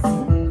Julia.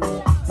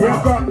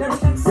 Welcome.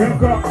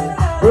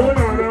 Oh,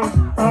 no.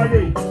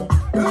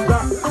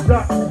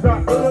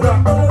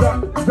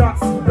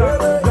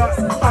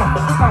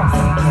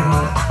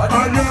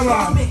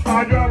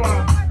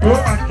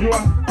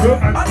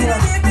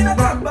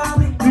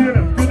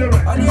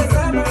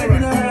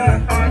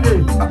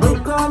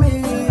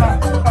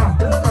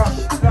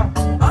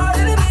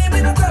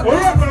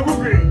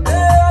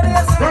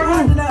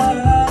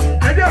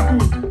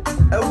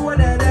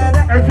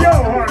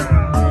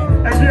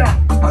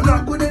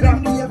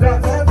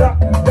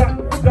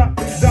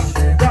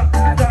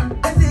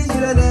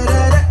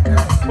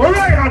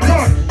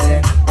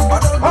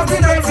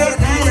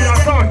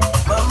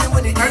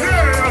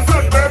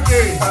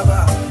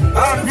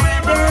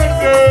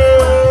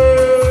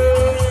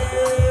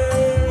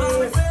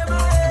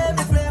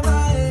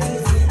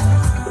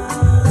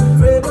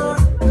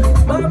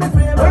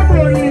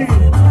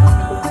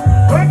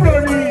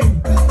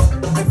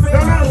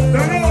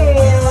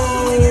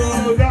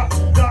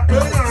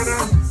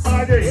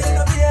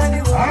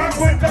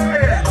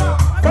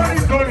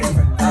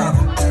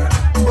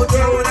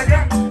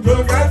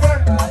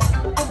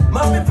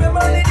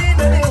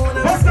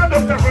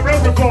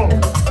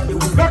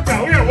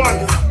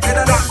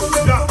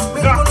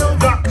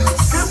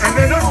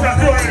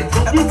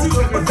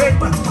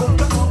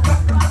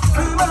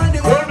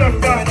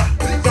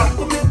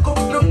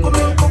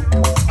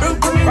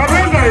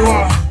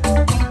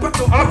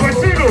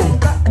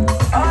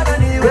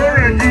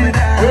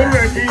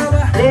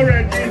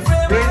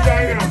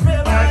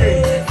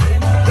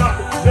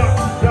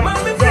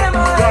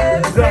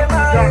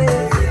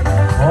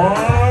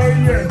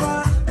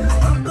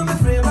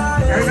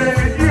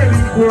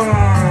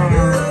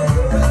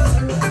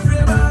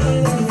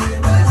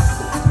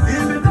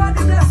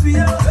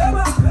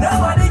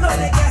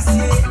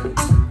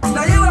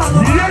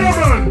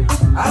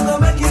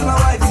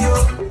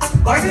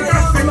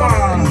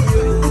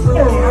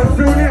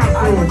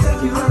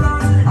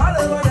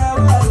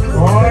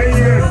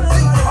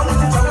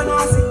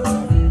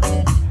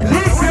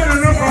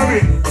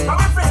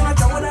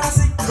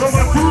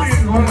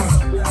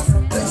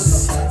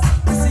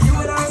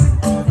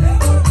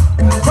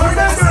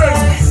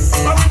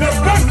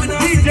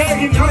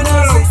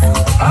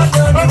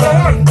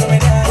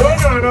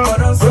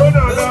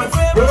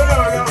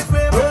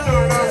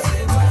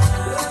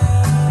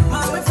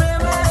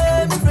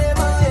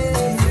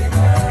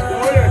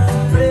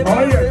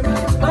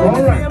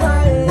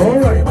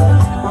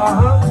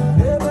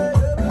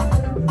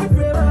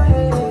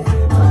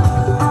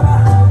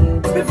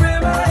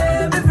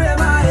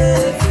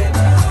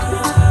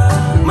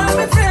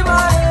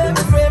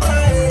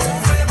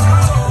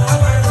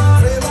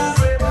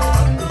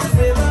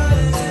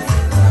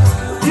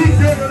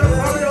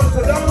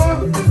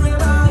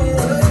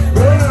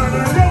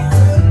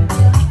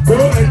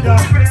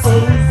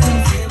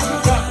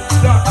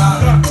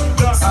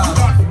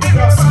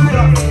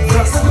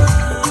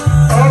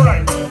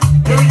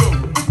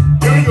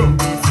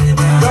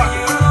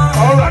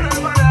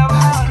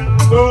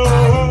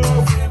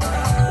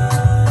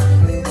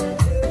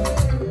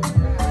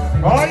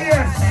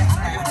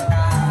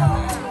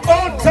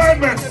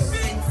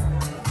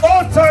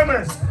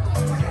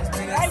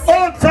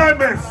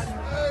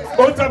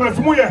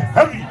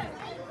 Heavy.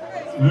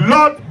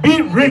 Lord,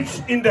 be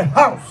rich in the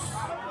house.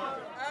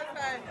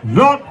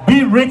 Lord,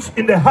 be rich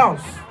in the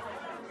house.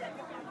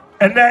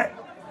 And that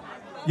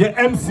your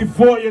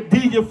MC4, your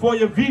DJ4,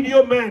 your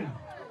video man,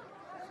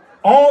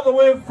 all the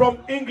way from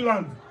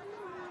England,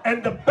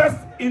 and the best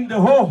in the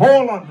whole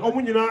Holland, or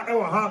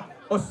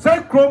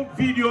Chrome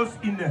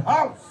videos in the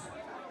house.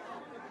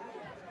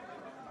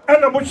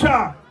 And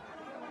Amusha,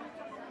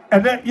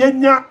 and then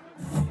Yenya,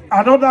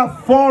 another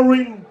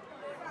foreign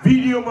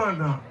video man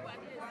now.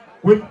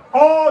 With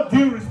all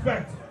due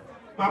respect,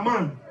 my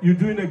man, you're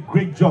doing a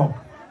great job.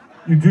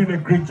 You're doing a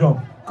great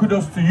job.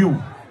 Kudos to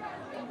you.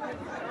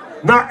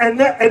 Now, and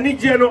then any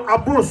general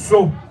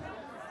abruso.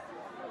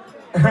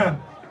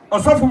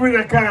 Also for me,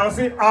 I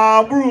say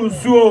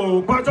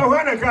abruso, but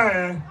when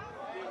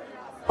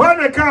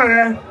I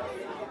can,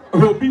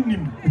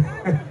 Robinim.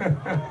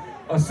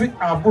 I say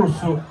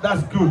abruso.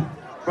 That's good.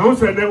 But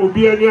also there will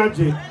be any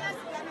agent.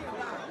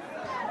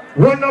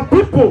 When the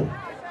people.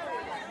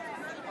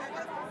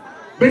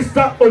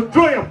 Mr.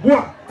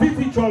 Adwoa,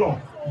 Titi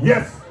Cholo,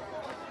 yes,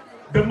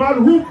 the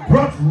man who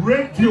brought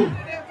radio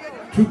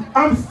to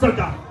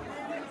Amsterdam.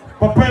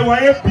 Papa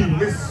Wayepi,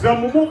 Mr.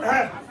 Mumu,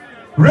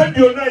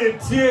 radio na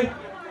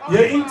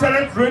your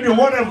internet radio,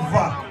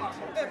 whatever.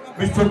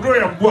 Mr.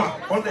 Adwoa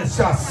on the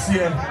chassis,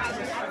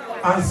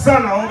 and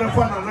son of the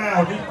fun and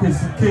I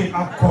have K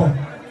Akko.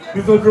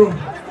 Mr. Adwoa,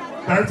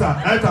 that's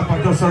a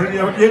part of sorry,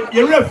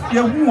 you left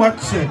your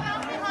watching.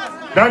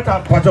 That's a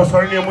part of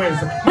sorry,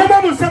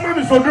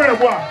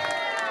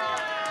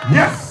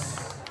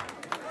 yes,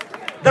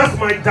 that's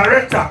my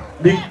director.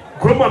 The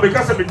Chroma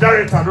because I'm a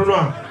director, I don't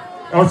know.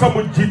 I was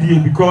someone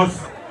GDA because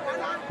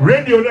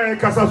radio na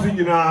kasa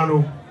swingina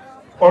no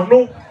or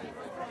no.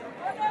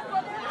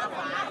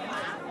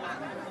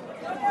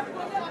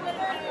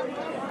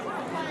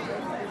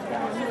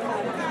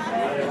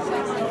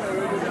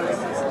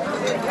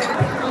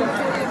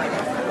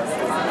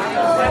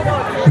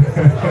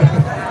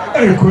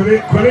 Hey, could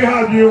they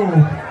have you?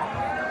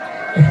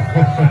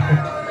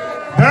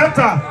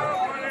 Data,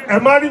 a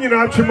man in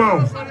our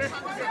chimau.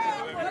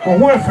 For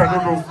what I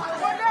don't know.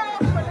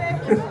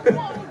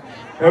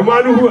 A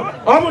man who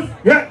almost,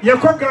 yeah, you're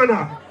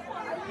Ghana.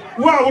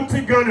 Wow,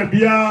 Ghana,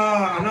 Bia,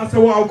 and I say,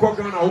 wow,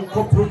 Ghana,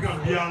 who program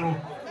piano.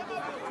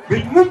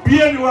 But move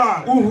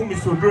Bianua, who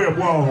is so very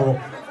well.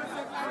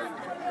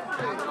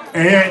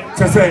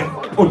 To say,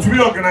 or to be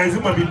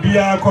organizing my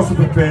Bia, cost of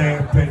the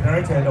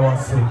director, I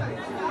was saying,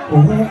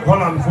 or who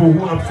Holland for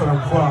who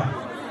Amsterdam for,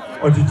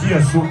 or the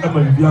GSO,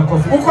 Emily Bia,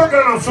 cost of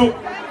Ghana. So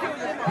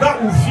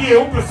that will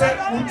fear who percent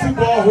who two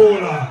ball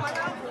holder,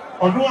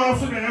 or no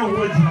answer than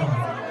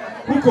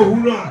who go who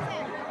not.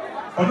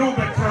 I know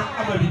that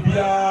I'm a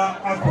Libya,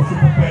 I could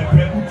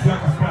prepare who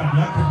Jack is found, I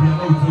could be an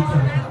old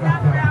teacher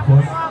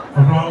because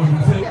of how you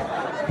say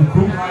the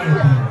group I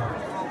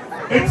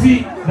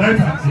 80,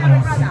 90,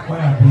 where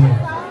I be.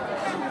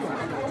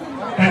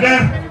 And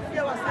then,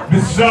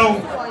 Miss Joe,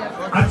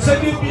 I said,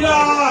 Libya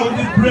with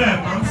the bread,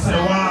 I'm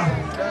saying,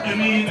 I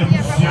mean, a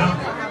Lucia,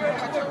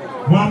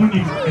 one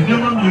minute, and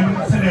then I'm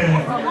saying,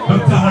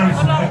 Dr.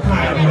 Harrison, I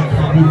can't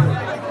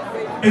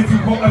if you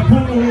go a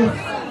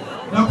pool.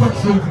 Now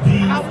control the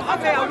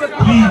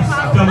please,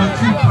 there were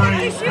 2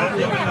 times that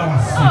you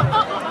never see.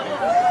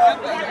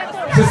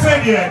 She said,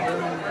 yeah,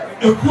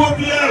 a cool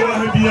beer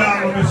will be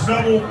on the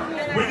shovel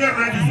when you're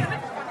ready.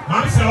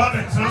 Mom said, what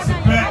the chance of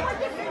pet,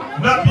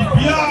 not be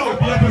beer or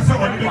be a person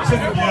on the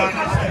check of beer.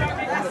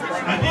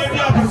 And then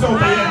the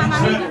episode by any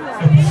check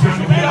and be sure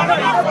to be out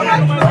of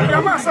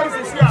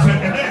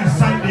and then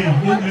Sunday,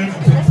 you learn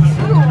to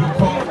call the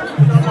call.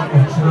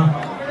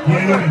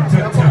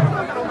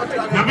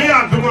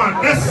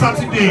 Next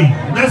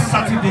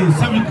Saturday,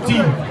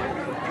 17.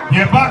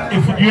 You're back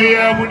if you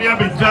are when you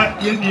have a jack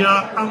in your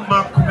Amma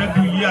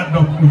Kumeduya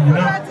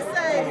Docuna.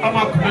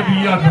 Amma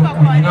Kumeduya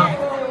Docuna.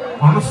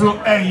 Also,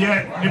 a year,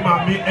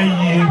 Nimami, a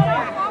year,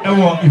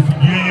 if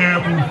you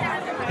are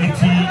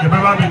 80, you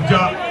remember the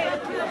job.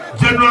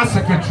 General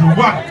Secretary,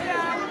 what?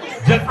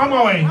 I'm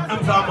away.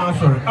 I'm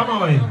sorry. I'm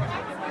away.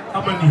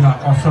 I'm Maniha.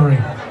 Oh, sorry.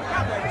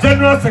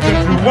 General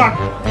Secretary, what?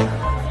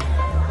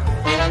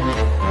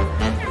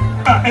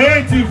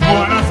 18 for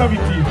 17.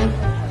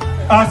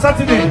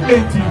 Saturday,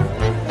 18.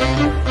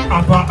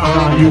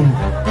 You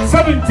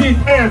 17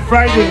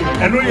 Friday.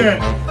 And we are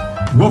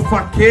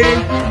Wofake.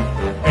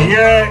 And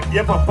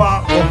yeah, Papa,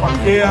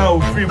 Wofake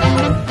or free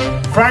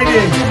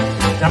Friday.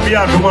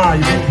 Namia Roma,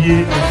 you can be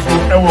so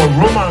our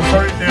Roman,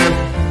 sorry, them,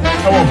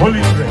 our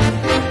holy dress.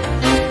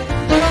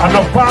 And a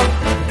park,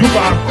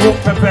 Duba,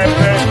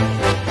 Pepe,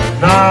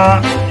 na,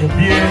 you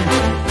be,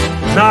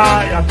 na,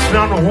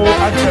 Yatrano, who I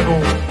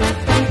know.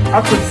 I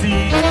could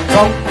see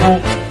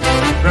Gonko,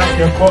 not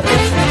your call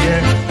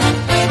SCN,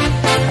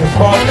 the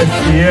call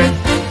SCN.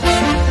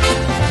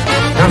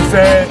 I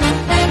said,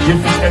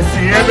 if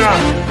SCN,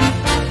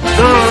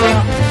 no,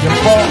 you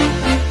call.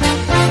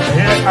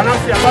 And I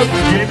say, about the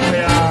game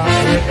where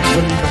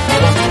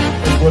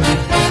Egoli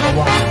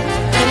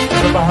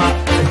remember how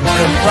it's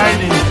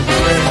Friday,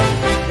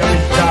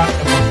 it's a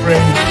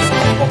friend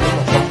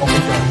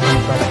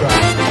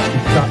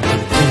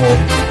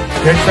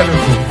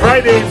of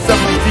Friday,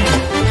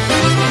 17.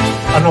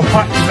 And on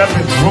part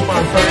 11,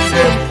 Roman sorry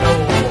them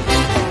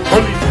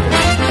holy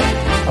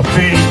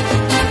pay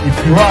if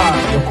you are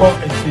you call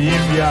it the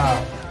area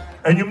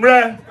and you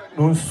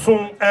no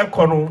soon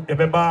aircono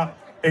remember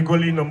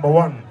Egoli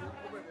 #1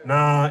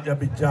 na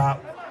yabija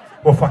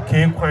of a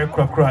cake quite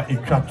cracker a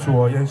chapter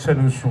or yen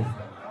soon.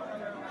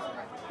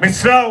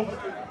 Michelle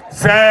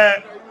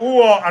say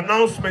who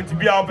announcement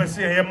be our best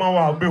here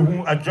mawa be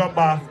who a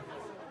jobber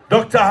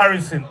Dr.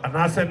 Harrison and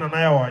I said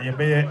Nanayawa ye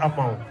may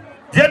amount.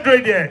 Dear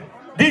there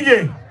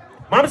DJ,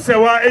 Mam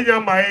Sewa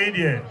Enya my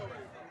idea.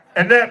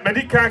 And then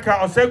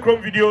Medicanka or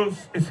Sacrum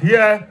Videos is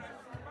here.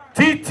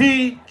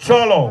 TT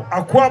Cholo,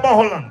 Aquaba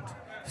Holland.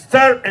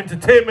 Star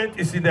Entertainment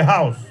is in the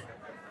house.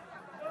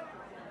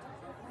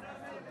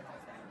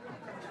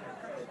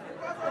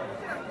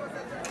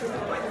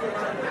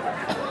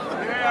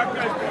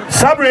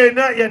 Sabre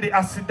na ye the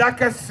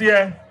asidaka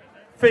sie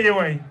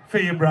feyeway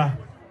feyebra.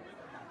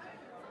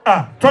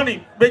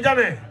 Tony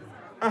Bejane.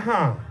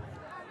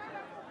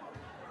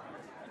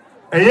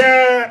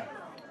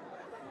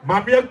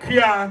 Mamia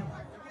Kia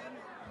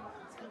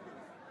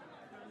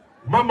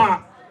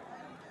Mama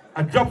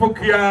a Japo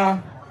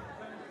Kia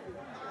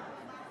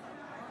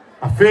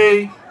a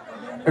Faye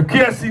a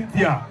Kia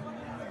Cynthia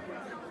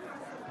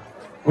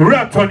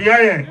Ura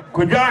Toniaye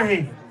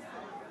Kujahi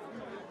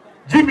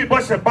Jimmy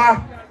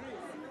Bosheba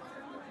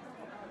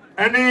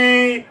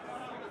any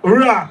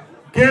Ura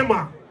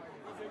Gamer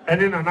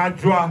and then an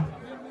Adwoa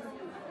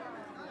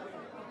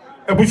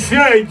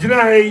Ebushia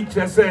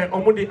Jina say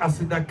Omudi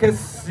Asida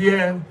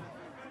Kessie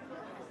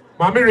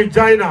Mami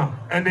Regina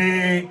and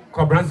a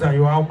Cobranza,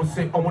 you almost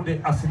say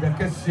Omudi Asida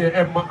Kessie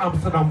Emma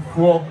Amsterdam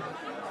for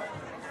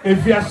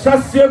if you are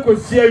Shassia could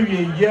see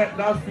you yet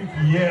last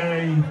 50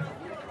 years.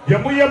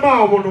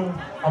 Yamuyama wono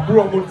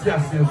aburo mutia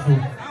so.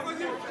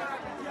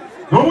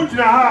 No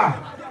Jina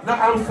na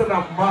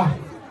Amsterdam ma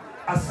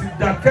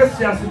asida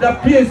kesi asida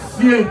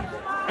piesie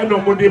eno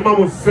mo de ma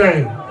mo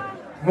sen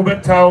mo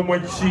beta o mo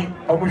chi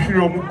o mo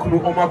hwere o mo kunu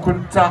o mo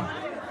akonta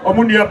o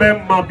mo nua be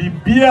ma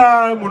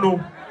bibia mo no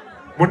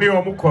mo ne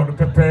o mo ko no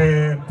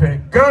pepe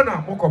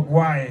Ghana mo ko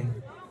boae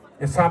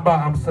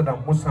Esaba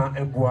Amsterdam Musa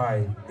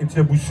Egoli. It's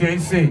a bushé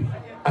say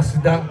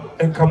Asida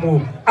Enkamo.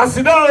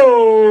 Asida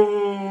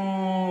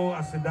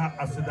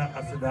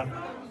Asida.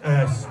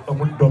 Yes,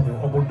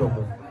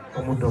 Omudomo.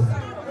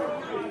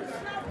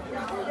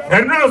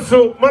 And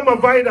also Mama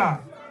Vida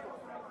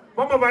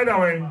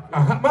way.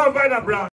 Mama Vida bra.